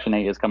think the Section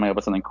 8 is coming up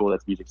with something cool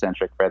that's music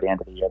centric for the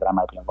end of the year that I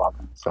might be involved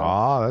in. So.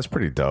 Oh, that's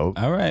pretty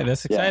dope. All right,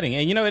 that's exciting. Yeah.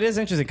 And it is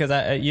interesting because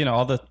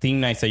all the theme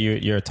nights that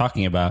you're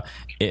talking about,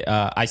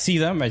 I see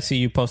them. I see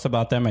you post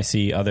about them. I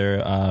see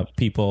other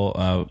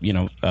people,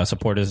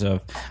 supporters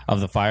of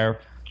the Fire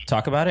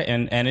talk about it,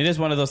 and it is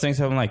one of those things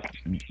that I'm like,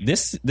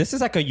 this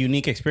is like a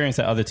unique experience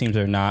that other teams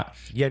are not.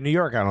 Yeah, New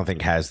York I don't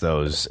think has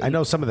those. I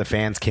know some of the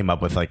fans came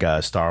up with like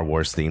a Star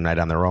Wars theme night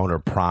on their own, or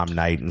prom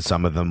night, and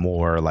some of them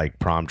wore like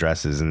prom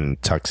dresses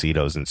and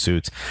tuxedos and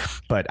suits,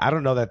 but I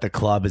don't know that the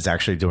club is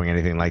actually doing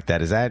anything like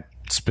that. Is that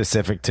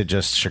specific to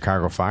just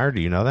Chicago Fire?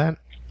 Do you know that?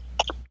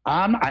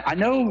 I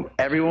know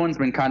everyone's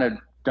been kind of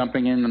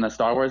jumping in on the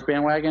Star Wars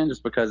bandwagon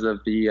just because of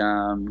the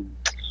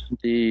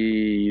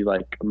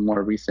like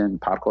more recent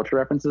pop culture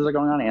references are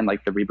going on and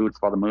like the reboots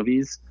of all the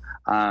movies.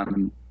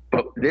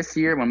 But this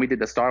year when we did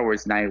the Star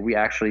Wars night, we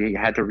actually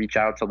had to reach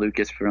out to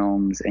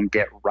Lucasfilms and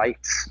get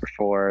rights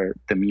for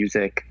the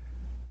music,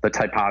 the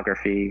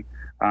typography,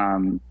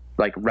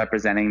 like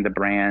representing the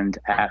brand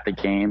at the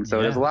game.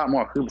 So there's a lot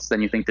more hoops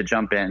than you think to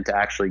jump in to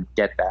actually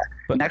get that.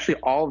 And actually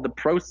all of the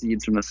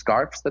proceeds from the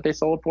scarves that they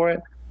sold for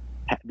it,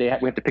 we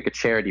have to pick a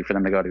charity for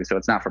them to go to. So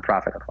it's not for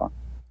profit at all.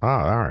 Oh,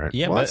 all right.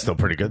 Yeah, well, that's still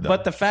pretty good, though.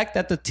 But the fact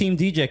that the team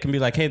DJ can be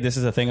like, "Hey, this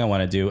is a thing I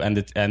want to do," and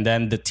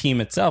then the team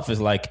itself is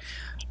like,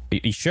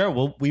 "Sure,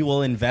 we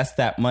will invest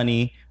that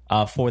money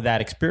for that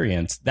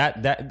experience."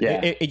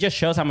 It just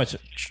shows how much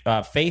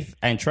faith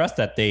and trust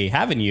that they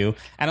have in you.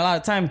 And a lot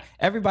of time,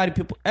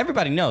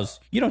 everybody knows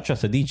you don't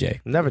trust a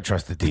DJ. Never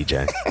trust a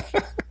DJ.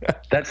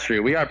 That's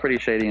true. We are pretty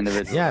shady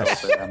individuals.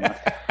 Yes.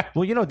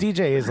 Well,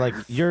 DJ is like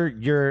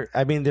you're.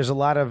 I mean, there's a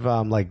lot of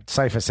like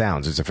Cypher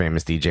Sounds is a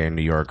famous DJ in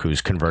New York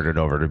who's converted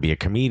over to be a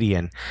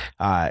comedian.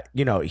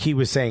 He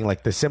was saying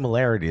like the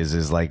similarities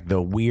is like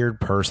the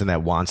weird person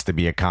that wants to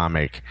be a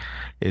comic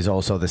is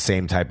also the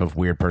same type of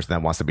weird person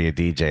that wants to be a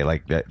DJ.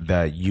 Like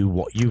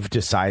you've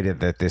decided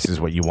that this is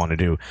what you want to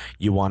do.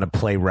 You want to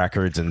play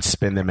records and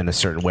spin them in a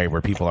certain way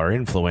where people are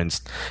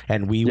influenced,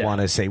 and we want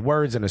to say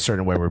words in a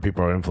certain way where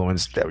people are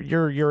influenced.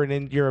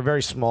 You're a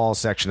very small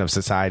section of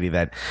society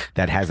that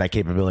has that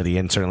capability,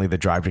 and certainly the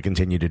drive to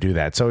continue to do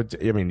that. So,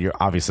 you're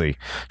obviously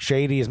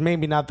shady is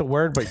maybe not the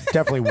word, but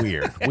definitely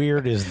weird.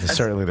 Weird is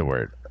certainly the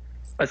word.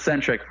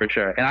 Eccentric for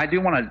sure. And I do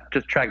want to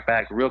just track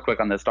back real quick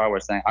on the Star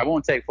Wars thing. I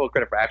won't take full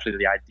credit for actually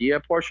the idea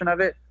portion of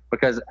it,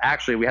 because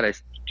actually we had a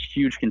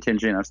huge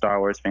contingent of Star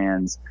Wars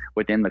fans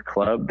within the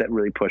club that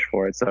really pushed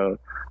for it. So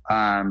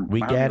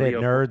we get it.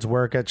 Nerds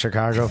work at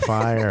Chicago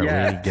Fire.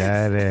 Yeah. We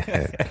get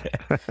it.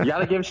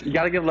 You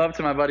gotta give love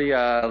to my buddy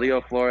Leo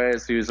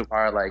Flores, who's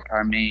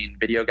our main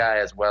video guy,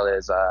 as well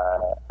as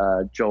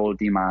Joel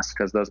Dimas,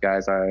 because those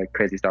guys are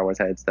crazy Star Wars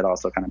heads that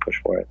also kind of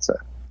push for it. So.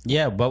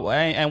 Yeah, but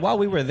and while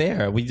we were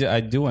there,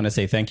 I do want to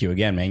say thank you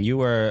again, man. You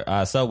were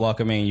so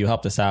welcoming. You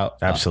helped us out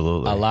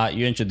absolutely a lot.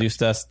 You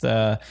introduced us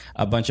to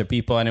a bunch of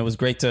people, and it was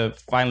great to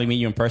finally meet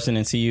you in person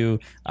and see you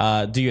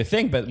do your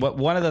thing. But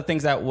one of the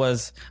things that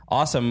was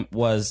awesome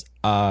was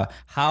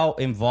how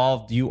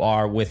involved you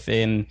are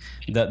within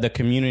the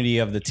community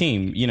of the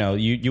team. You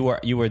were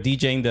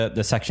DJing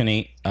the Section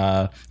 8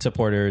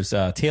 supporters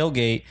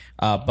tailgate,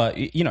 but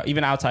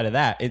even outside of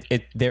that,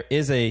 there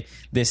is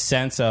this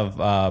sense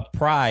of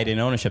pride and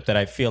ownership that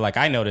I feel like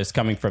I noticed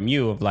coming from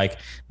you, of like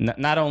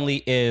not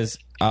only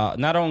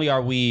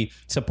are we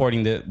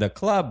supporting the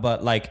club,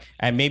 but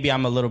and maybe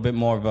I'm a little bit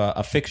more of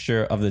a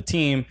fixture of the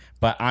team,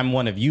 but I'm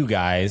one of you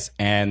guys,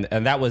 and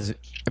that was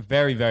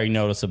very, very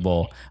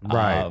noticeable,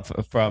 right?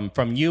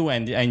 From you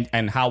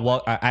and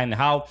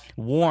how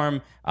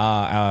warm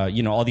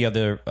all the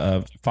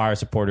other Fire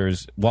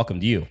supporters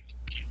welcomed you.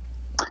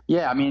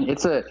 Yeah, I mean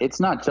it's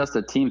not just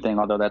a team thing,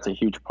 although that's a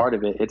huge part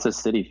of it. It's a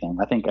city thing.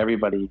 I think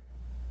everybody,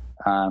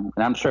 and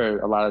I'm sure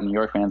a lot of New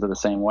York fans are the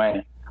same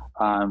way,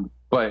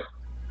 but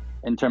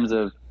in terms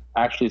of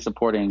actually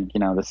supporting,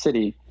 the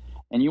city,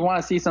 and you want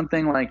to see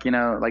something like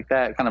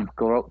that kind of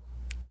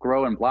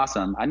grow and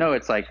blossom. I know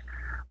it's like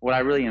what I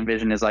really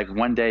envision is like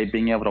one day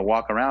being able to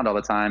walk around all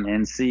the time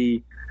and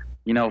see,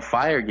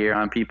 Fire gear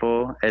on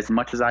people as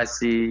much as I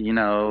see,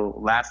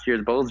 last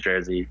year's Bulls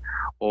jersey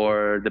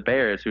or the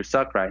Bears, who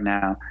suck right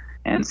now,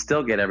 and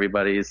still get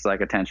everybody's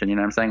attention. You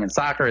know what I'm saying? And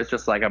soccer is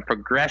just like a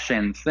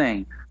progression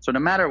thing. So no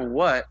matter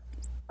what,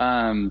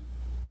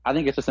 I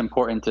think it's just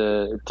important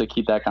to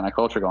keep that kind of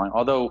culture going.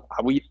 Although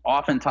we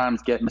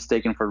oftentimes get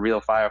mistaken for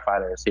real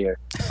firefighters here.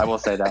 I will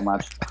say that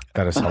much.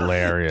 That is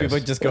hilarious. People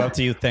just go up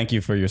to you, thank you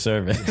for your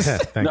service.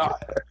 Thank you.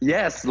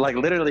 Yes,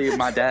 literally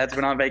my dad's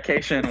been on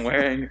vacation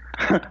wearing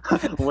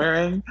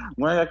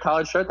a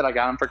college shirt that I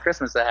got him for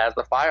Christmas that has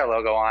the Fire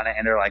logo on it,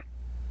 and they're like,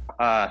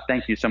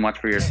 thank you so much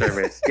for your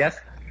service. Yes.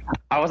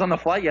 I was on the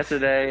flight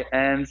yesterday,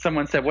 and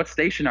someone said, "What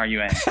station are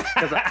you in?"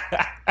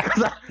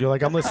 You're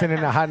like, "I'm listening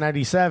to Hot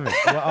 97."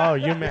 Well, oh,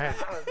 you meant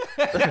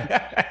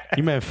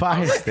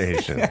fire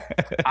station.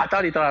 I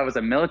thought he thought I was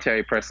a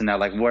military personnel.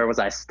 Like, where was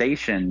I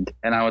stationed?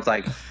 And I was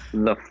like,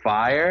 "The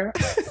fire."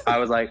 I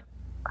was like,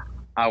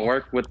 "I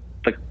work with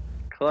the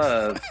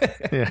club."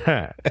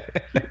 Yeah.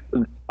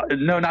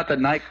 No, not the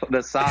night,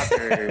 the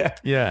soccer.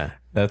 Yeah.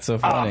 That's so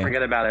funny. Oh,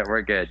 forget about it.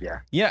 We're good. Yeah.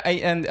 Yeah,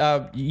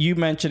 and you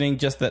mentioning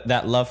just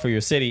that love for your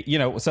city.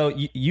 So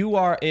you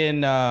are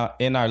in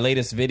our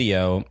latest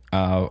video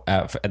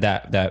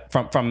that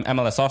from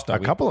MLS All Star. A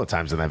couple of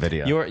times in that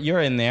video. You're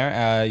in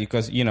there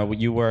because you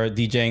were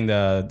DJing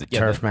the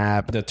Turf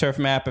Map, the Turf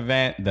Map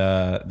event,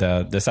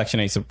 the Section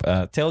 8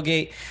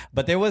 tailgate.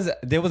 But there was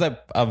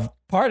a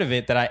part of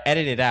it that I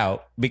edited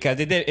out because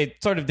it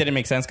sort of didn't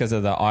make sense because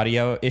of the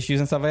audio issues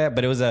and stuff like that.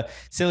 But it was a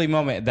silly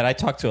moment that I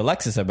talked to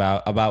Alexis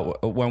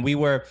about when we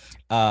were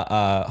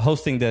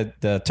hosting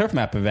the Turf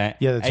Map event.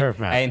 Yeah, the Turf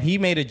Map. And he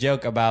made a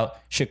joke about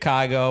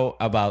Chicago,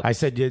 about... I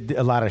said you did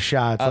a lot of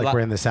shots, we're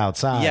in the South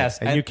Side. Yes.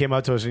 And you came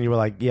up to us and you were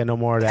like, yeah, no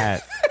more of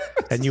that.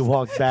 And you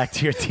walked back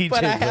to your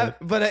DJ.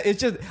 But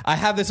it's just, I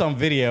have this on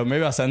video.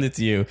 Maybe I'll send it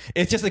to you.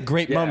 It's just a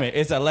great moment.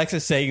 It's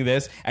Alexis saying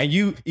this, and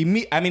you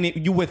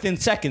within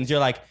seconds, you're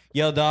like,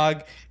 yo,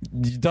 dog,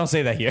 don't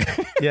say that here.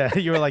 Yeah,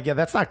 you were like, yeah,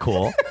 that's not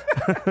cool.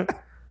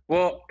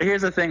 Well,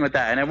 here's the thing with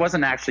that, and it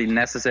wasn't actually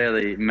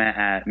necessarily meant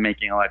at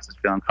making Alexis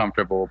feel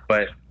uncomfortable,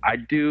 but I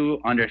do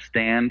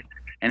understand,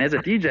 and as a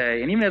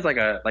DJ, and even as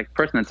a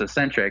person that's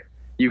eccentric,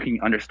 you can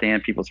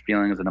understand people's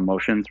feelings and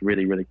emotions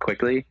really, really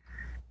quickly.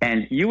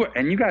 And you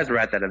guys were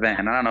at that event,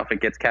 and I don't know if it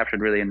gets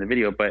captured really in the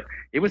video, but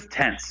it was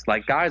tense.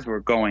 Like, guys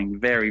were going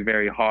very,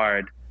 very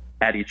hard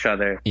at each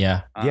other.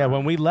 Yeah. Yeah,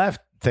 when we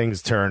left,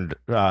 things turned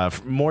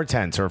more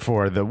tense, or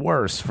for the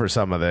worse for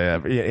some of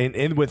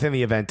the within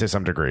the event to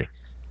some degree.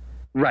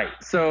 Right.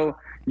 So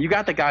you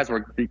got the guys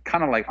were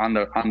kind of like on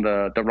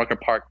the Rucker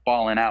Park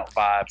falling out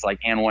vibes, like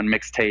And One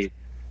mixtape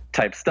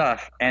type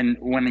stuff. And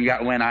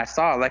when I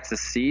saw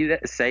Alexis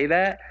say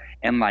that,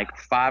 and like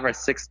 5 or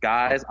 6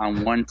 guys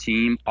on one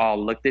team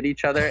all looked at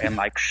each other and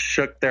like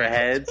shook their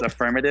heads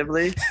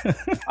affirmatively,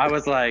 I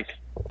was like,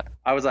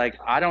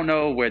 I don't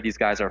know where these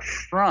guys are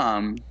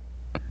from.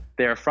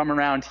 They're from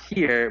around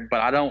here,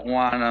 but I don't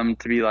want them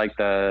to be like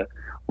the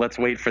let's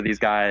wait for these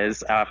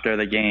guys after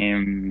the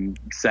game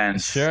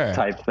sense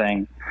type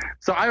thing.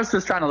 So I was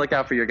just trying to look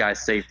out for your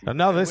guys' safety.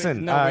 No,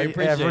 listen.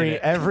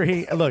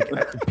 Every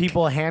look,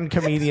 people hand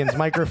comedians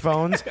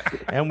microphones,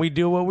 and we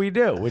do what we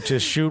do, which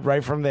is shoot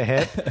right from the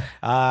hip.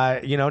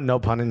 No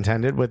pun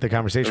intended with the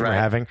conversation we're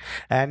having.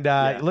 And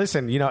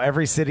listen,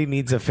 every city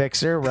needs a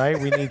fixer, right?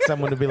 We need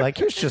someone to be like,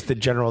 here's just the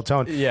general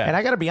tone. Yeah. And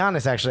I got to be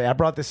honest, actually, I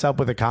brought this up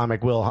with a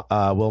comic,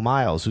 Will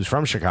Miles, who's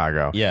from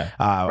Chicago. Yeah.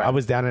 I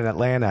was down in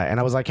Atlanta, and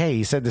I was like, hey,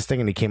 he said this thing,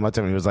 and he came up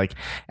to me. He was like,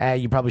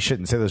 you probably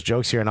shouldn't say those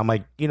jokes here. And I'm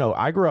like,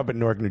 I grew up in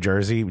Newark, New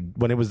Jersey,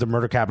 when it was the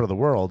murder capital of the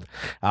world,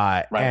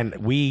 and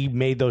we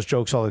made those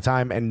jokes all the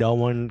time, and no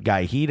one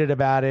got heated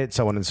about it,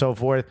 so on and so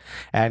forth.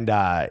 And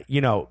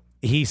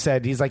he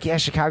said, he's like, yeah,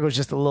 Chicago's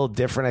just a little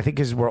different, I think,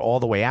 because we're all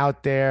the way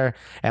out there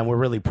and we're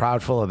really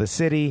proudful of the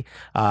city.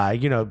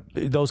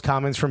 Those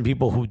comments from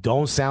people who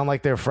don't sound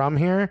like they're from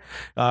here,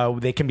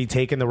 they can be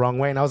taken the wrong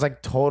way. And I was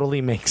like,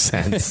 totally makes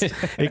sense.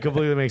 It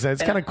completely makes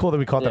sense. It's kind of cool that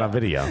we caught that on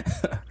video.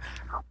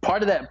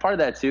 Part of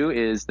that too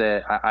is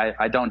that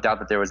I don't doubt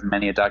that there was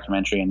many a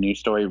documentary and news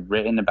story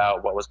written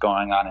about what was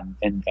going on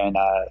in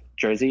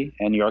Jersey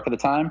and New York at the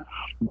time.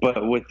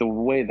 But with the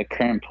way the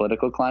current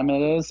political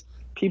climate is,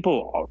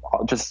 people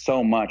just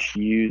so much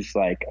use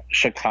like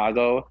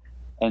Chicago,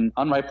 and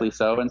unrightfully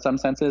so in some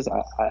senses,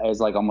 as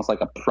like almost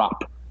like a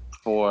prop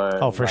for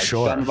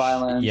gun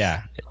violence.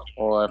 Yeah.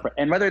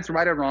 And whether it's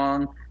right or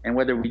wrong, and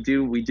whether we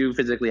do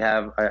physically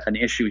have an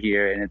issue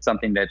here, and it's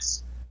something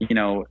that's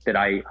that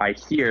I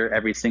hear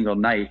every single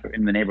night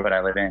in the neighborhood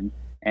I live in,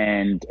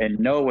 and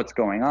know what's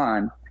going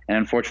on. And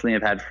unfortunately,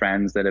 I've had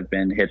friends that have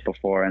been hit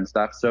before and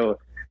stuff. So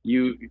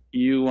you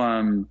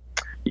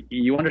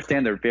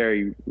understand the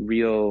very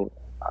real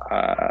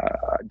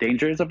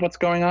dangers of what's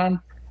going on,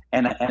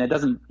 and it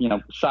doesn't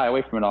shy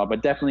away from it all.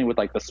 But definitely with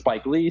like the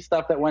Spike Lee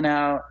stuff that went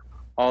out,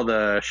 all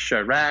the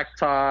Chirac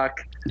talk,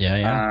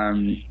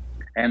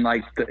 and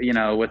like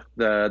with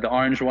the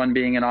orange one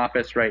being in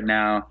office right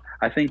now.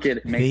 I think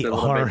it makes the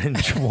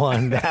orange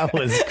one. That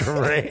was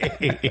great.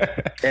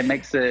 It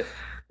makes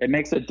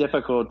it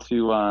difficult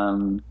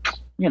to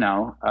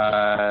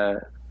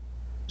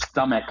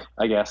stomach,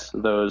 I guess,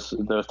 those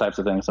types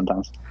of things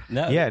sometimes.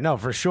 No,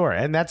 for sure.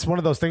 And that's one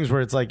of those things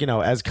where it's like,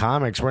 as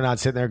comics, we're not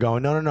sitting there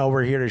going, no,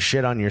 we're here to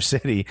shit on your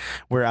city.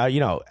 Where,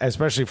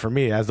 especially for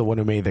me, as the one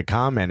who made the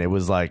comment, it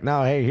was like,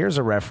 no, hey, here's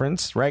a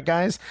reference, right,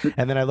 guys?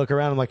 And then I look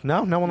around, I'm like,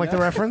 no one liked the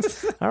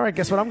reference? All right,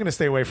 guess what I'm going to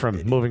stay away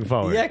from moving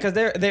forward. Yeah, because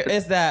there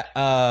is that,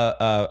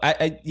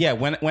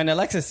 when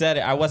Alexis said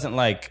it, I wasn't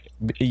like,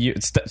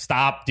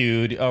 stop,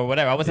 dude, or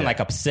whatever. I wasn't like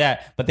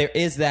upset, but there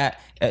is that,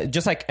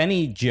 just like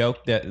any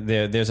joke, that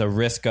there's a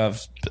risk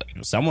of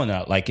someone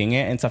not liking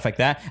it and stuff like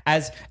that.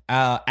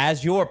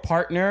 As your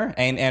partner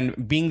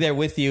and being there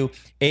with you,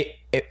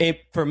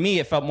 it for me,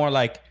 it felt more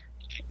like,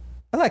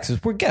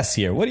 Alexis, we're guests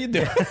here. What are you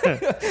doing?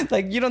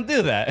 Like, you don't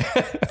do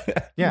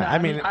that. Yeah,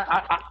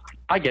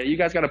 I get it. You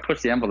guys got to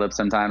push the envelope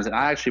sometimes, and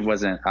I actually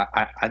wasn't.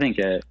 I think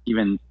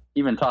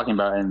even talking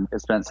about it, and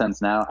it's been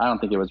since now, I don't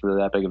think it was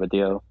really that big of a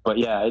deal. But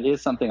yeah, it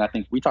is something I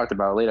think we talked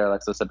about later,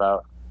 Alexis,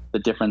 about the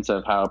difference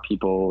of how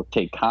people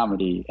take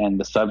comedy, and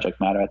the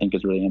subject matter I think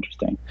is really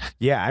interesting.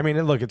 Yeah,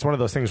 look, it's one of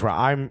those things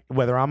where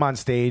whether I'm on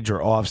stage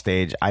or off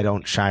stage, I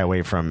don't shy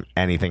away from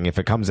anything. If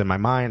it comes in my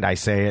mind, I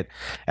say it.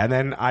 And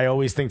then I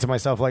always think to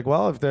myself, like,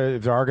 well, if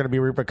there are going to be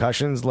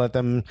repercussions, let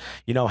them,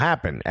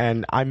 I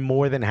And I'm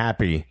more than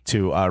happy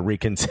to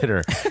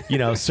reconsider,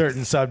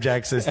 certain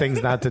subjects as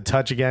things not to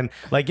touch again.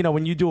 Like,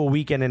 when you do a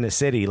weekend in a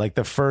city, like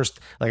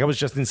I was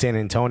just in San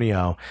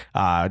Antonio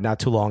not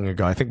too long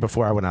ago, I think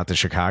before I went out to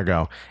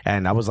Chicago.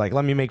 And I was like,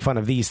 let me make fun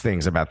of these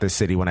things about this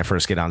city when I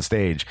first get on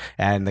stage.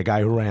 And the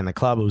guy who ran the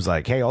club was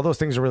like, hey, all those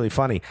things are really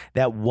funny.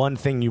 That one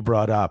thing you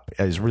brought up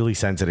is really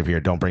sensitive here.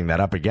 Don't bring that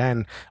up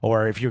again.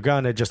 Or if you're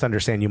going to just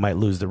understand, you might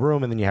lose the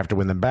room and then you have to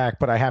win them back.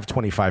 But I have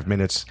 45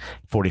 minutes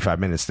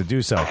to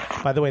do so.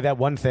 By the way, that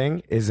one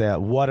thing is a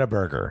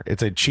Whataburger.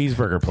 It's a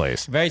cheeseburger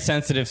place. Very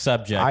sensitive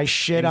subject. I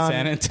shit on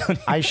San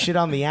Antonio. I shit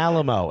on the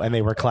Alamo and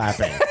they were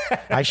clapping.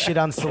 I shit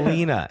on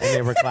Selena and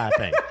they were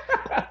clapping.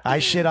 I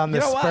shit on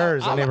the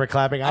Spurs and they were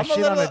clapping. I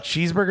shit on a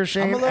cheeseburger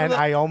chain and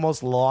I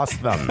almost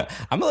lost them.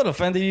 I'm a little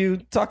offended you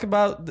talk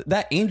about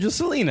that Angel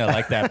Selena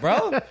like that,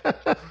 bro.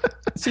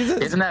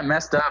 Isn't that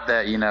messed up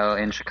that,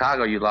 in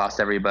Chicago you lost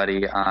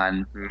everybody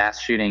on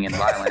mass shooting and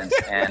violence,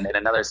 and in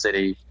another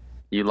city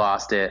you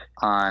lost it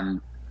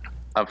on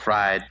a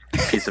fried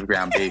piece of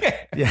ground beef.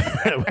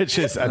 Yeah, which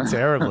is a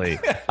terribly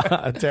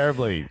fried.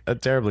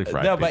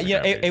 No, piece but of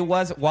yeah, ground beef. it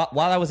was while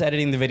I was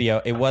editing the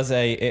video, it was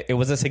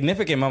a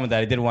significant moment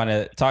that I did want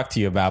to talk to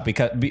you about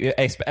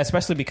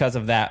especially because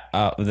of that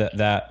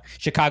that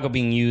Chicago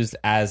being used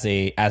as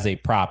a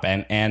prop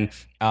and.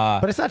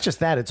 But it's not just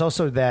that. It's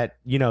also that,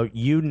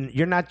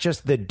 you're not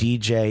just the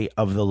DJ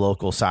of the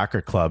local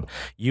soccer club.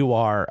 You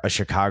are a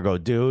Chicago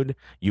dude.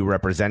 You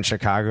represent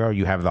Chicago.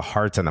 You have the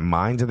hearts and the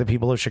minds of the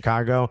people of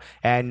Chicago.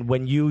 And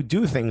when you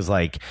do things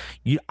like,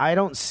 I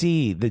don't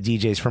see the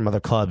DJs from other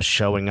clubs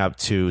showing up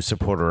to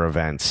supporter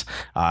events.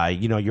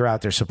 You're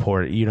out there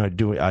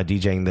doing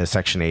DJing the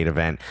Section 8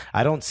 event.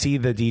 I don't see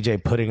the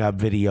DJ putting up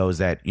videos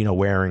that,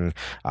 wearing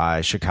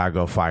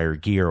Chicago Fire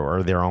gear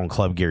or their own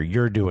club gear.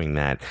 You're doing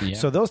that. Yeah.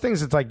 So those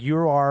things, it's like you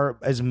are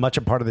as much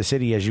a part of the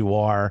city as you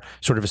are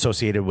sort of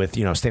associated with,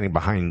 standing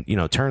behind,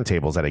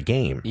 turntables at a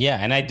game. Yeah.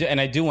 And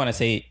I do want to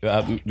say,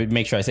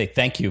 make sure I say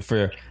thank you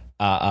for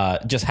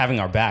just having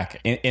our back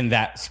in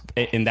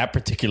that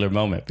particular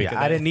moment. Because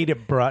I didn't need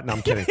it, bro. No,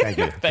 I'm kidding. Thank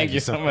you. Thank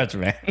you so much,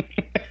 man.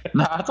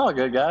 No, it's all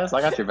good, guys.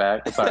 I got your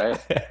back. It's all right.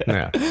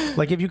 Yeah.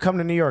 Like if you come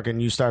to New York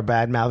and you start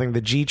bad mouthing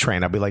the G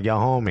train, I'll be like, yo,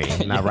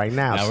 homie, not right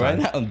now. Not right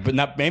now,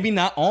 but maybe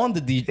not on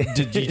the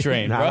G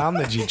train. Not on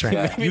the G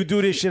train. You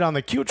do this shit on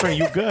the Q train,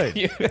 you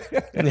good.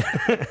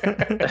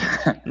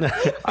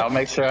 I'll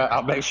make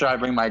sure I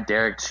bring my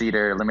Derek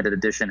Cheater limited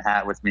edition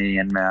hat with me,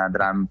 and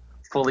that I'm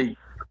fully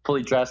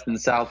dressed in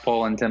South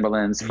Pole and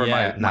Timberlands for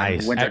my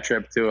winter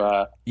trip to.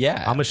 I'm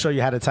gonna show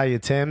you how to tie your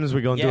Timbs.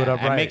 We're gonna do it up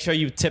right. And make sure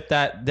you tip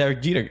that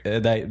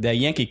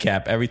Yankee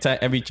cap every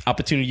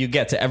opportunity you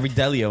get to every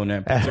deli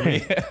owner.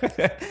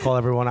 Call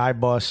everyone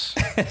iBus.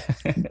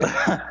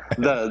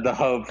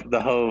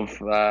 the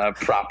Hove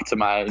prop to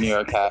my New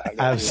York hat.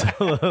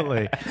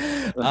 Absolutely.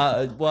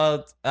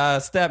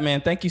 Step,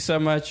 man, thank you so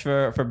much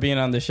for being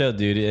on the show,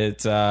 dude.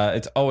 It's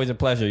always a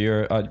pleasure.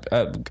 You're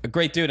a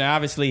great dude, and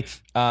obviously,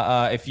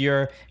 if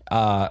you're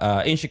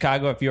in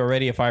Chicago, if you're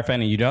already a Fire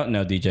fan and you don't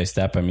know DJ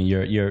Step, I mean,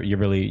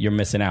 you're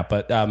missing out.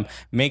 But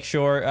make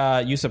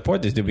sure you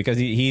support this dude because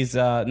he's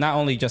not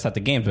only just at the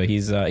games, but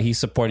he's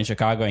supporting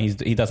Chicago,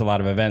 and he does a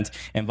lot of events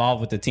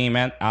involved with the team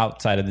and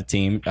outside of the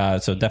team.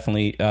 So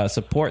definitely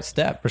support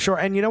Step for sure.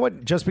 And you know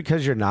what? Just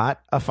because you're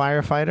not a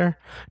firefighter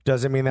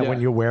doesn't mean that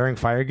when you're wearing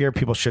fire gear,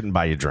 people shouldn't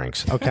buy you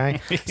drinks.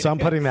 Okay, so I'm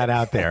putting that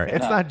out there.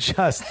 It's not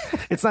just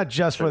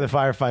for the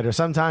firefighter.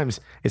 Sometimes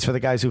it's for the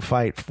guys who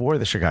fight for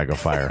the Chicago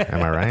Fire.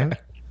 Am I right?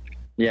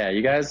 Yeah,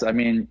 you guys. I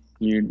mean,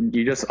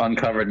 you just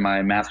uncovered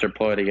my master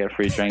ploy to get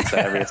free drinks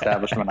at every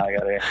establishment I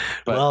got here.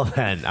 But, well,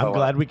 then I'm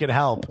glad we could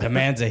help. The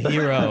man's a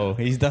hero.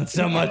 He's done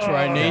so much for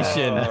our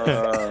nation.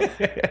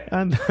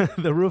 And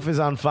the roof is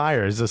on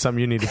fire. Is this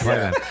something you need to play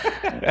then?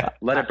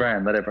 Let it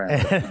burn.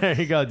 There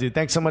you go, dude.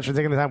 Thanks so much for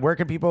taking the time. Where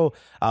can people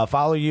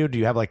follow you? Do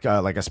you have like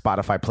a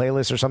Spotify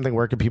playlist or something?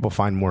 Where can people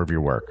find more of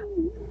your work?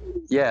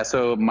 Yeah,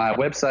 so my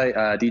website,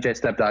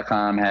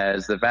 djstep.com,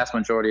 has the vast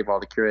majority of all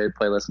the curated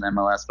playlists and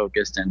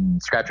MLS-focused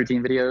and scratch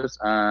routine videos.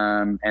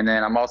 And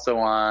then I'm also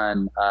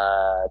on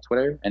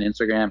Twitter and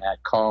Instagram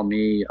at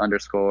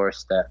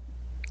callme_step.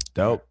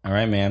 Dope. All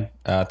right, man.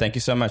 Thank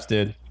you so much,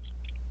 dude.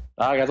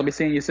 All right, guys. I'll be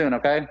seeing you soon,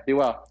 okay? Be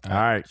well. All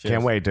right. Cheers.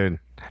 Can't wait, dude.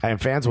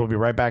 And fans, we'll be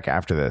right back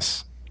after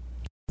this.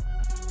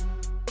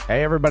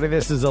 Hey everybody,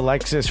 this is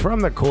Alexis from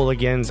the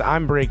Cooligans.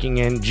 I'm breaking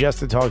in just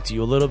to talk to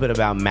you a little bit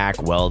about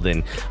Mack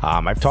Weldon.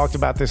 I've talked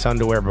about this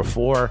underwear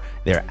before.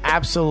 They're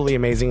absolutely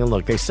amazing, and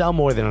look, they sell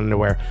more than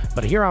underwear,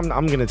 but here I'm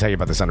going to tell you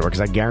about this underwear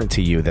because I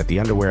guarantee you that the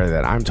underwear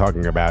that I'm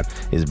talking about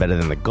is better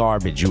than the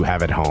garbage you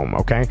have at home,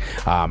 okay?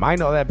 I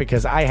know that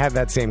because I have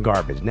that same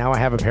garbage. Now I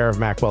have a pair of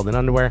Mack Weldon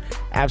underwear.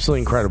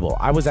 Absolutely incredible.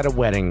 I was at a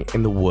wedding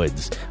in the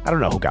woods. I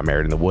don't know who got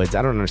married in the woods.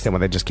 I don't understand why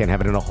they just can't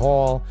have it in a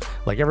hall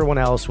like everyone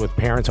else with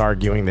parents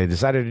arguing. They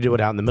decided to do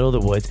it out in the middle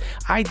of the woods.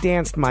 I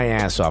danced my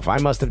ass off. I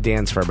must have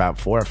danced for about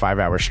 4 or 5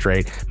 hours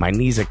straight. My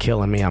knees are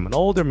killing me. I'm an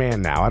older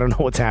man now. I don't know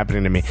what's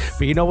happening to me.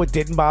 But you know what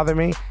didn't bother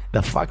me?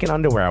 The fucking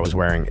underwear I was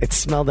wearing. It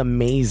smelled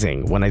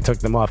amazing when I took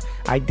them off.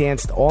 I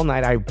danced all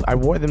night. I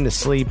wore them to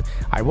sleep.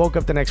 I woke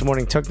up the next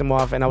morning, took them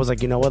off, and I was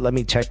like, you know what? Let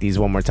me check these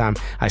one more time.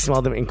 I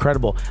smelled them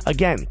incredible.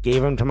 Again,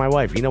 gave them to my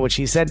wife. You know what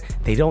she said?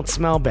 They don't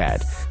smell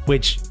bad,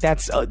 which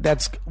that's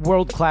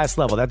world-class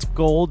level. That's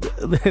gold.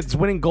 It's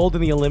winning gold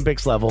in the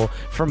Olympics level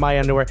for my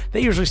underwear.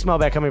 They usually smell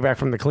bad coming back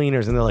from the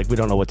cleaners, and they're like, we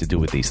don't know what to do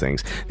with these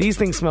things. These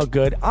things smell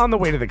good on the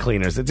way to the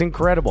cleaners. It's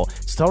incredible.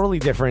 It's totally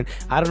different.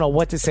 I don't know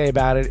what to say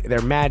about it.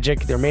 They're magic.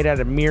 They're made out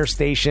of Mirror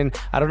Station.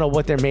 I don't know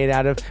what they're made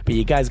out of, but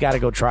you guys got to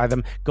go try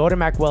them. Go to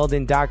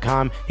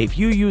MackWeldon.com. If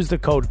you use the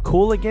code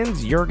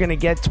Cooligans, you're going to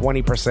get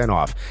 20%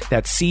 off.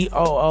 That's COOLIGANS.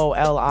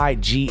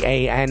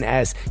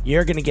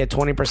 You're going to get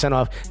 20%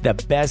 off the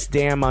best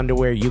damn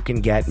underwear you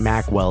can get.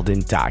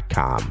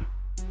 MackWeldon.com.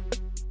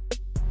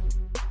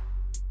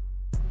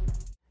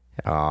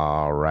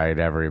 All right,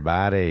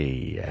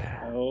 everybody.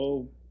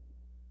 Oh,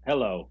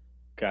 hello,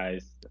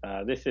 guys.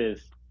 This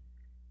is,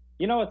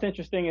 you know, what's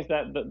interesting is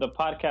that the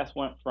podcast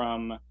went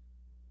from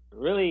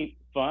really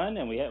fun,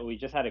 and we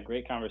just had a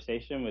great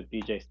conversation with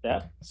DJ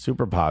Step.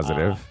 Super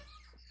positive.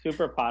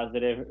 super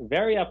positive,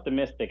 very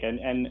optimistic,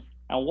 and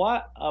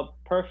what a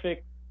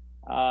perfect,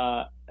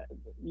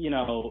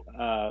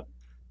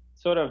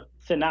 sort of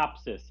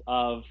synopsis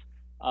of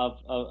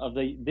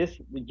this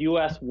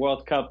U.S.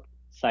 World Cup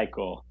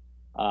cycle.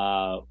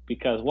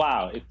 Because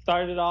wow, it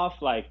started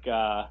off like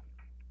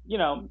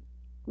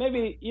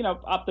maybe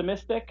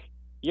optimistic.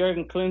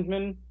 Jurgen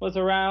Klinsmann was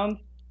around.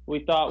 We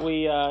thought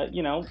we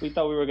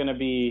were going to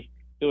be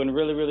doing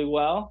really, really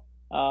well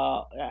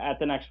at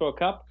the next World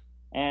Cup,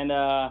 and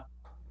now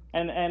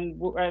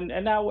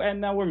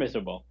we're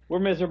miserable. We're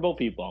miserable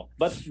people.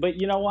 But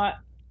you know what?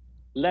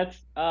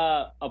 Let's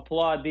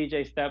applaud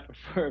DJ Step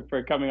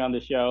for coming on the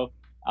show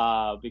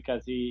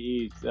because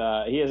he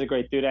is a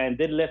great dude and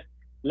did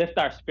lift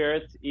our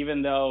spirits,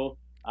 even though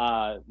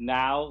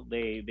now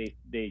they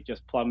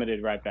just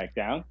plummeted right back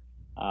down.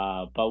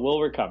 But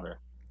we'll recover.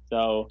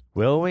 So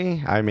will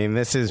we? I mean,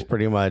 this is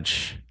pretty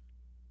much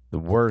the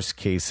worst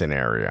case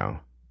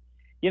scenario.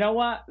 You know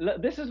what?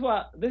 This is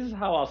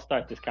how I'll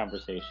start this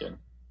conversation.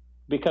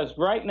 Because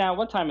right now,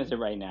 what time is it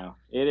right now?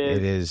 It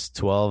is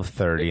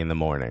 12:30 in the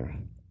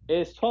morning.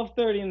 It's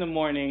 12:30 in the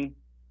morning,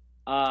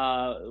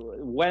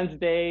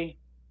 Wednesday,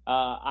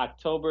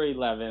 October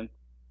 11th.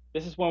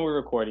 This is when we're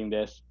recording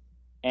this,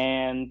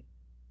 and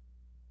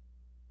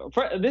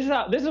this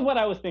is what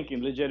I was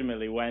thinking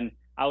legitimately when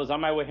I was on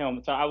my way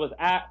home. So I was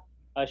at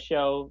a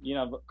show.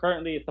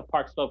 Currently it's the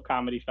Park Slope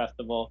Comedy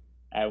Festival,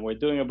 and we're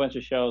doing a bunch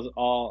of shows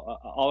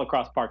all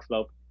across Park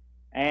Slope,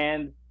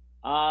 and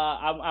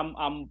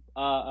I'm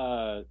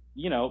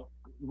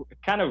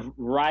kind of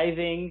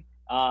writhing,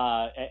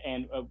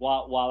 and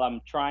while I'm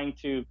trying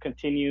to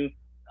continue,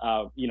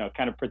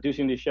 kind of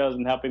producing these shows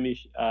and helping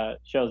these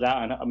shows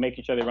out and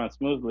making sure they run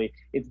smoothly.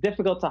 It's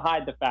difficult to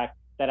hide the fact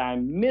that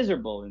I'm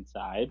miserable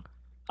inside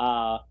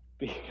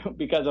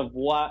because of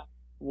what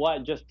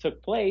just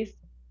took place.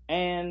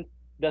 And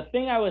the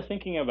thing I was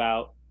thinking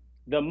about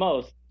the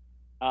most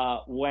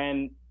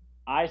when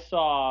I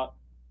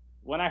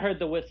heard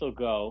the whistle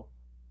go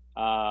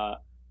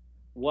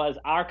was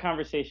our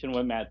conversation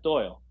with Matt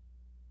Doyle,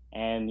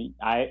 and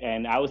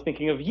I was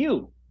thinking of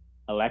you,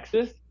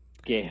 Alexis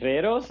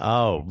Guerreros.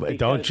 Oh,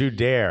 don't you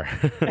dare!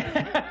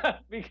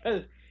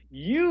 Because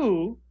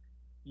I'm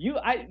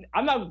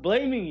not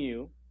blaming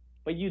you,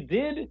 but you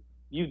did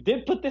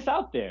put this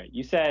out there.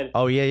 You said,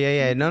 "Oh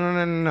yeah.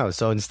 No.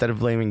 So instead of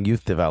blaming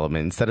youth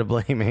development, instead of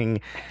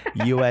blaming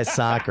U.S.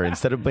 soccer,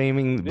 instead of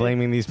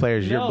blaming these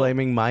players, you're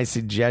blaming my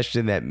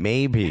suggestion that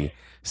maybe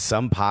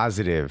some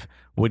positive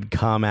would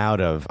come out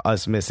of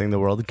us missing the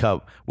World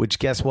Cup, which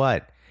guess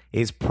what?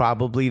 Is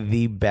probably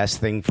the best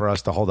thing for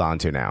us to hold on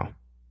to now."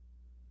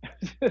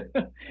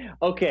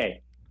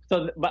 Okay.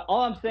 So, but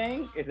all I'm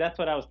saying is that's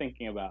what I was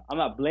thinking about. I'm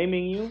not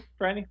blaming you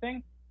for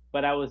anything,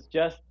 but I was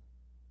just,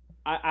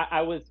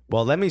 I was.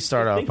 Well, let me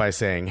start off by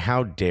saying,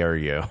 how dare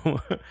you?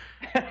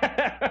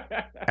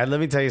 And let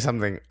me tell you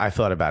something. I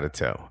thought about it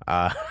too.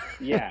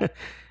 Yeah.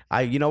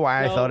 You know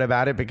why I thought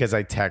about it? Because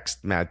I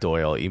text Matt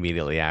Doyle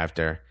immediately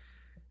after,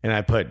 and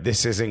I put,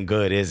 "This isn't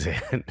good, is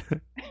it?"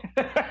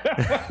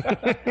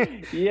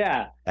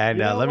 Yeah. And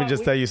let me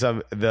just tell you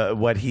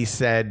what he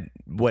said,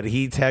 what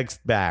he texted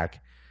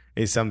back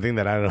is something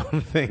that I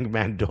don't think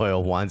Matt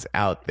Doyle wants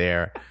out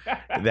there.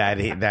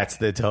 That's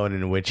the tone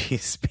in which he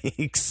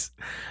speaks.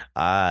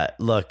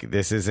 Look,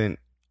 this isn't.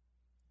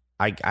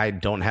 I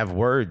don't have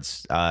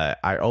words.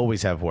 I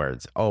always have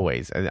words.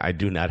 Always. I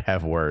do not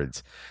have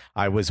words.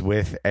 I was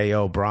with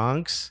AO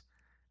Bronx,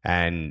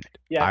 and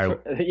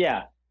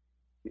yeah.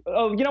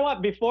 Oh, you know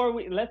what?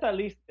 Let's at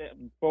least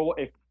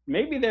if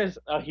maybe there's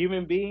a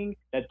human being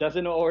that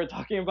doesn't know what we're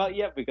talking about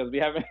yet because we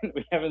haven't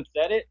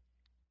said it.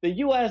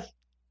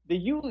 The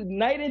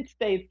United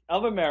States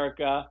of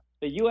America,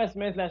 the U.S.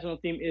 men's national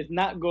team is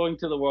not going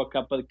to the World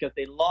Cup because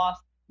they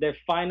lost their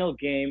final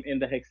game in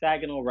the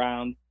hexagonal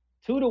round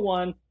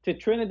 2-1 to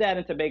Trinidad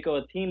and Tobago,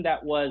 a team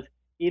that was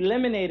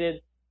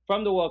eliminated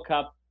from the World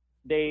Cup.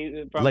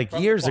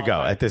 Years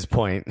ago at this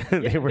point.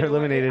 They were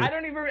eliminated.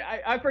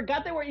 I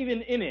forgot they were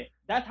even in it.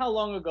 That's how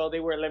long ago they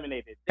were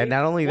eliminated. And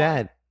not only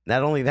that,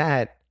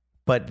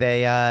 but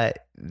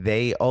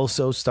they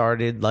also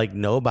started like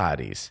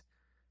nobodies.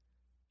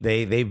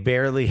 They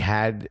barely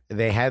had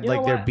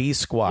their B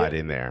squad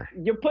in there.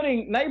 You're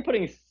putting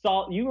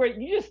salt.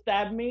 You just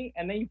stabbed me,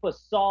 and then you put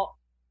salt.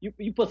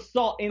 You put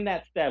salt in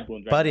that stab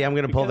wound, right? Buddy, I'm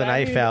gonna pull the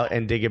knife out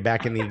and dig it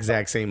back in the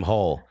exact same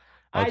hole.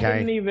 Okay. I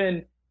didn't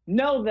even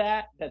know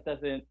that. That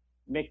doesn't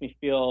make me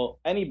feel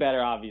any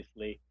better,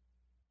 obviously.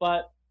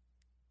 But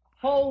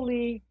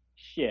holy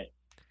shit!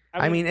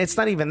 I mean, it's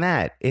not even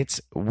that. It's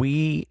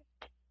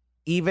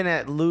even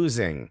at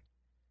losing,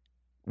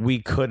 we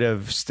could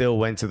have still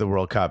went to the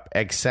World Cup,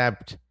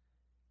 except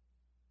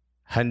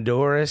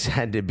Honduras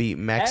had to beat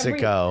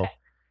Mexico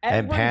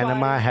and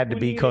Panama had to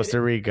beat Costa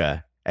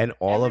Rica. And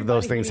all of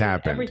those things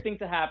happened. Everything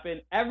to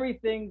happen.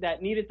 Everything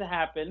that needed to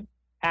happen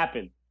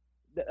happened.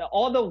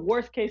 All the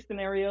worst case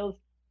scenarios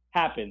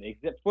happened,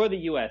 except for the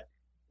U.S.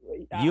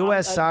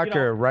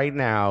 Soccer right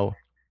now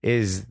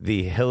is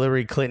the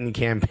Hillary Clinton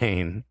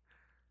campaign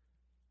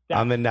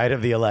on the night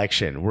of the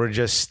election. We're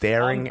just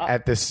staring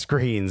at the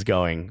screens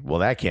going, well,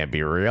 that can't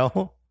be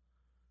real.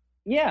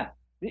 Yeah.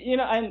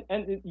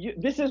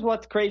 This is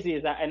what's crazy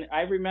is that, and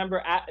I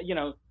remember,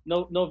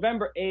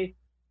 November 8th,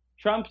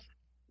 Trump's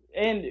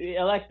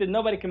elected.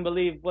 Nobody can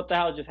believe what the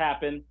hell just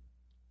happened.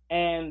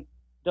 And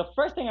the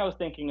first thing I was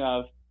thinking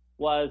of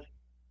was,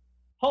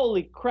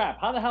 holy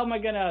crap, how the hell am I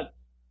going to,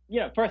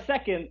 for a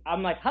second,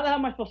 I'm like, how the hell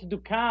am I supposed to do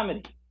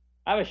comedy?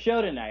 I have a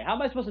show tonight. How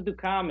am I supposed to do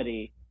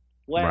comedy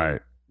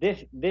when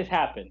this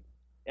happened?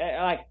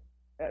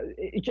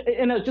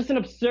 Just an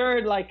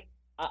absurd,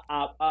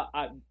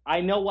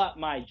 I know what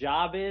my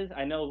job is.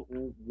 I know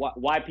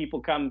why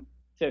people come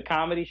to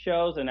comedy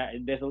shows, and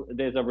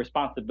there's a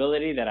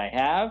responsibility that I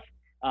have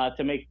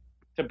to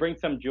bring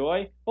some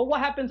joy. But what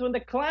happens when the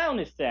clown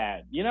is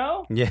sad?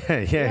 Yeah.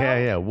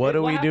 What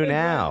do we do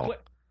now?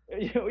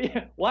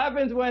 What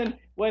happens when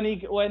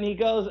he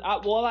goes,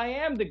 well, I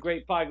am the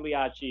great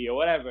Pagliacci or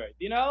whatever?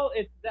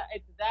 It's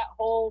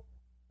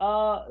that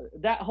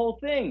whole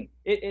thing.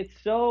 It's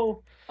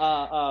so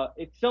and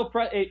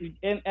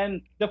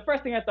the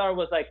first thing I thought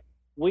was like,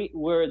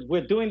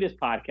 we're doing this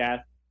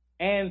podcast,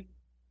 and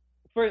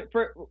for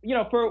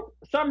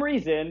some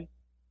reason,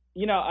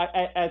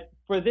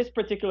 for this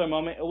particular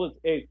moment, it was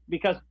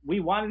because we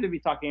wanted to be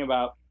talking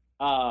about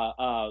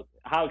how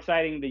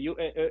exciting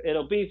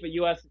it'll be for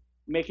U.S.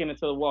 making it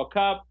to the World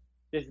Cup.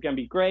 This is gonna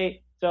be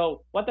great.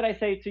 So what did I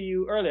say to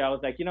you earlier? I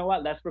was like, you know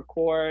what? Let's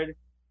record.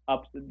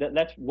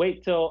 Let's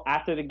wait till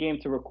after the game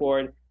to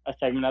record a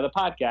segment of the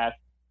podcast,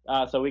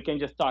 so we can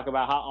just talk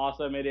about how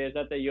awesome it is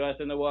that the U.S.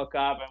 in the World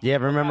Cup. Yeah,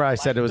 remember I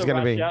said it was going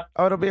to be. Oh,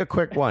 it'll be a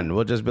quick one.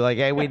 We'll just be like,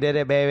 "Hey, we did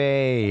it,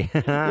 baby!"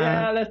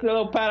 Yeah, let's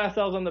pat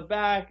ourselves on the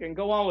back and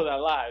go on with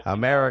our lives.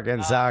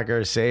 American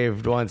soccer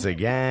saved once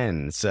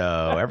again,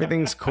 so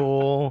everything's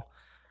cool.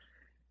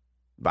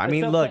 I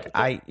mean, look,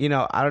 I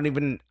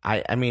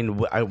mean,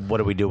 what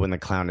do we do when the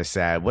clown is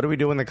sad? What do we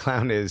do when the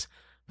clown is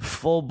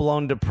full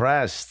blown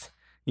depressed?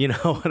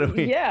 What do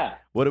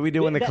we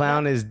do when the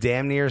clown is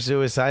damn near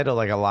suicidal,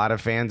 like a lot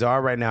of fans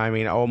are right now? I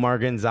mean, Omar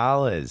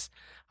Gonzalez.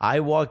 I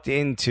walked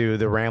into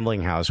the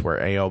Rambling House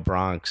where AO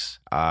Bronx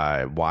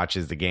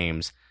watches the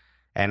games,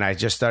 and I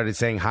just started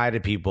saying hi to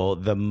people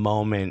the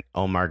moment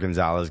Omar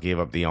Gonzalez gave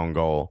up the own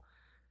goal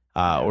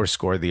or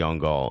scored the own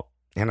goal.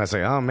 And I was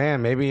like, oh,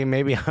 man, maybe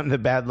I'm the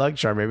bad luck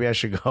charm. Maybe I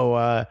should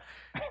go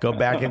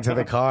back into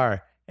the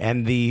car.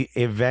 And the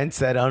events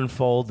that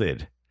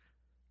unfolded,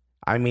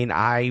 I mean,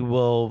 I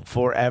will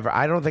forever.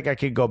 I don't think I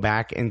could go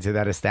back into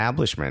that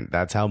establishment.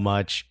 That's how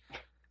much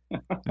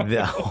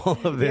all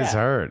of this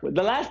hurt.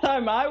 The last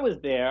time I was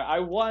there, I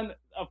won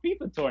a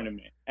FIFA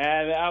tournament,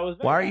 and I was.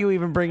 Why are you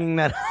even bringing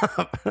that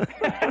up?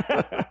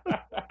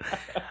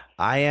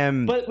 I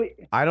am.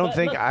 I don't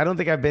think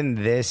I've been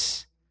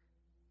this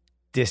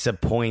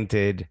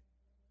disappointed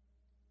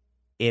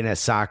in a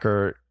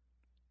soccer.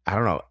 I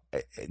don't know,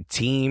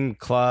 team,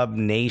 club,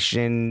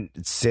 nation,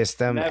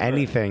 system,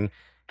 anything.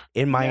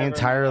 In my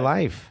entire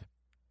life.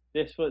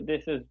 This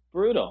is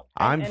brutal.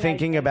 I'm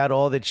thinking about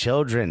all the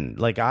children.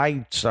 Like,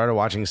 I started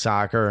watching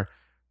soccer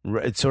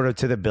sort of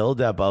to the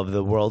buildup of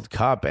the World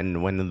Cup,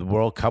 and when the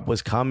World Cup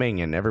was coming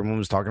and everyone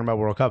was talking about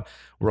World Cup.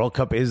 World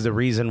Cup is the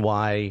reason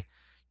why,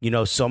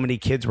 so many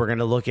kids were going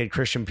to look at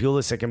Christian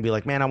Pulisic and be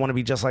like, man, I want to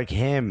be just like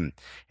him.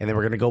 And they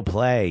were going to go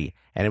play.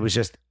 And it was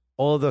just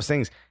all of those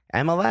things.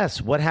 MLS,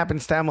 what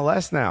happens to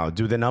MLS now?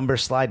 Do the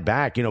numbers slide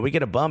back? We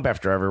get a bump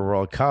after every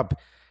World Cup.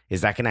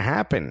 Is that going to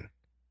happen?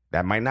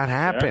 That might not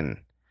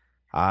happen.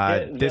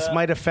 This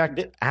might affect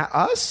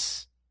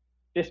us.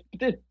 This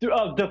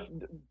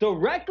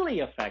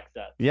directly affects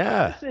us.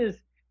 Yeah. This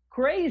is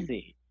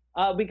crazy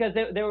because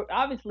they were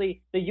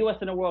obviously the U.S.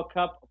 in the World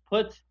Cup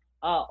puts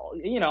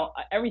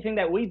everything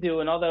that we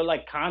do and all the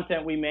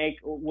content we make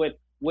with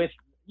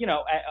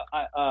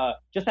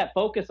just that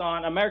focus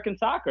on American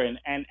soccer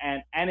and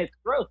its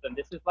growth. And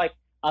this is like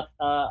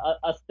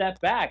a step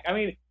back. I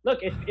mean,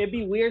 look, it'd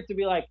be weird to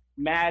be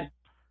mad.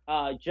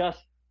 Just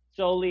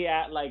solely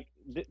at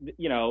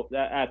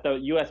at the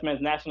U.S. men's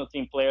national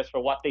team players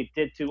for what they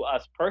did to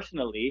us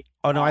personally.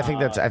 Oh no, I think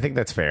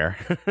that's fair.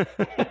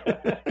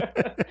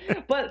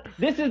 But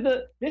this is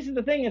the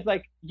thing. Is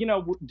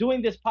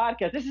doing this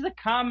podcast. This is a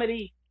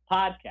comedy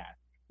podcast.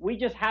 We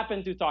just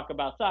happen to talk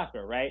about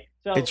soccer, right?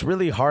 So it's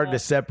really hard to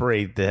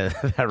separate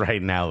that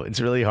right now.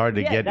 It's really hard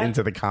to get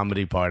into the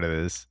comedy part of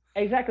this.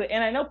 Exactly,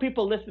 and I know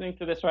people listening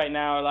to this right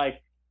now are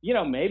like,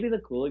 maybe the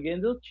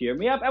Cooligans will cheer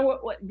me up. And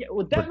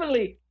we'll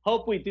definitely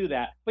hope we do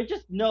that. But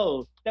just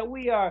know that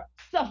we are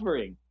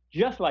suffering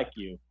just like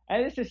you.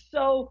 And this is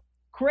so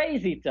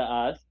crazy to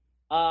us.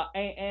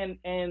 And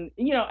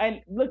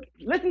look,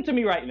 listen to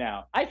me right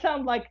now. I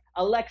sound like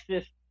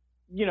Alexis,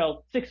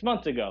 6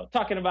 months ago,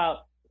 talking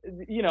about,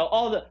 we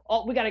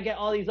got to get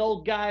all these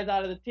old guys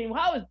out of the team.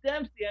 How is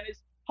Dempsey and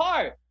his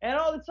heart and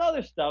all this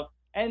other stuff?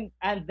 And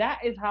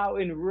that is how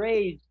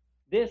enraged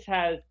this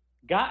has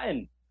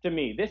gotten to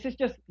me. This is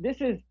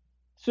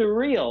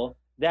surreal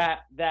that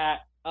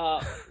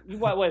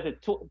what was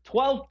it,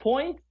 12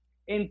 points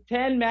in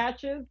 10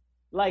 matches?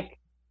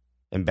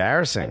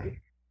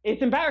 Embarrassing.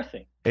 it's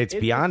embarrassing. It's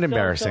beyond so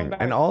embarrassing.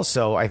 And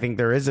also, I think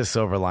there is a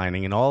silver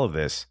lining in all of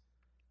this,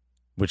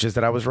 which is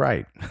that I was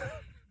right.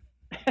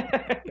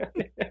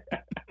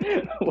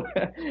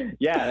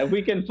 Yeah, if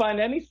we can find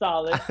any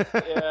solace.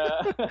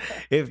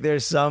 If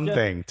there's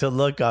something to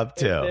look up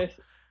to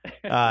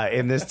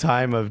in this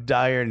time of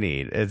dire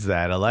need, it's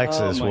that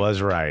Alexis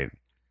was right.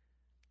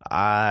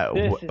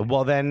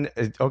 Well, then,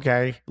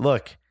 okay,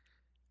 look,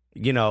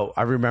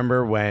 I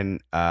remember when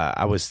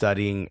I was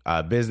studying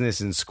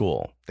business in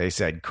school, they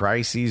said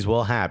crises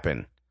will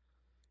happen.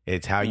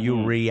 It's how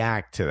you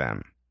react to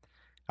them.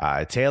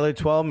 Taylor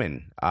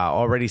Twellman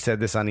already said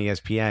this on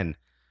ESPN,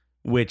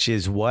 which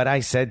is what I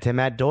said to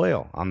Matt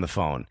Doyle on the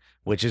phone,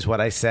 which is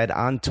what I said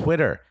on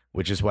Twitter,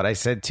 which is what I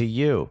said to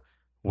you,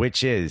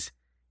 which is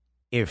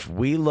if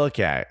we look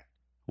at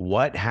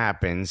what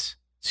happens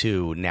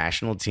to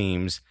national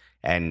teams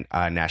and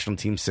national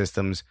team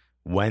systems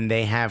when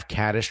they have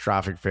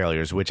catastrophic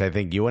failures, which I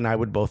think you and I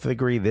would both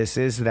agree this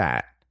is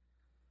that,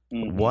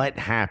 what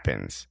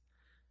happens?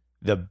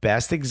 The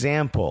best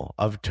example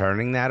of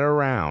turning that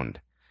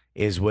around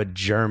is what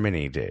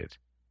Germany did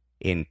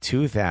in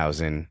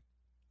 2000.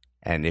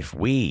 And if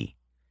we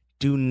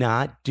do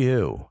not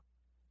do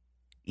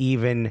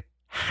even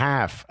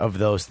half of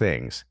those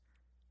things,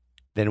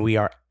 then we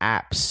are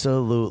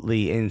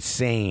absolutely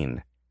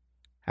insane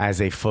as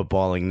a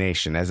footballing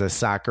nation, as a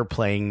soccer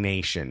playing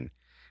nation.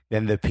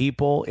 Then the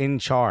people in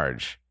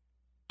charge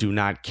do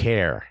not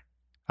care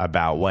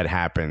about what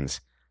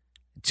happens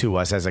to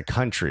us as a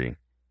country.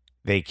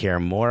 They care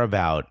more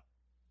about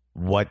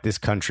what this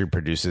country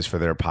produces for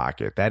their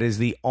pocket. That is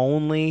the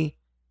only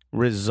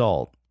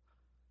result.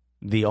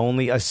 The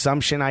only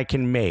assumption I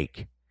can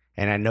make,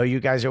 and I know you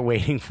guys are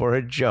waiting for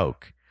a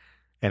joke,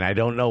 and I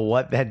don't know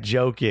what that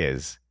joke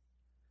is.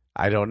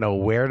 I don't know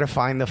where to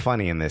find the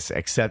funny in this,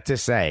 except to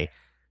say,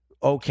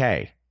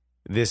 okay,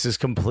 this has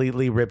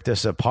completely ripped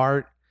us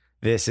apart.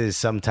 This is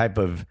some type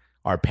of,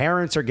 our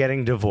parents are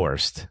getting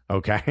divorced,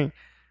 okay?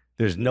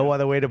 There's no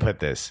other way to put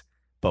this.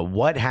 But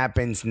what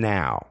happens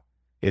now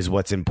is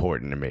what's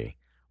important to me.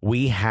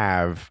 We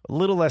have a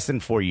little less than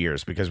 4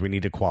 years because we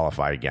need to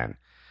qualify again.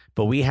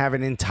 But we have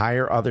an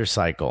entire other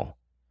cycle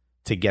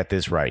to get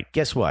this right.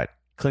 Guess what?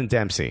 Clint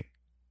Dempsey,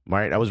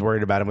 right? I was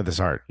worried about him with his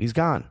heart. He's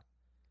gone.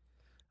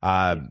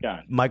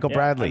 Michael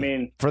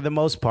Bradley, for the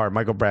most part,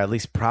 Michael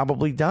Bradley's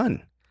probably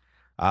done.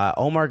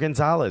 Omar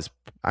Gonzalez,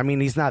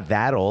 he's not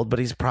that old, but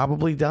he's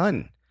probably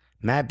done.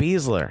 Matt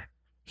Beasler,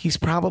 he's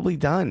probably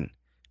done.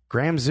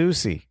 Graham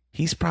Zusi,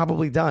 he's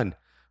probably done.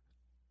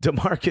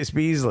 DeMarcus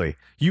Beasley,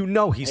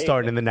 he's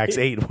starting in the next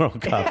 8 World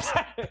Cups.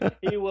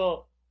 He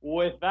will,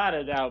 without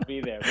a doubt,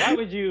 be there. Why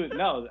would you?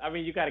 No,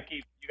 you got to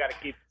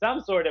keep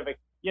some sort of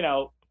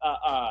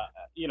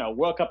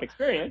World Cup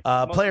experience.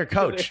 Player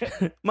coach,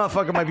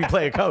 motherfucker might be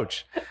player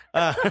coach.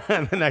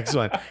 The next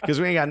one, because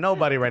we ain't got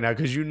nobody right now.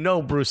 Because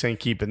Bruce ain't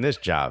keeping this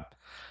job.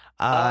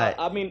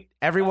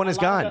 Everyone is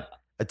gone.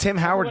 Tim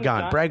Howard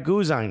gone. Brad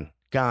Guzine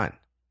gone.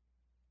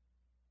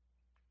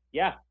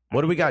 Yeah.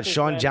 What do we got?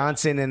 Sean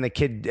Johnson and the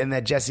kid and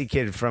that Jesse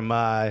kid from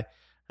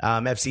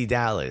FC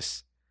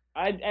Dallas.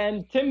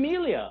 And Tim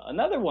Melia,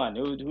 another one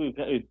who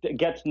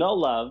gets no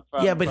love.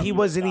 But he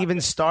wasn't even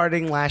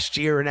starting last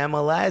year in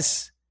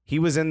MLS. He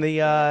was in the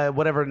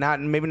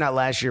maybe not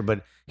last year,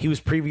 but he was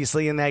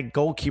previously in that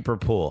goalkeeper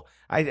pool.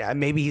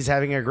 Maybe he's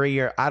having a great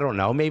year. I don't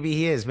know. Maybe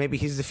he is. Maybe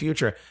he's the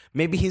future.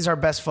 Maybe he's our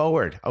best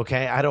forward.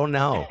 Okay, I don't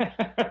know.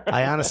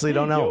 I honestly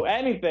don't know.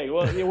 Anything.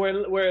 Well,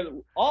 we're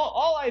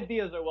all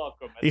ideas are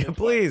welcome.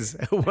 Please,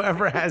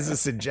 whoever has a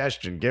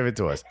suggestion, give it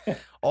to us.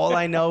 All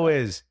I know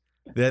is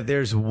that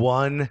there's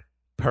one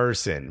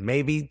person,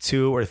 maybe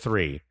 2 or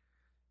 3,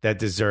 that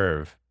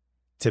deserve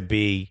to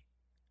be,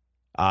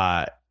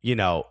 in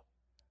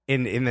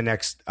the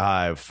next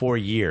 4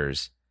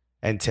 years.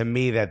 And to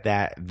me,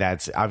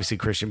 that's obviously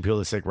Christian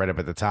Pulisic right up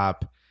at the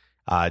top,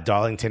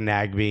 Darlington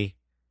Nagbe,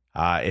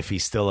 if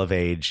he's still of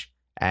age,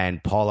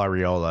 and Paul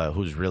Arriola,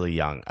 who's really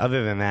young.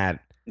 Other than that,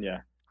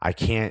 I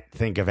can't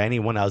think of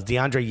anyone else.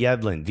 DeAndre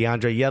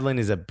Yedlin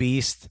is a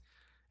beast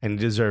and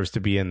deserves to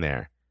be in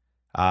there.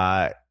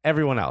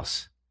 Everyone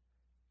else.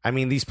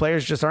 These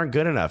players just aren't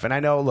good enough. And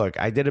I know, look,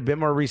 I did a bit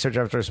more research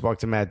after I spoke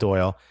to Matt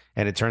Doyle,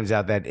 and it turns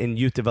out that in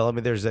youth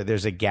development,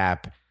 there's a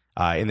gap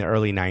in the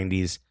early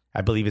 90s. I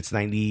believe it's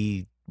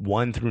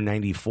 91 through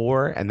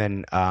 94, and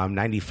then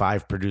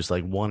 95 produced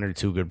like 1 or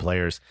 2 good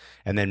players,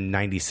 and then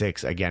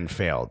 96 again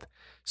failed.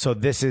 So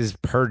this is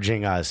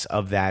purging us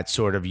of that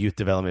sort of youth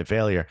development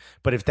failure.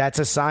 But if that's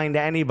a sign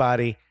to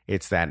anybody,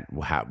 it's that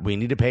we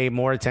need to pay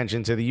more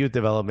attention to the youth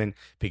development,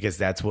 because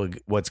that's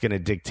what's going to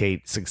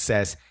dictate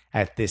success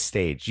at this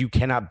stage. You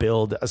cannot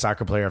build a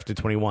soccer player after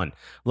 21.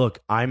 Look,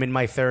 I'm in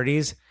my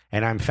 30s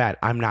and I'm fat.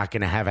 I'm not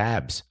going to have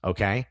abs,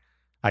 okay?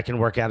 I can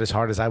work out as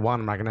hard as I want.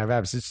 I'm not going to have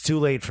abs. It's too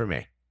late for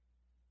me.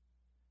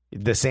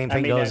 The same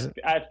thing goes.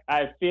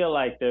 I feel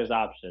like there's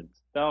options.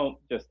 Don't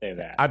just say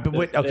that.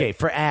 Okay,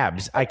 for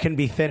abs, I can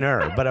be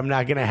thinner, but I'm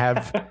not going to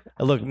have.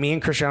 Look, me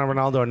and Cristiano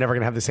Ronaldo are never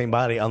going to have the same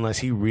body unless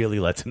he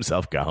really lets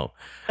himself go.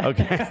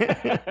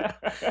 Okay.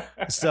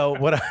 So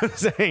what I'm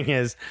saying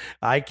is,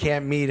 I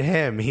can't meet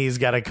him. He's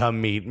got to come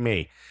meet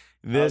me.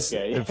 This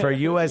for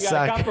U.S.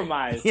 soccer.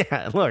 Compromise.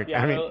 Yeah. Look,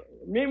 Yeah, I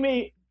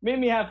mean, meet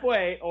me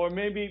halfway, or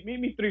maybe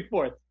meet me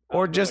 3/4.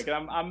 Or just.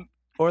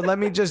 Or let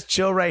me just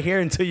chill right here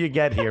until you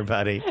get here,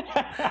 buddy.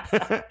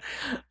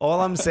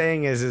 All I'm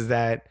saying is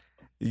that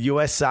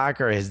U.S.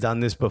 soccer has done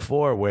this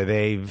before, where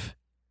they've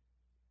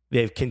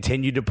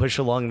continued to push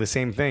along the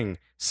same thing.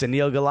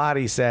 Sunil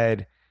Gulati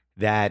said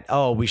that,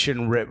 we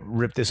shouldn't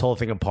rip this whole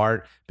thing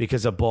apart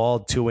because a ball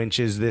 2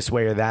 inches this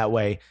way or that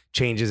way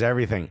changes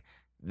everything.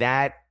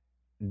 That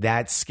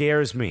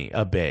scares me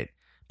a bit,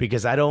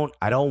 because I don't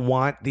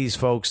want these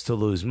folks to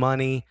lose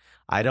money.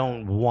 I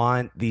don't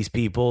want these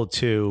people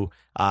to,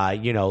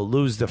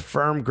 lose the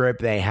firm grip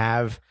they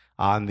have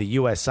on the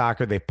U.S.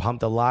 soccer. They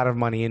pumped a lot of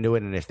money into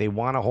it, and if they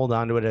want to hold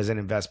on to it as an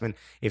investment,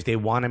 if they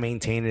want to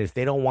maintain it, if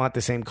they don't want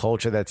the same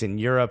culture that's in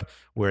Europe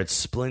where it's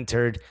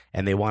splintered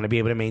and they want to be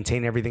able to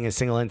maintain everything as a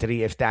single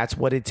entity, if that's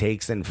what it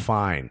takes, then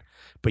fine.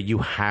 But you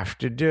have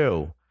to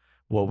do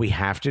what we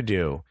have to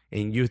do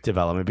in youth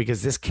development,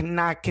 because this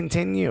cannot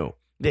continue.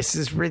 This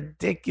is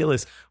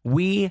ridiculous.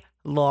 We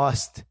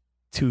lost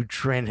to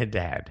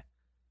Trinidad,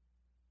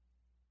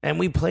 and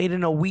we played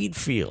in a wheat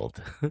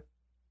field.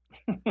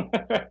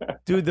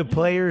 Dude, the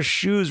players'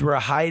 shoes were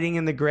hiding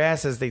in the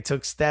grass as they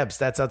took steps.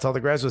 That's how tall the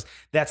grass was.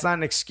 That's not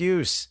an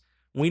excuse.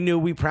 We knew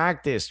we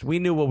practiced. We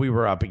knew what we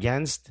were up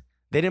against.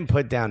 They didn't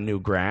put down new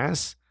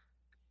grass.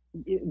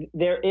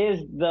 There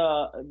is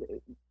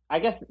I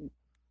guess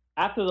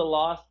after the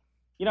loss,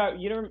 you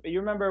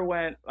remember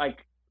when,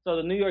 so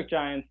the New York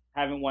Giants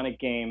haven't won a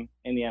game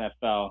in the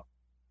NFL.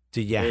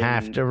 Do you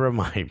have to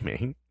remind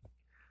me?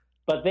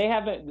 But they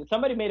haven't.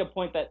 Somebody made a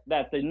point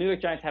that the New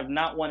York Giants have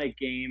not won a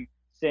game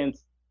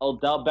since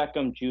Odell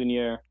Beckham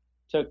Jr.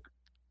 took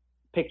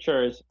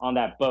pictures on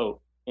that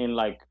boat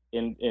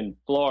in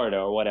Florida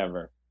or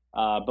whatever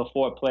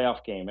before a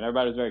playoff game, and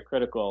everybody was very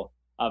critical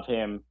of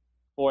him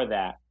for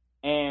that.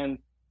 And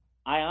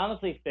I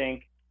honestly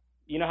think,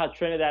 how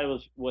Trinidad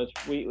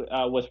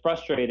was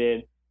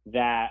frustrated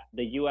that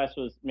the U.S.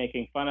 was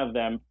making fun of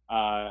them,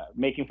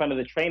 making fun of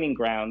the training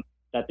ground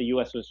that the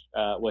U.S.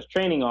 was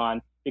training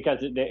on, because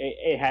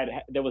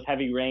there was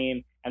heavy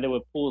rain and there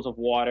were pools of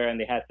water,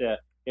 and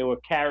they were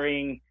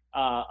carrying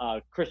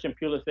Christian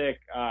Pulisic.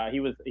 He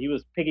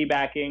was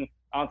piggybacking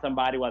on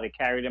somebody while they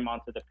carried him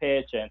onto the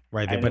pitch, and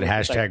they put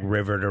hashtag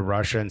River to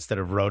Russia instead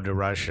of Road to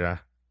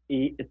Russia.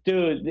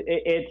 Dude,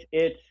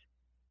 it's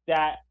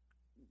that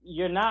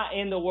you're not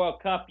in the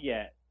World Cup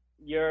yet.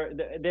 There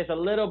was a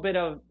little bit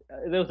of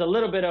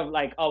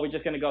we're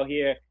just gonna go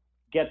here,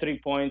 get 3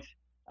 points.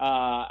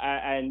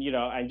 And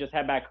just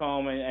head back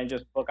home and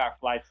just book our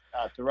flights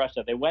to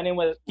Russia. They went in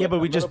with but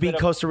we just beat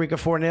Costa Rica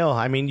 4-0.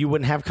 I mean, you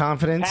wouldn't have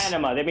confidence.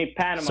 Panama, they beat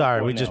Panama.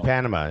 Sorry, 4-0. we just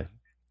Panama.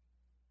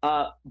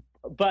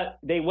 But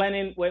they went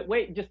in.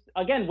 Wait, just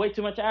again, way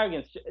too much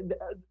arrogance.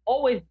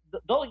 Always,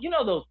 those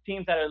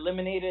teams that are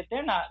eliminated.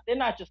 They're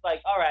not just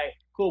like, all right,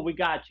 cool, we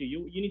got you.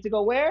 You need to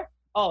go where?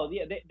 Oh,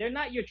 yeah, they're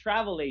not your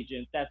travel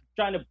agent that's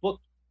trying to book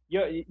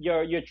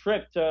your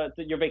trip to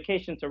your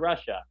vacation to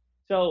Russia.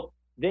 So.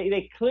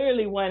 They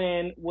clearly went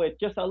in with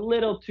just a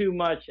little too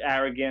much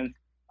arrogance,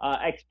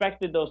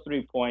 expected those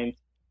 3 points.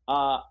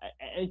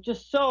 And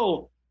just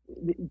the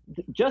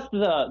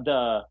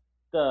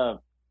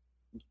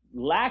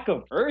lack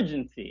of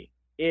urgency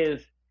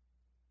is,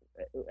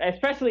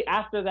 especially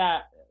after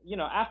that,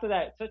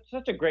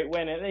 such a great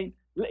win. And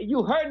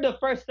you heard the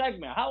first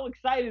segment. How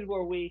excited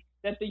were we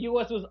that the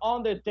U.S. was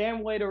on their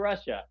damn way to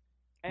Russia?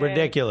 And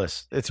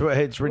ridiculous. It's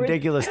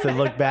ridiculous to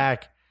look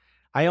back.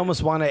 I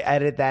almost want to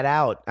edit that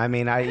out. I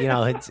mean,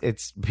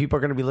 it's people are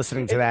going to be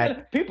listening to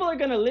that. People are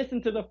going to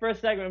listen to the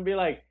first segment and be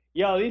like,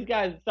 "Yo, these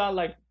guys sound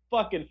like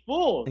fucking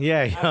fools."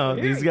 Yeah,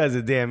 these guys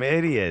are damn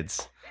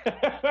idiots.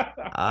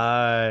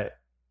 I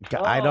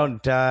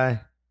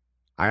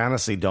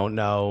honestly don't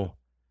know.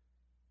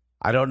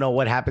 I don't know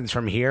what happens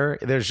from here.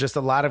 There's just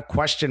a lot of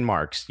question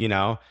marks,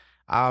 Well,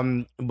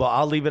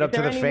 I'll leave it up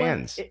to the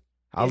fans.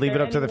 I'll leave it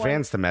up to the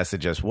fans to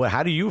message us.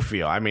 How do you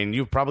feel? I mean,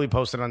 you've probably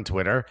posted on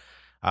Twitter.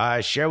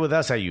 Share with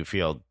us how you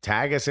feel.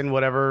 Tag us in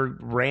whatever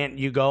rant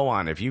you go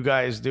on. If you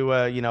guys do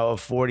a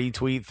 40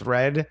 tweet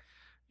thread,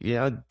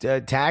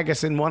 tag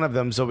us in one of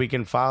them so we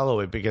can follow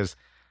it, because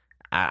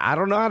I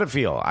don't know how to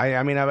feel.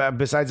 I mean,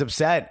 besides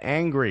upset,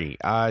 angry,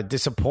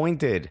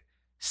 disappointed,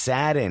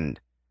 saddened.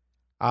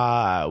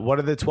 What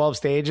are the 12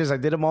 stages? I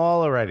did them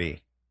all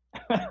already.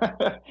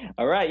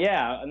 All right.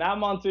 Yeah. Now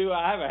I'm on to,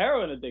 I have a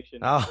heroin addiction.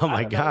 Oh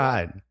my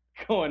God.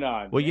 Going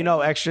on.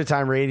 Well, Extra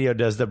Time Radio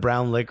does the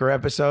brown liquor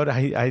episode.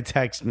 I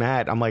text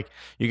Matt. I'm like,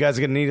 you guys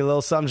are going to need a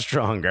little something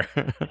stronger.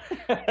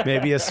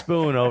 Maybe a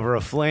spoon over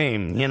a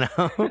flame,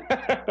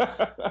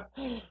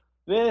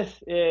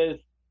 This is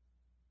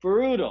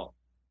brutal.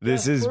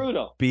 This is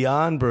brutal.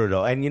 Beyond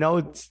brutal. And,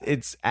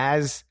 it's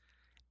as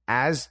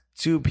as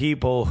two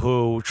people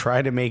who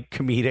try to make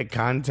comedic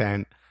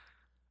content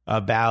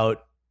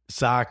about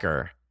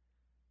soccer,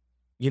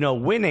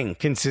 winning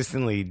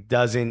consistently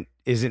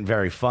isn't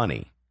very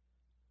funny,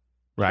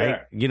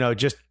 right? Sure.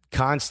 Just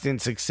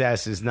constant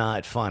success is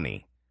not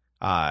funny.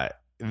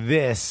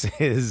 This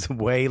is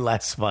way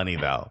less funny,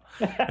 though.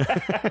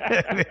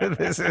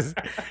 This is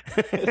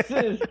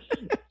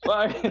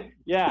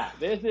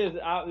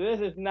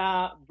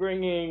not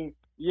bringing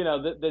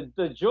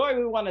the joy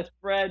we want to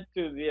spread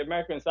to the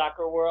American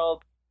soccer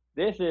world.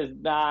 This is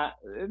not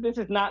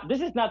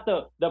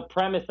the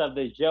premise of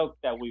the joke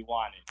that we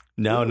wanted.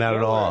 No, not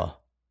at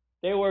all.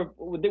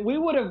 We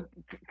would have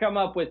come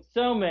up with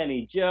so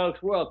many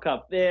jokes. World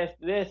Cup, this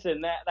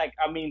and that.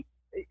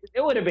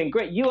 It would have been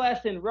great.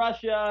 U.S. and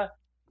Russia.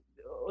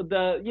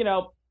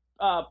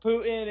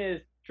 Putin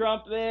is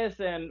Trump this,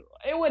 and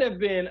it would have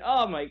been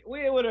it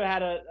would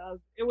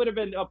have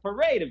been a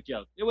parade of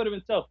jokes. It would have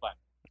been so fun.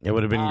 It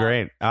would have been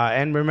great.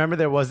 And remember,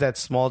 there was that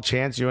small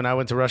chance you and I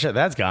went to Russia.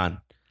 That's gone.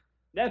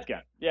 That's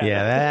gone.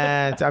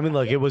 Yeah.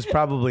 Look, it was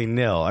probably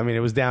nil. It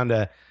was down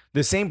to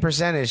the same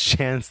percentage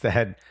chance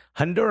that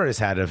Honduras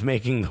had of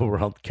making the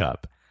World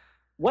Cup.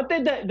 What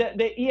did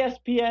the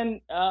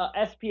ESPN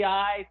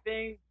SPI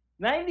thing?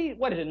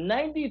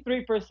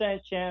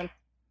 93% chance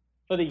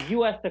for the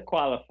U.S. to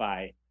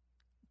qualify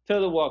to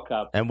the World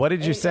Cup. And what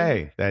did you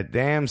say? That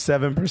damn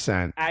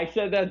 7%. I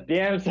said that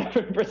damn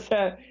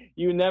 7%.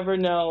 You never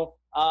know.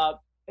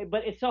 But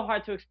it's so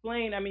hard to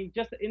explain.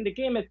 Just in the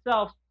game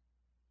itself,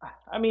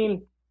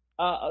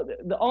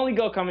 the only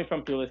goal coming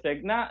from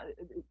Pulisic, not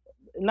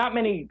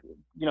many,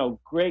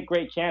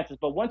 great chances.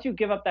 But once you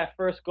give up that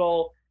first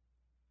goal,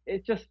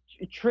 it's just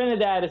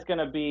Trinidad is going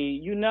to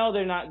be, there's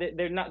not going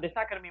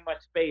to be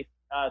much space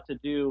to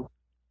do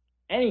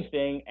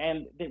anything,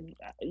 and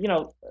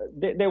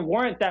there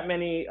weren't that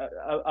many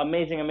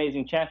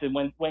amazing chances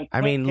when Clint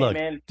came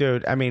in.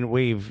 Dude,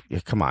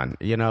 come on,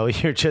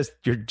 you're just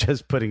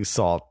putting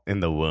salt in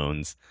the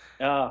wounds.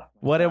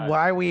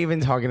 Why are we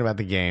even talking about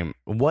the game?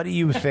 What do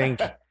you think?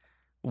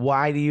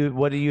 What do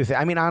you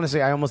think?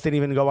 Honestly, I almost didn't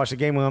even go watch the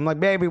game. I'm like,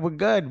 baby, we're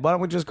good. Why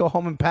don't we just go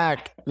home and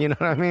pack? You know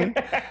what I mean?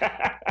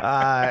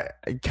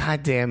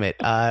 God damn it.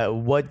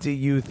 What do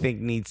you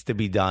think needs to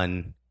be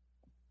done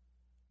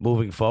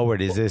moving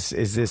forward? Is this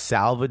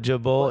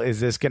salvageable? Is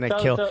this going to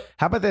kill?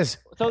 How about this?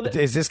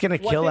 Is this going to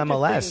kill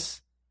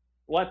MLS?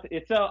 I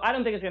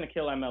don't think it's going to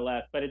kill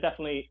MLS, but it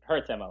definitely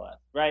hurts MLS,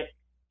 right?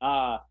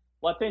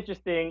 What's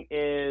interesting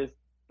is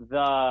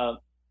the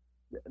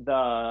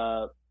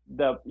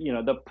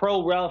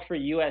pro rel for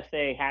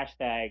USA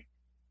hashtag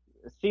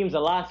seems a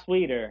lot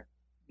sweeter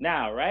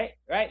now, right?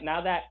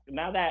 Now that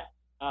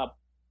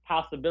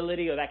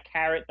possibility or that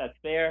carrot that's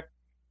there,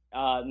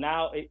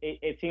 now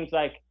it seems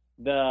like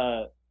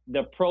the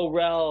pro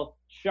rel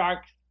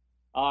sharks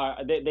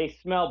they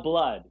smell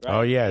blood, right?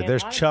 Oh yeah,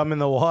 there's chum in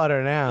the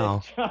water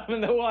now. There's chum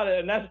in the water,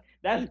 and that's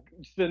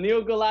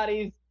Sunil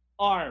Gulati's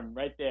arm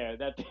right there.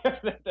 That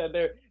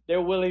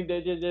they're willing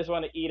to just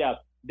want to eat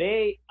up.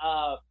 They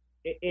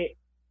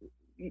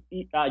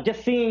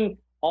just seeing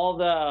all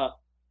the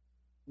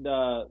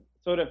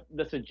sort of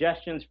the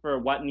suggestions for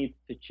what needs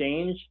to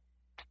change.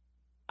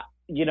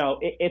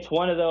 It's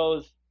one of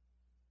those.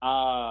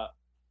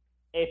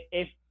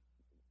 If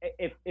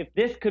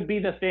this could be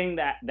the thing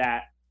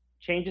that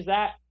changes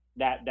that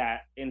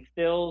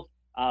instills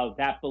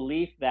that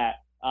belief that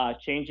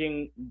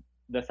changing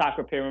the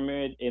soccer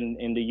pyramid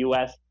in the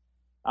U.S.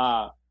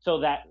 So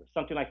that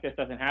something like this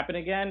doesn't happen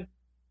again.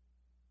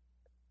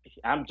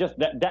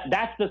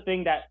 That's the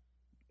thing that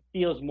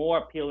feels more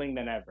appealing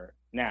than ever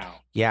now.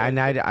 Yeah, and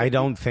I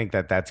don't think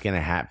that's going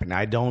to happen.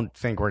 I don't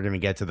think we're going to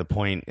get to the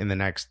point in the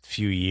next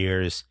few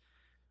years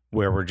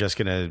where we're just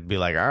going to be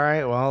like, all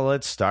right, well,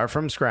 let's start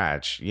from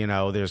scratch.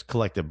 There's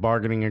collective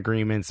bargaining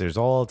agreements. There's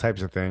all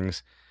types of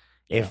things.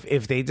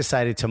 If they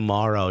decided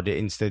tomorrow to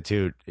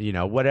institute,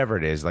 whatever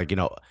it is,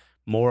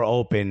 more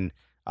open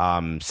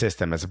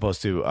system as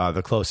opposed to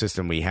the closed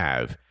system we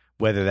have,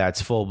 whether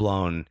that's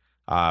full-blown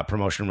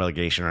promotion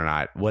relegation or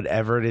not,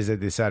 whatever it is that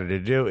they decided to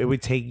do, it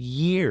would take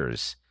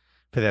years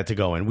for that to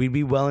go in. We'd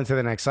be well into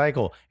the next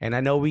cycle. And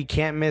I know we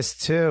can't miss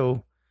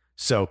two.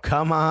 So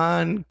come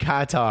on,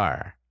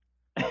 Qatar.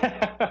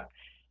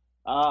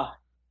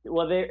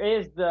 Well, there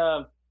is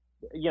now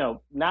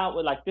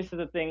this is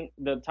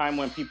the time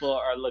when people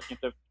are looking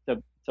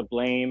to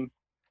blame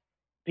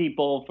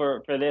people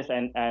for this.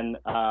 And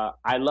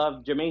I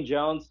love Jermaine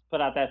Jones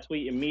put out that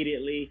tweet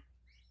immediately,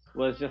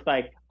 was just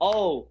like,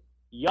 oh,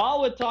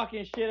 y'all were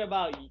talking shit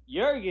about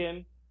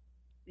Jurgen.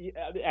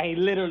 And he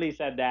literally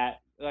said that.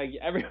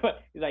 Everybody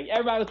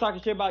was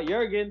talking shit about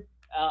Jurgen.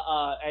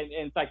 And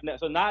it's like,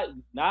 so now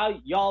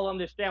y'all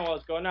understand what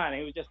was going on. And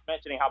he was just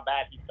mentioning how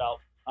bad he felt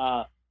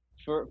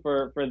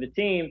for the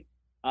team.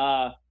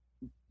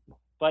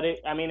 But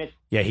it's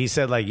he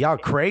said y'all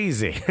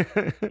crazy.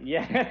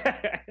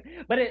 Yeah,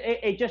 but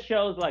it just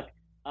shows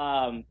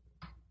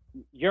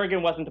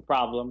Jurgen wasn't the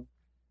problem.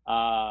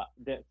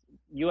 The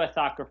U.S.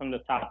 soccer from the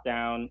top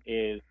down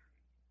is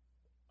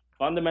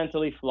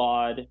fundamentally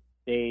flawed.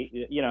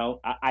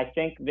 I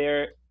think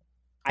they're.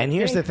 And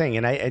here's the thing,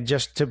 and I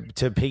just to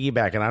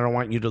piggyback, and I don't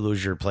want you to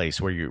lose your place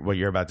what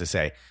you're about to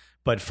say,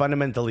 but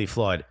fundamentally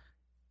flawed.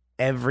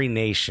 Every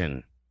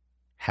nation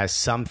has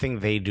something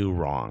they do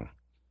wrong.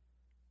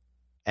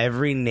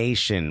 Every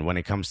nation, when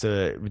it comes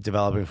to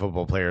developing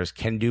football players,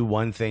 can do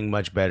one thing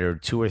much better,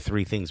 2 or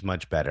 3 things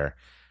much better.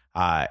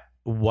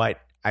 What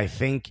I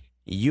think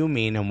you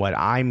mean and what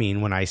I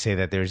mean when I say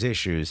that there's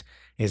issues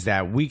is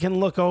that we can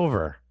look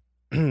over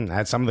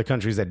at some of the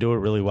countries that do it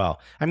really well.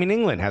 I mean,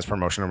 England has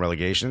promotion and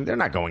relegation. They're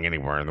not going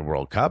anywhere in the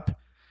World Cup.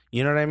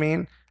 You know what I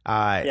mean?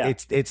 Yeah.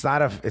 It's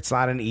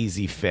not an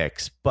easy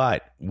fix,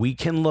 but we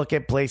can look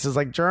at places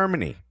like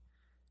Germany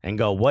and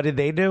go, what did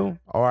they do?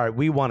 All right,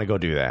 we want to go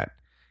do that.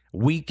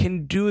 We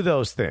can do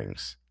those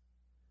things.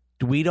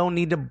 We don't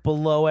need to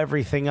blow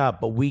everything up,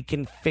 but we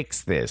can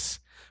fix this.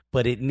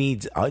 But it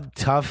needs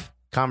tough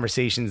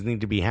conversations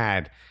need to be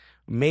had.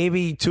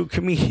 Maybe 2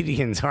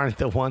 comedians aren't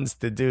the ones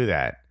to do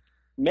that.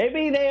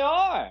 Maybe they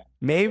are.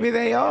 Maybe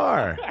they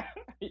are.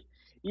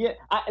 Yeah,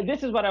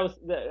 this is what I was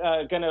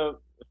going to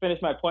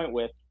finish my point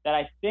with. That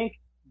I think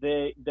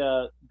the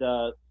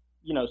Sunil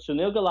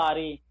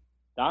Gulati,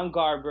 Don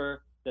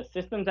Garber, the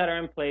systems that are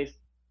in place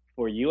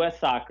for U.S.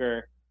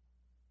 soccer,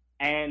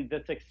 and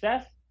the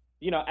success,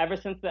 ever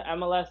since the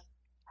MLS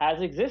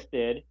has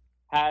existed,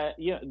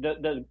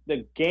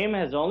 the game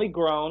has only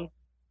grown.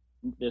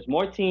 There's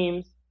more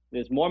teams,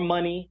 there's more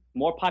money,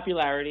 more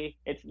popularity.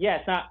 It's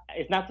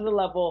not to the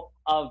level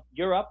of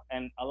Europe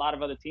and a lot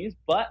of other teams,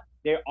 but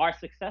there are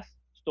success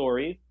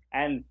stories,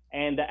 and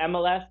the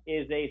MLS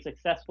is a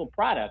successful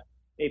product.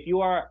 If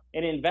you are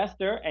an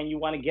investor and you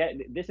want to get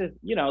this is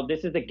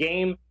the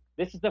game.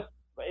 This is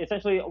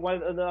essentially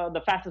one of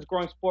the fastest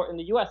growing sport in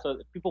the U.S. So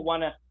people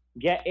want to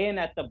get in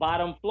at the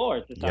bottom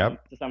floor to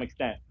some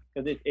extent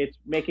because it's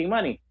making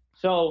money.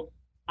 So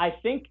I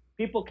think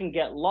people can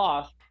get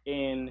lost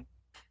in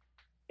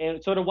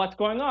sort of what's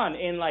going on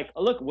in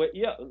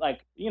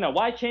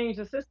why change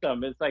the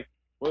system? It's like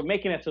we're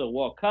making it to the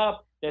World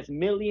Cup. There's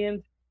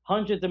millions,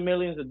 hundreds of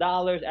millions of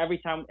dollars every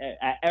time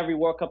at every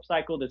World Cup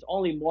cycle. There's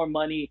only more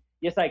money.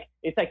 It's like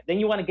then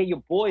you want to get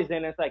your boys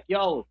in. It's like,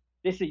 yo,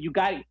 get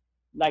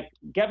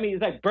me.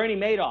 It's like Bernie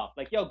Madoff.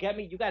 Like, yo, get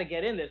me. You got to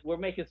get in this. We're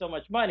making so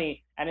much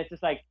money, and it's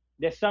just like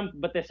there's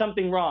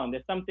something wrong.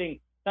 There's something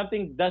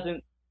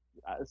doesn't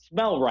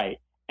smell right.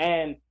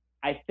 And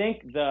I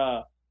think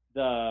a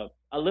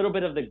little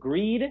bit of the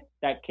greed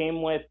that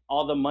came with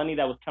all the money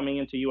that was coming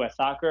into U.S.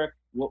 soccer,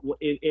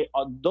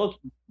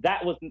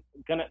 that was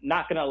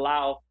not gonna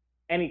allow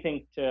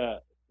anything to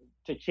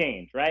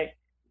change, right?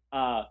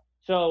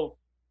 So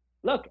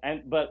look,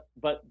 but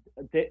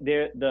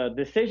the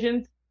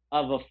decisions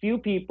of a few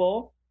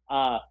people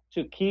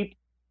to keep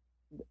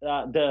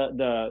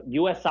the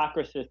U.S.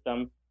 soccer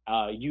system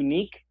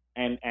unique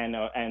and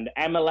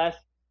MLS,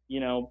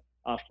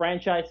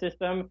 franchise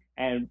system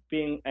and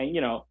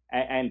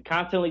and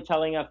constantly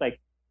telling us like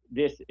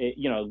this,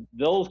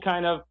 those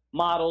kind of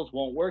models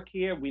won't work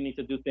here. We need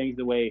to do things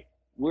the way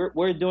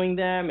we're doing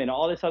them and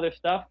all this other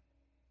stuff.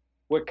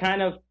 We're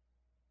kind of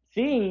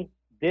seeing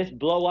this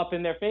blow up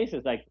in their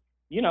faces. Like,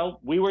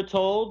 we were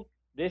told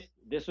this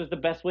was the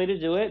best way to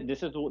do it.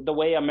 This is the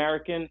way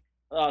American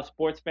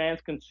sports fans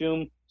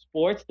consume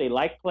sports. They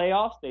like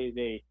playoffs.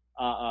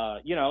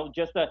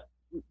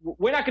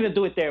 We're not going to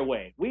do it their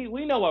way.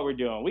 We know what we're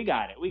doing. We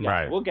got it.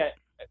 Right. We'll get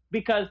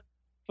because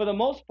for the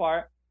most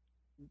part,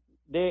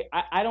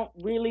 I don't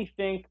really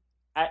think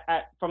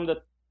from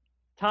the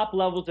top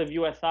levels of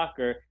U.S.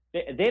 soccer,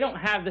 they don't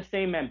have the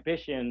same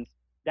ambitions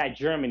that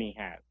Germany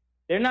has.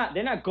 They're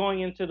not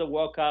going into the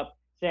World Cup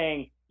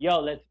saying, "Yo,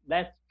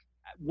 let's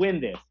win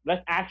this.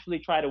 Let's actually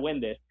try to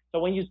win this." So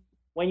when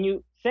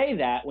you say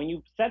that, when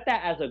you set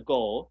that as a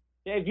goal,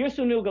 if you're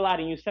Sunil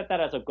Gulati and you set that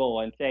as a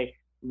goal and say,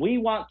 we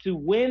want to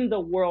win the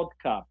World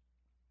Cup.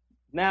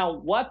 Now,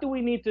 what do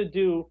we need to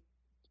do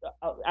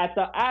at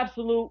the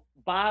absolute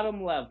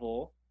bottom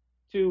level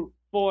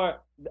for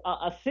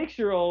a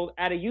 6-year-old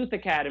at a youth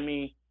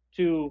academy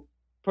to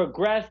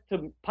progress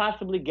to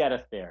possibly get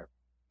us there?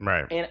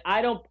 Right. And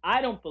I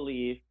don't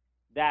believe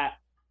that.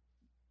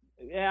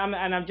 And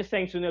I'm just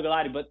saying Sunil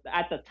Gulati, but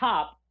at the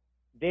top,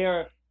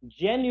 they're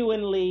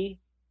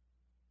genuinely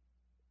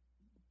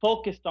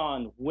focused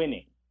on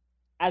winning,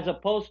 as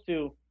opposed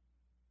to,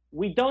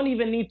 we don't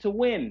even need to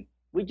win.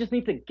 We just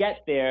need to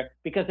get there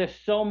because there's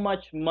so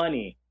much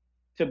money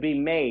to be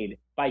made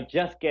by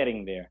just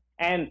getting there.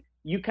 And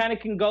you kind of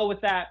can go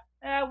with that,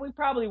 we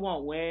probably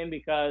won't win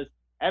because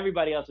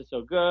everybody else is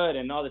so good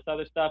and all this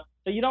other stuff.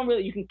 So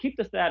you can keep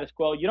the status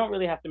quo. You don't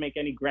really have to make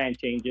any grand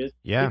changes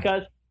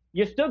because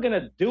you're still going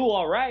to do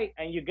all right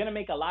and you're going to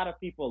make a lot of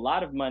people a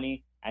lot of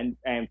money. And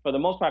for the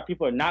most part,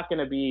 people are not going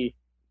to be,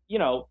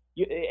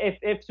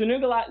 if Sunil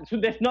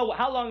Gulati,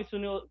 how long is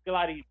Sunil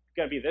Gulati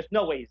going to be? There's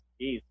no way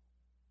he's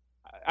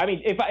I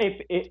mean,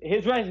 if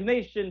his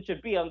resignation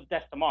should be on the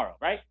desk tomorrow,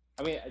 right?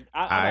 I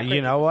mean,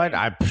 you know what?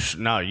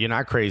 No, you're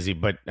not crazy,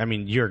 but I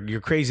mean,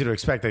 you're crazy to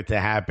expect it to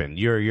happen.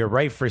 You're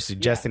right for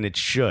suggesting it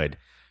should.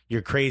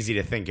 You're crazy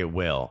to think it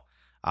will.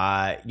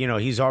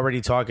 He's already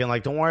talking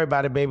like, don't worry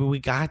about it, baby. We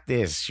got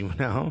this,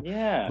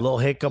 Yeah. Little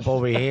hiccup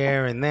over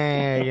here and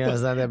there.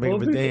 It's not that big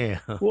of a deal.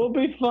 We'll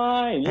be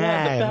fine.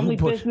 Yeah, the family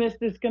business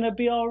is going to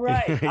be all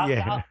right.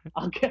 Yeah.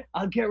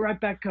 I'll get right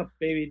back up,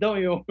 baby.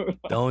 Don't you worry.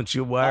 Don't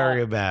you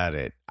worry about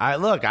it.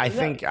 I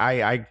think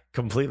I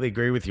completely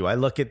agree with you. I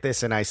look at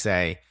this and I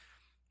say,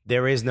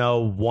 there is no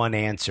one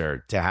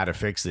answer to how to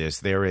fix this.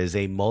 There is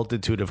a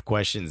multitude of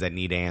questions that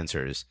need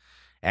answers.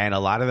 And a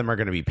lot of them are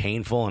going to be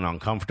painful and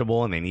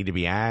uncomfortable, and they need to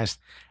be asked.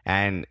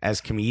 And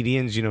as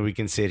comedians, we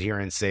can sit here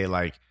and say,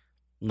 like,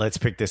 let's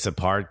pick this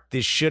apart.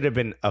 This should have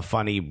been a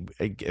funny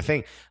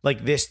thing.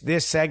 Like this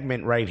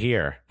segment right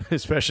here,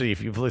 especially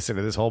if you've listened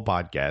to this whole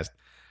podcast.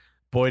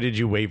 Boy, did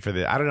you wait for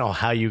this. I don't know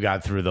how you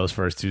got through those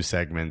first two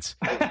segments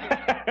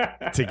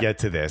to get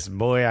to this.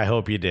 Boy, I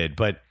hope you did.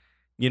 But,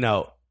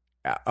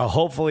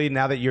 hopefully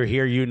now that you're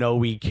here,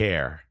 we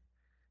care.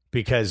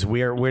 Because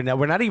we're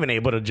not even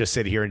able to just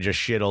sit here and just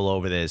shit all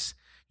over this.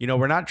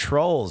 We're not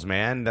trolls,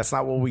 man. That's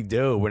not what we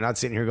do. We're not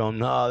sitting here going,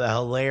 no, the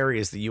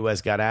hilarious the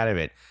U.S. got out of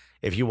it.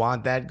 If you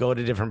want that, go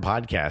to different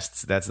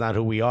podcasts. That's not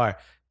who we are.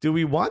 Do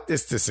we want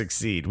this to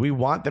succeed? We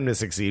want them to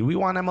succeed. We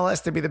want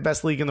MLS to be the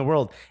best league in the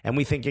world, and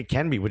we think it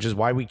can be, which is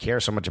why we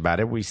care so much about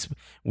it.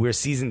 We're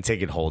season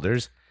ticket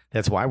holders.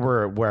 That's why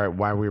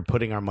we're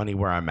putting our money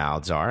where our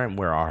mouths are and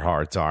where our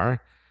hearts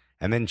are.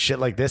 And then shit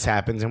like this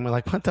happens, and we're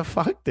like, what the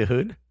fuck,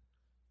 dude?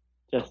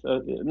 Just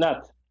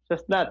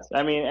nuts.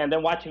 I mean, and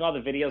then watching all the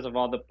videos of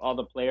all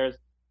the players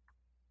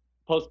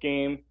post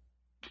game.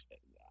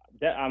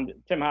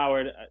 Tim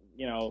Howard,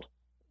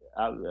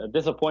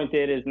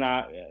 disappointed is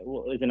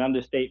an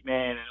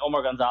understatement, and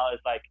Omar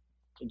Gonzalez like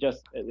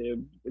just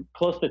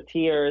close to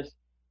tears.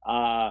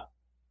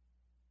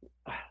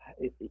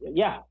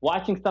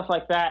 Watching stuff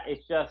like that,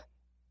 it's just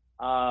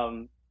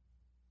what's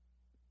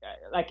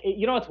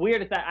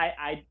weird is that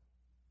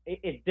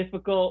it's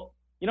difficult.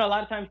 A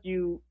lot of times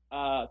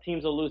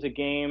teams will lose a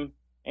game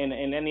in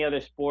any other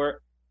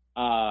sport.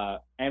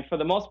 And for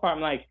the most part,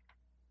 I'm like,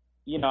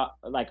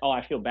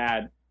 I feel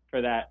bad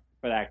for that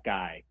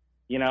guy.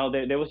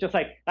 There was just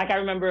like I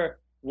remember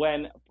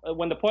when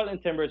the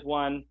Portland Timbers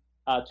won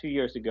 2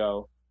 years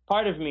ago,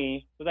 part of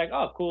me was like,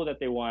 oh, cool that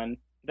they won.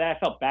 Then I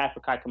felt bad for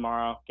Kai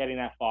Kamara getting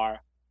that far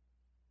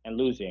and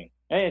losing.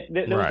 And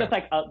there was just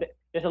like,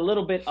 there's a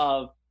little bit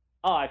of,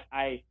 I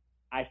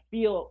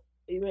feel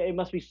it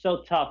must be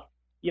so tough,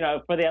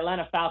 for the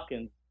Atlanta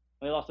Falcons.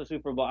 When they lost the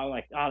Super Bowl, I'm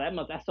like,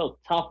 that's so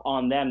tough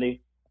on them.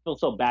 They feel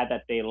so bad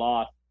that they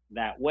lost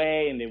that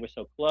way and they were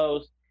so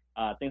close,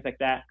 things like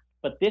that.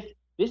 But this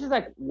is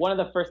like one of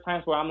the first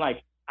times where I'm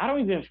like, I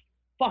don't even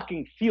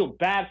fucking feel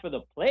bad for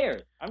the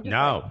players. I'm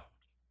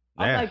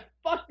like,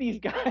 fuck these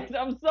guys.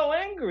 I'm so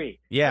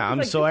angry. Yeah,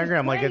 I'm so angry.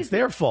 I'm like, it's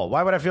their fault.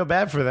 Why would I feel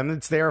bad for them?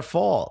 It's their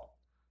fault.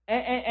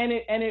 And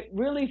it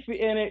really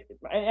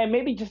and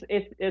maybe just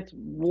it's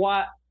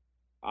what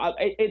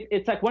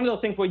it's like one of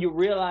those things where you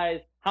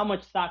realize how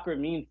much soccer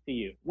means to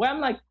you. Where I'm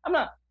like, I'm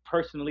not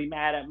personally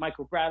mad at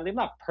Michael Bradley. I'm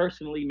not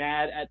personally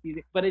mad at these,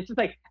 but it's just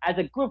like as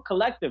a group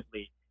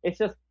collectively, it's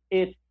just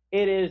it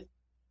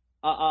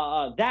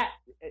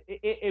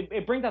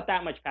brings out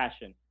that much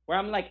passion. Where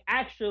I'm like,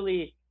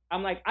 actually,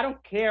 I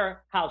don't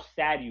care how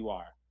sad you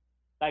are.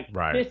 Like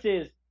This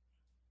is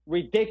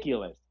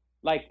ridiculous.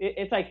 Like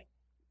it's like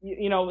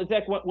it's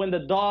like when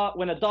a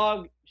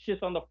dog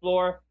shits on the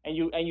floor and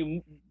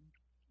you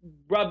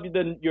rub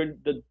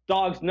the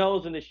dog's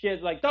nose in the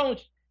shit, like don't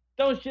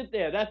shit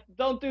there.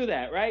 Don't do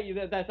that, right?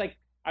 That's like,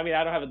 I mean,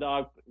 I don't have a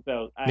dog,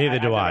 so neither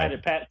do I. Had a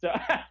pet, so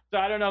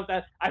I don't know if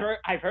that's.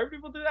 I've heard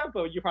people do that,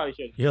 but you probably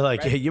shouldn't. You're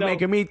like, right?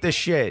 Make him eat the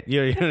shit.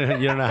 You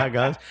don't know how it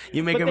goes.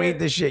 You make him eat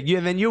the shit.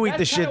 And then you eat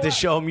the shit to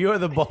show him you're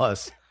the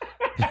boss.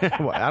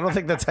 I don't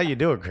think that's how you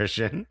do it,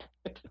 Christian.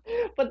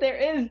 But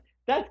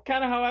that's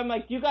kind of how I'm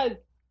like, you guys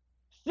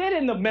sit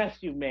in the mess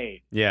you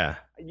made. Yeah.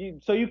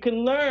 So you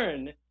can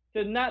learn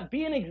to not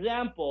be an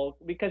example,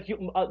 because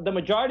the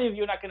majority of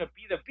you are not going to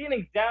be there. Be an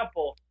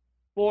example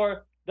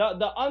for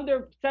the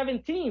under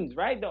 17s,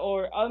 right?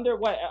 Or under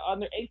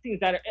 18s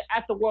that are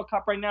at the World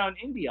Cup right now in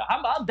India.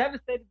 How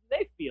devastated do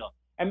they feel?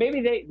 And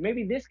maybe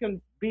this can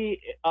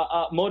be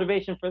a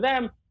motivation for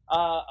them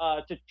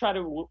to try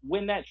to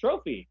win that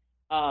trophy.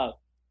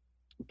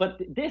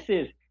 But this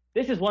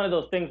is one of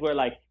those things where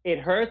like it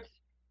hurts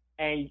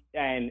and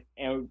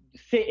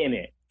sit in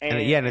it.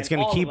 And it's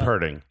going to keep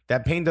hurting.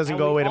 That pain doesn't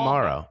go away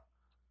tomorrow.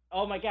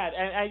 Oh my God!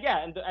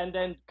 And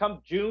then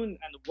come June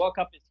and the World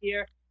Cup is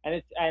here,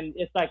 and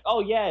it's like,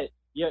 oh yeah,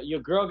 your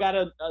girl got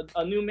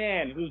a new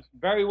man who's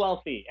very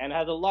wealthy and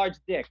has a large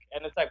dick,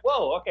 and it's like,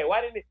 whoa, okay,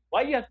 why do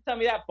you have to tell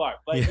me that part?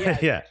 But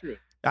yeah. It's true.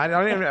 I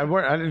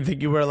didn't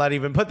think you were allowed to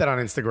even put that on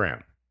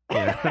Instagram.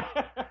 Yeah.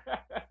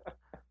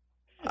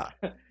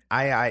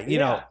 I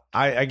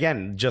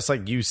again, just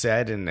like you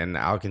said, and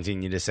I'll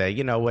continue to say,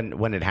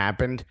 when it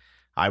happened,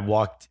 I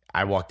walked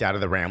out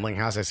of the Rambling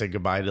House. I said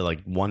goodbye to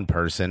like one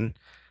person,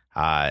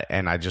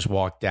 and I just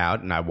walked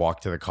out, and I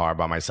walked to the car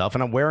by myself,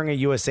 and I'm wearing a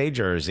USA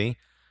jersey,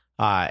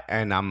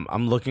 and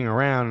I'm looking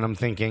around, and I'm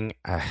thinking,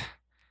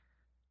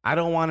 I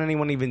don't want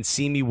anyone to even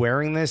see me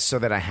wearing this so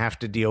that I have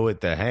to deal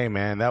with the, hey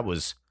man, that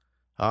was,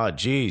 oh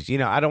geez,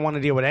 I don't want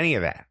to deal with any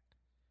of that.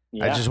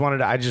 Yeah. I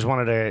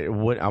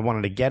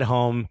wanted to get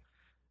home,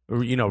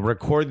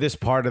 record this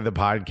part of the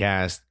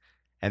podcast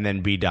and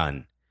then be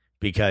done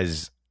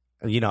because,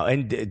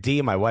 and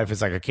Dee, my wife,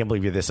 is like, I can't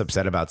believe you're this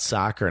upset about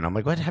soccer. And I'm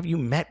like, what? Have you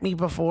met me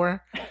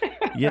before?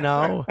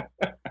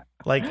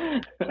 Like,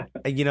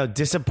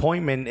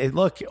 disappointment.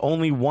 Look,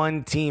 only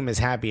one team is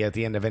happy at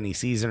the end of any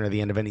season or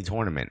the end of any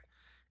tournament.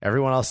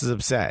 Everyone else is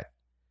upset.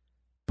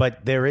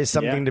 But there is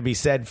something to be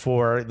said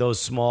for those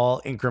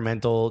small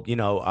incremental,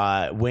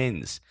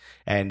 wins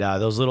and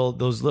those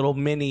little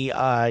mini,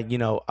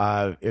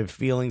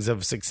 feelings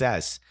of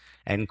success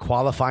and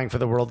qualifying for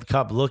the World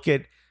Cup.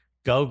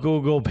 Go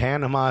Google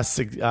Panama,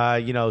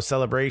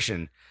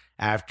 celebration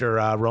after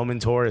Roman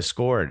Torres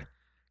scored.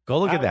 Go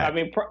look at that. I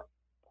mean,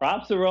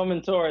 props to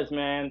Roman Torres,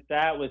 man.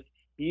 That was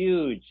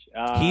huge.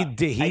 He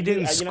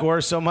didn't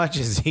score so much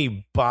as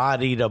he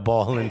bodied a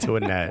ball into a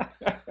net.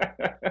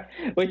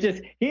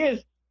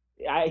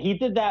 He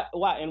did that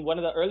in one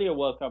of the earlier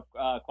World Cup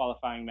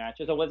qualifying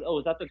matches. Or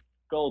was that the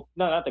Gold?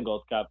 No, not the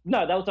Gold Cup.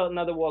 No, that was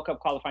another World Cup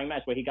qualifying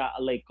match where he got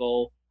a late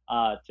goal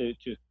to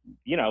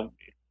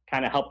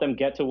kind of help them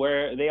get to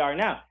where they are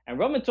now. And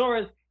Roman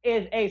Torres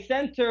is a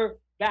center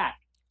back.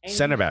 A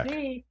center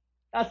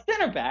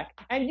back,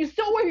 and you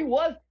saw where he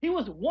was. He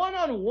was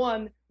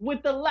one-on-one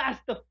with the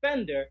last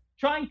defender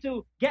trying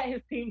to get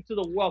his team to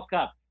the World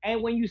Cup.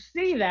 And when you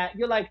see that,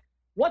 you're like,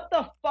 what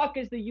the fuck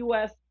is the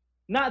U.S.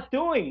 not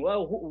doing?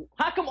 Well,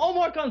 how come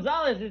Omar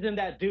Gonzalez isn't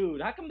that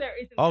dude? How come there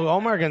isn't? Oh,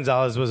 Omar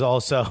Gonzalez was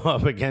also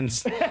up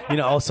against,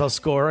 also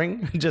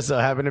scoring, just so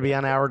happened to be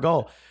on our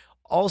goal.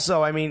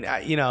 Also, I mean,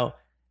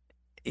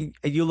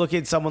 you look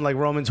at someone like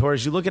Roman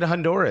Torres, you look at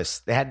Honduras.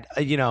 They had,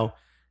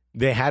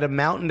 they had a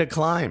mountain to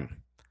climb.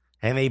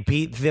 And they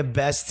beat the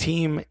best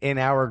team in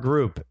our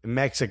group,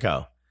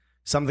 Mexico,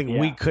 something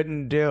we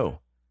couldn't do.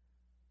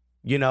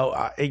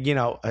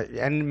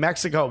 And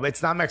Mexico,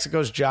 it's not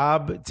Mexico's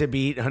job to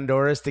beat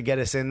Honduras to get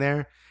us in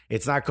there.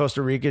 It's not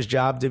Costa Rica's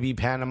job to beat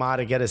Panama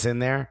to get us in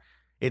there.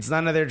 It's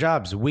none of their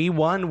jobs. We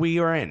won, we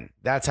were in.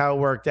 That's how it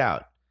worked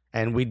out.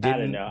 And we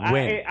didn't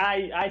win.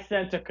 I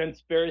sense a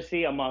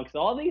conspiracy amongst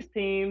all these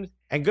teams.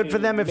 And good for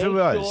them if it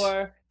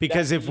was.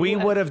 Because if we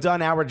would have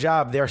done our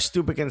job, their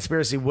stupid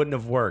conspiracy wouldn't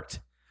have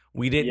worked.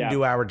 We didn't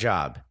do our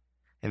job,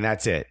 and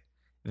that's it.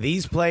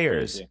 These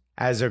players,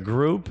 as a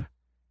group,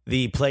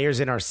 the players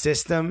in our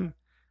system,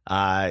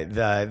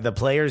 the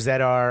players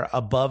that are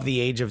above the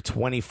age of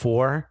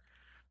 24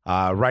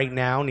 right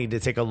now need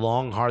to take a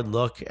long, hard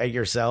look at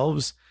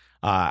yourselves.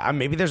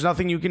 Maybe there's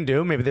nothing you can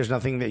do. Maybe there's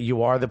nothing that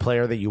you are the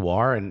player that you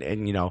are,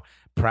 and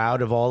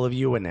proud of all of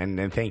you,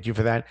 and thank you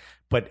for that.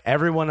 But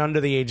everyone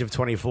under the age of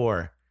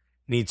 24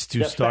 needs to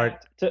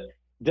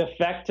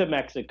defect to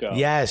Mexico.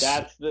 Yes.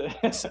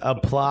 That's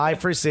apply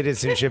for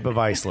citizenship of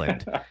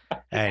Iceland.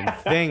 And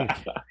think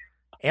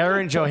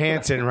Aaron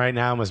Johansson right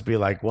now must be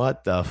like,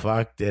 what the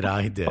fuck did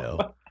I do?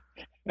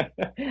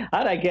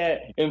 How'd I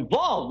get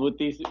involved with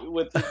these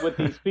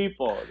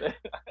people?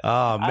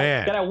 Oh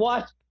man. Can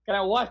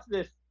I watch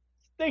this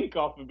stink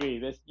off of me,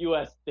 this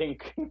US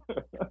stink?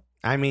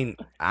 I mean,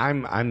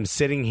 I'm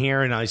sitting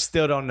here and I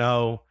still don't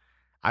know.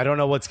 I don't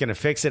know what's gonna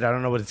fix it. I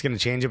don't know what's gonna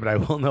change it, but I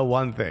will know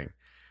one thing.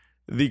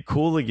 The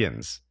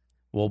Cooligans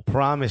will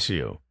promise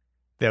you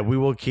that we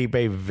will keep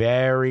a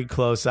very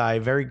close eye,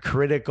 very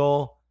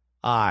critical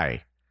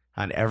eye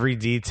on every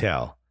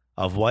detail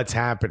of what's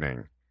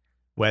happening,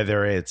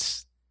 whether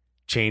it's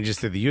changes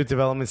to the youth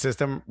development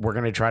system. We're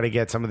going to try to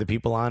get some of the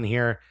people on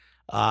here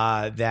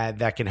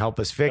that can help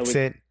us fix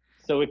it.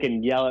 So we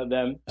can yell at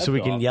them.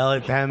 Can yell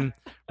at them.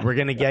 We're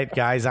going to get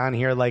guys on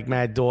here like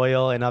Matt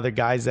Doyle and other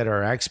guys that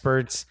are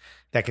experts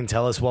that can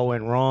tell us what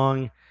went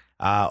wrong.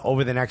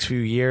 Over the next few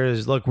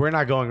years. Look, we're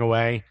not going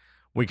away.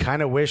 We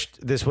kind of wished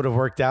this would have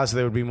worked out so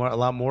there would be a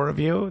lot more of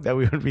you that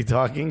we would be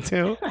talking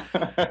to.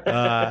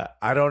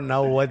 I don't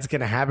know what's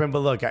going to happen, but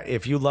look,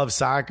 if you love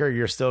soccer,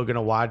 you're still going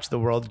to watch the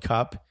World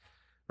Cup,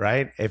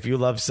 right? If you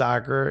love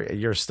soccer,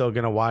 you're still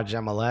going to watch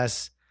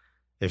MLS.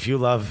 If you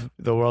love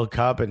the World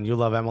Cup and you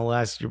love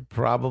MLS, you're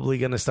probably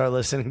going to start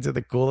listening to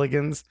the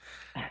Cooligans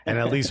and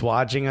at least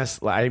watching us.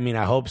 I mean,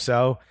 I hope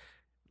so.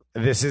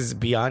 This is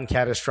beyond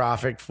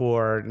catastrophic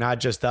for not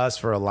just us,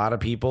 for a lot of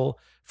people,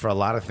 for a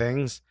lot of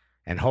things.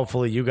 And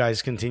hopefully you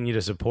guys continue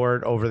to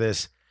support over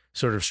this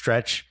sort of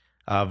stretch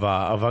of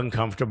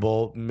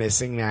uncomfortable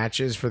missing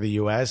matches for the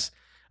U.S.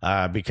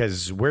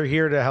 Because we're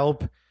here to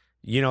help,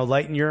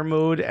 lighten your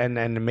mood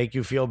and make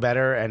you feel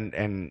better.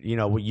 And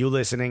you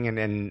listening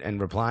and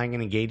replying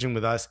and engaging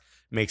with us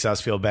makes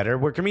us feel better.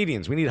 We're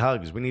comedians. We need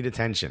hugs. We need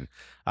attention.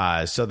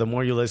 So the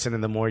more you listen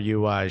and the more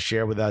you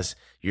share with us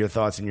your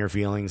thoughts and your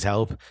feelings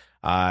help.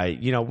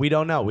 We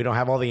don't know. We don't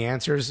have all the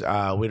answers.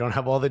 We don't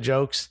have all the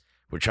jokes.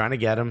 We're trying to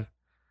get them.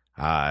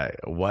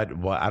 What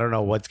I don't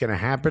know what's going to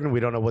happen.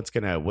 We don't know what's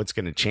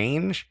going to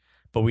change,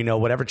 but we know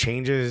whatever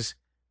changes,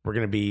 we're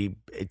going to be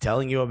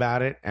telling you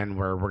about it. And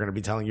we're going to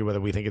be telling you whether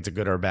we think it's a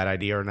good or a bad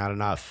idea or not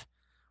enough,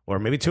 or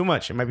maybe too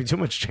much. It might be too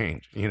much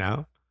change,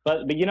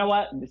 But you know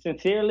what?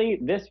 Sincerely,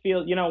 this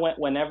feels,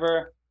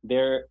 whenever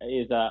there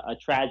is a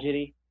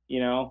tragedy,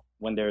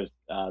 when there's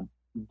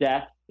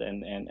deaths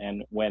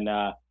and when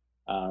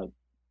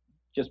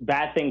just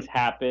bad things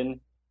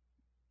happen,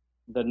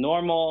 the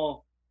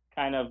normal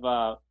kind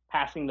of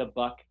passing the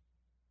buck,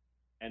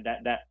 and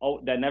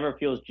that never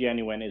feels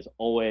genuine, is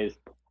always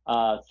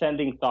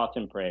sending thoughts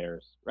and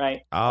prayers,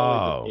 right?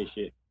 Always this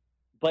issue.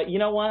 But you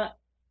know what?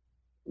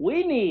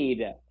 We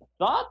need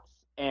thoughts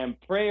and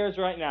prayers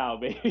right now,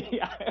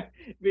 baby,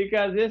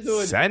 because this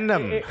would send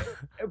them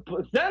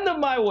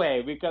my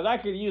way, because I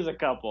could use a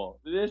couple.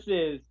 This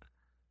is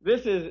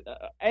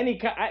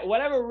any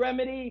whatever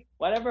remedy,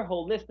 whatever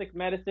holistic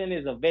medicine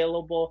is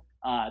available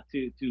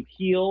to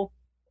heal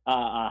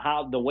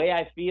how the way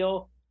I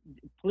feel.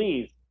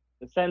 Please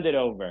send it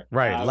over.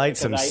 Right, light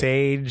some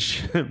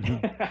sage.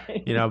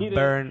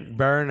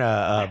 burn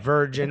a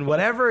virgin,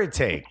 whatever it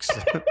takes.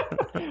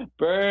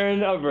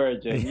 Burn a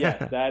virgin.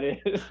 Yes, that is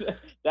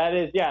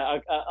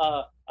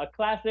a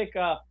classic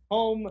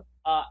home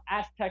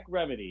Aztec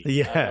remedy.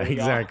 Yeah,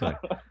 exactly.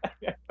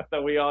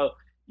 That we all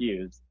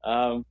use.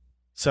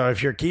 So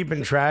if you're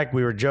keeping track,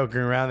 we were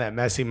joking around that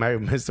Messi might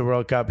miss the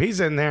World Cup.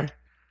 He's in there.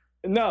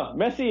 No,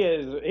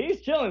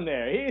 he's chilling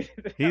there.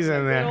 He's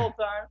in there. Old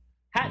time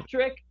hat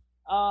trick.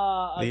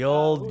 The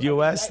old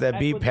U.S. that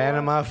beat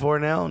Panama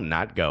 4-0,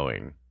 not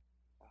going.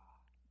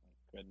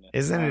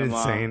 Isn't it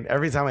insane?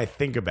 Every time I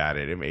think about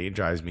it, it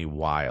drives me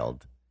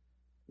wild.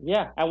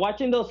 Yeah, and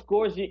watching those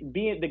scores,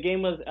 the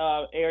game was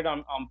aired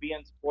on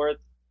BN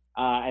Sports,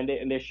 and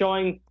they're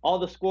showing all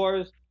the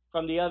scores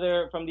from the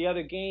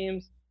other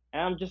games,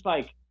 and I'm just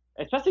like,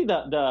 especially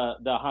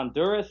the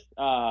Honduras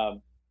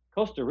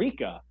Costa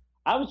Rica.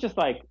 I was just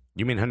like,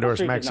 you mean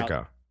Honduras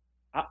Mexico?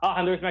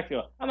 Honduras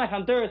Mexico. I'm like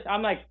Honduras.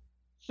 I'm like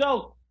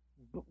so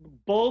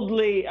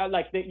boldly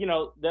like the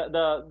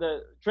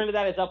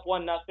Trinidad is up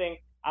 1-0.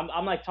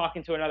 I'm like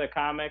talking to another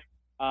comic,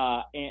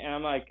 and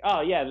I'm like,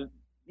 oh yeah, the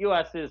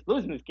U.S. is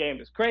losing this game.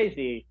 It's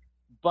crazy,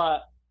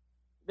 but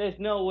there's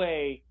no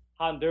way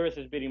Honduras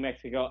is beating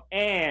Mexico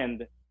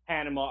and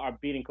Panama are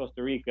beating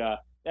Costa Rica,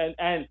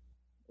 and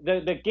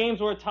the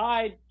games were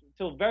tied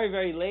till very,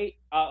 very late.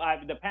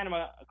 The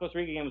Panama Costa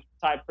Rica game was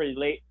tied pretty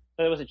late,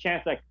 so there was a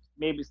chance like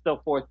maybe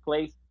still fourth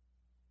place,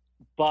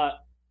 but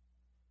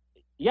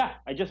yeah,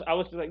 I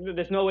was just like,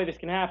 there's no way this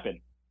can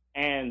happen,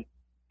 and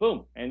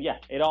boom, and yeah,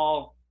 it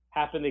all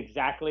happened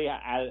exactly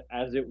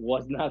as it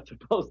was not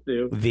supposed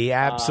to. The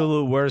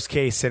absolute worst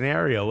case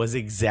scenario was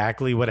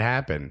exactly what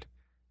happened.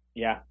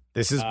 Yeah.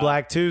 This is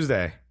Black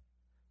Tuesday.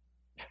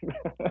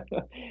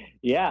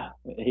 Yeah,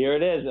 here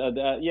it is.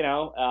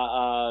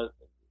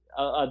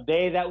 A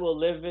day that will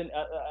live in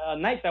a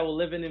night that will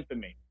live in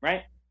infamy,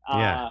 right?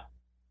 Yeah.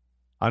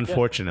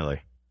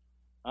 Unfortunately.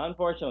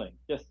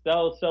 Just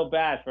so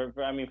bad for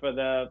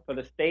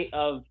the state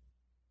of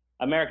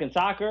American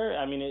soccer.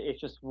 I mean, it's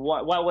just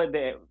what would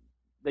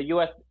the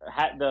U.S.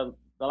 had the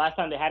last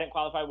time they hadn't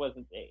qualified was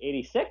in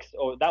 '86,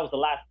 or that was the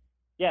last.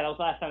 Yeah, that was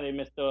the last time they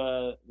missed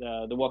the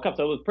World Cup.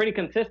 So it was pretty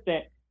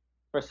consistent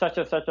for such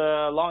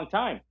a long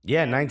time.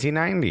 Yeah,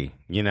 1990.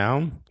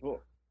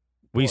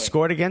 We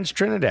scored against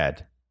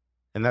Trinidad,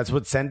 and that's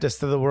what sent us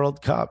to the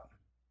World Cup.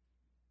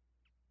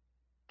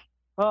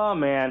 Oh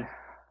man!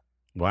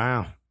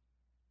 Wow.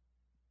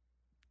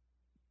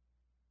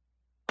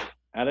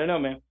 I don't know,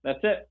 man.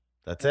 That's it.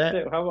 That's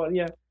it. How about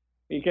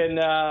we can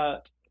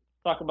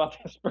talk about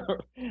this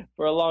for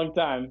a long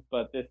time,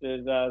 but this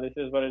is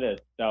what it is.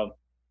 So,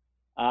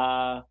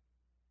 oh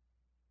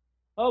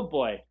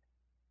boy.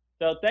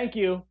 So thank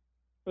you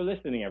for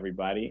listening,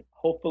 everybody.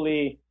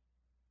 Hopefully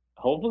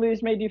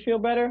this made you feel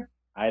better.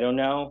 I don't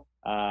know.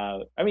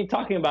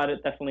 Talking about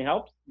it definitely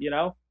helps.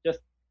 Just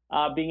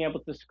being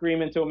able to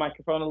scream into a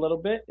microphone a little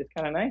bit is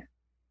kind of nice.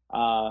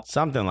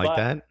 Something like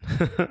that.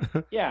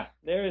 Yeah,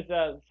 there is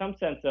some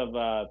sense of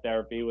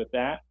therapy with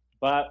that,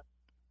 but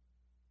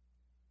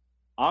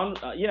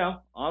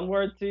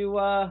onward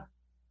to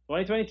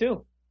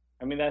 2022.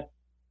 I mean, that's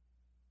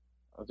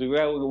what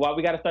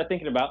we got to start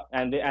thinking about,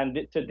 and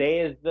today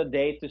is the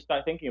day to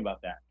start thinking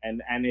about that.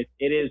 And it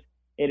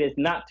is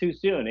not too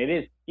soon. It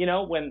is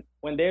when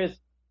there's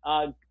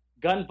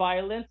gun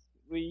violence,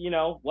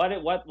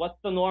 what's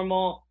the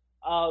normal?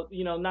 Now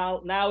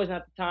is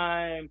not the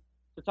time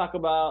to talk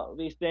about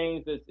these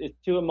things. It's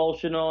too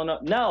emotional. No,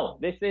 now's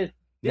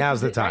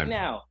the time. Right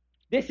now,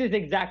 this is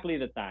exactly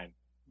the time.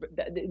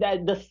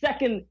 The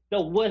second the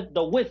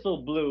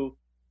whistle blew,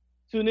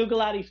 Sunil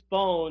Gulati's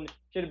phone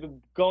should have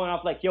been going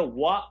off like, yo,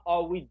 what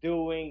are we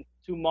doing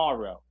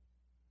tomorrow?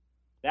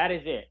 That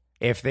is it.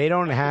 If they're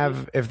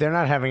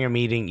not having a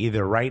meeting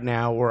either right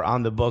now or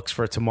on the books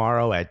for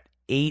tomorrow at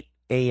 8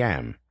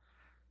 a.m.,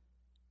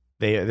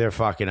 they're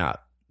fucking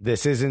up.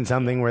 This isn't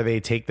something where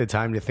they take the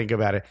time to think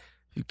about it.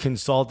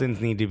 Consultants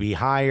need to be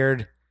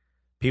hired.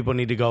 People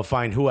need to go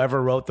find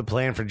whoever wrote the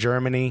plan for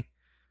Germany,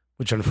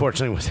 which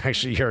unfortunately was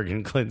actually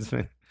Jurgen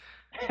Klinsmann.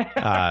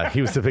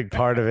 He was a big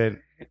part of it.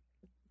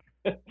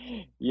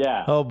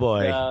 Yeah. Oh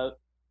boy.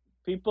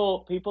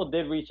 people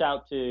did reach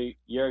out to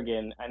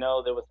Jurgen. I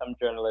know there was some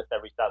journalist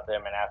that reached out to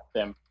him and asked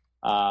him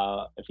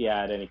if he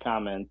had any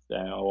comments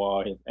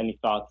or any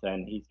thoughts,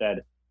 and he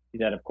said,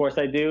 of course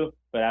I do,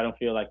 but I don't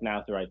feel like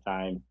now's the right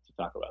time to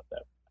talk about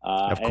that.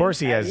 Of course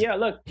he has. Yeah,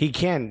 look, he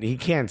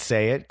can't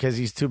say it because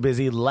he's too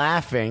busy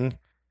laughing.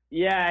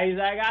 Yeah, he's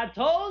like, I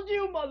told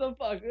you,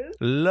 motherfuckers.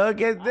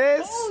 Look at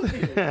this.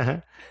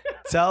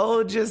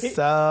 Told you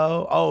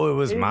so. Oh, it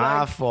was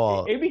my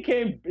fault. He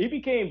became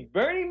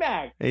Bernie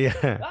Mac.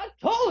 Yeah. I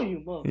told you,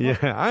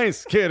 motherfucker. Yeah, I ain't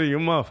scared of you,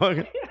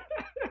 motherfucker.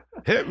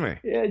 Hit me.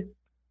 Yeah,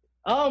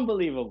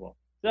 unbelievable.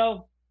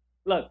 So,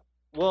 look,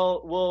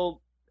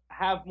 we'll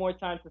have more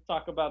time to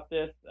talk about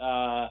this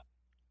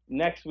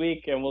next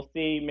week, and we'll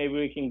see. Maybe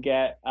we can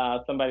get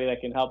somebody that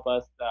can help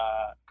us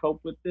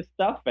cope with this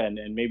stuff, and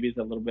maybe it's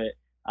a little bit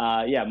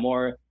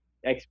more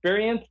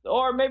experienced,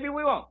 or maybe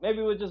we won't.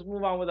 Maybe we'll just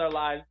move on with our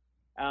lives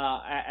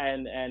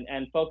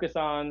and focus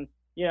on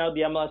the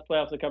MLS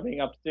playoffs are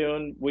coming up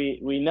soon.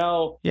 We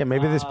know. Yeah,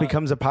 maybe this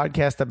becomes a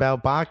podcast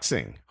about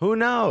boxing. Who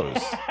knows?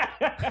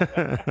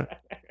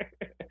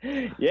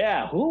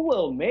 Yeah, who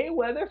will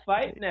Mayweather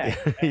fight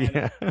next?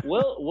 Yeah.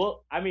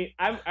 We'll. I mean,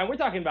 we're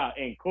talking about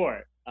in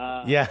court.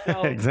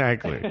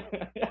 Exactly.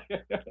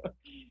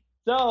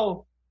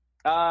 So.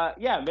 I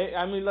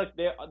mean, look,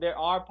 there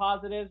are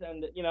positives,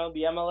 and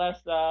the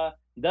MLS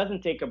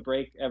doesn't take a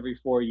break every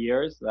 4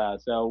 years,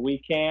 so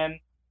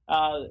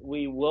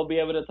we will be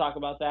able to talk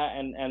about that,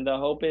 and the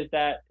hope is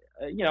that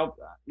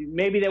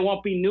maybe there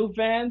won't be new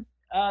fans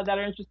that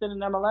are interested in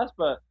MLS,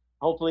 but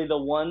hopefully the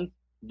ones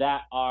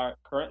that are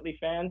currently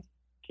fans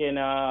can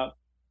I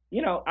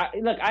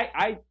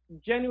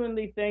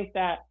genuinely think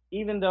that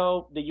even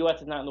though the U.S.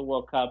 is not in the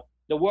World Cup,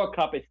 the World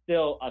Cup is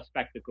still a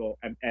spectacle,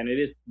 and it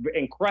is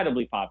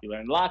incredibly popular,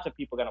 and lots of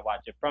people are going to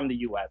watch it from the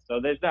U.S.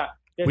 So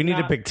we need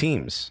to pick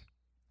teams.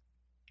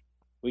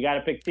 We got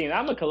to pick teams.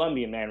 I'm a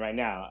Colombian man right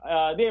now.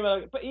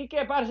 Dime, ¿y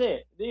qué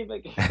parce?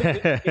 Dime,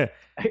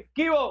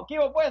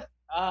 ¿Qué pues?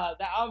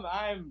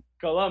 I'm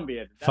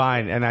Colombian.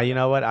 Fine, and you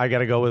know what? I got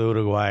to go with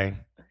Uruguay.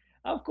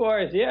 Of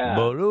course, yeah.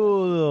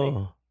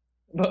 Boludo.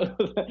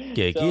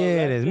 ¿Qué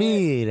quieres?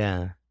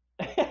 Mira.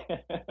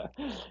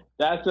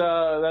 That's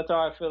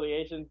our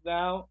affiliations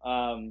now.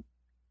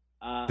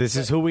 This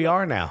is who we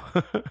are now.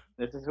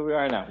 This is who we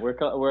are now.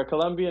 We're a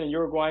Colombian and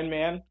Uruguayan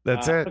man.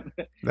 That's it.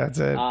 That's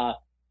it.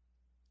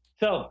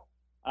 So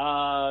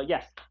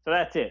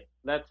that's it.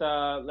 Let's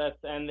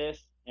end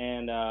this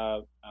and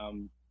Well,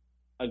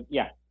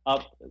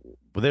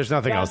 there's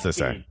nothing else to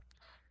say.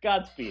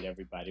 Godspeed,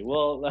 everybody.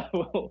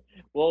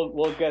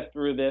 We'll get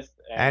through this.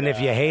 And if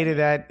you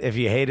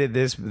hated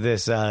this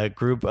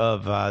group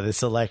of this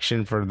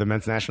selection for the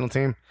men's national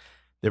team,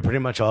 they're pretty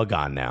much all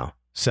gone now.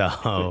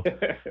 So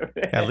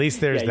at least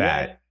there's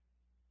that.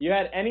 You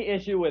had any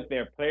issue with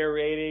their player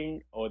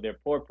rating or their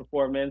poor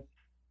performance?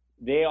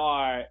 They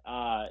are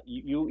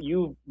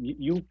you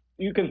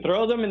can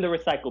throw them in the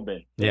recycle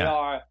bin. They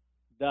are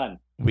done.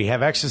 We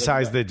have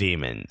exercised the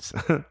demons.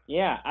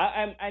 Yeah,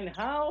 and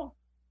how.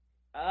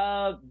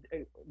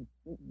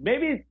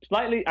 Maybe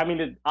slightly. I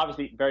mean, it's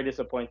obviously very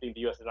disappointing.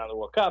 The U.S. is not in the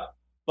World Cup,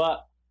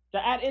 but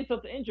to add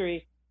insult to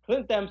injury,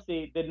 Clint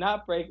Dempsey did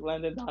not break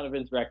Landon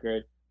Donovan's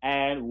record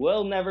and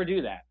will never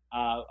do that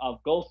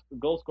of goal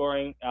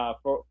scoring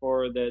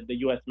for the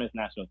U.S. men's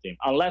national team,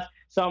 unless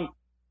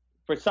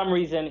for some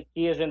reason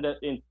he is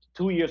in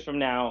 2 years from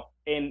now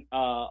in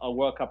a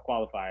World Cup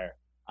qualifier,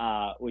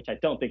 which I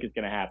don't think is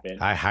going to happen.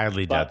 I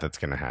highly doubt that's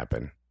going to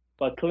happen.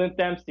 But Clint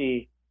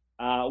Dempsey.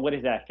 What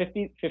is that?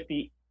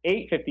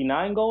 58,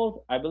 59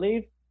 goals, I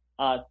believe,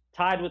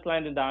 tied with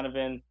Landon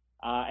Donovan.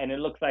 And it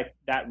looks like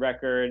that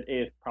record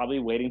is probably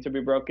waiting to be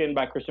broken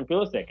by Christian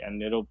Pulisic.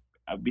 And it'll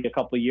be a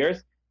couple of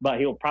years, but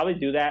he'll probably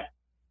do that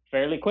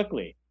fairly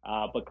quickly.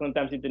 But Clint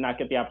Dempsey did not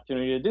get the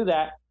opportunity to do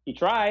that. He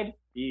tried.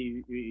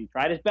 He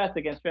tried his best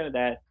against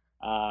Trinidad,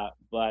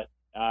 but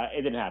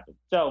it didn't happen.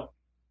 So,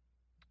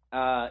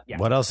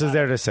 What else is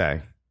there to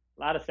say?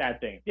 A lot of sad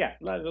things. Yeah,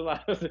 a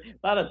lot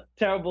of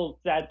terrible,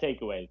 sad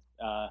takeaways.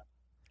 All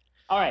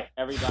right,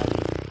 everybody.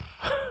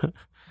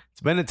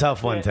 It's been a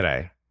tough one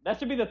today. That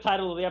should be the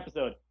title of the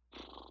episode.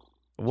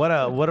 What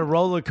a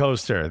roller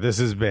coaster this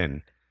has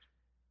been.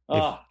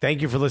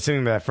 Thank you for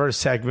listening to that first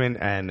segment,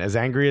 and as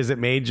angry as it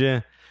made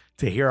you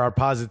to hear our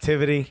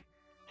positivity,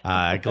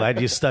 glad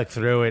you stuck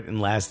through it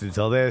and lasted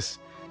till this.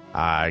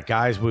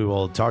 Guys, we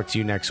will talk to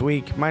you next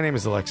week. My name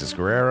is Alexis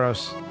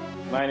Guerreros.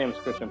 My name is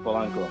Christian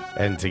Polanco.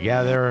 And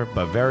together,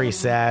 but very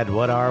sad,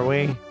 what are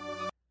we?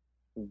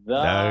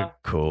 The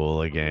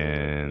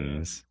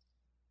Cooligans.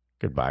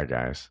 Goodbye,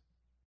 guys.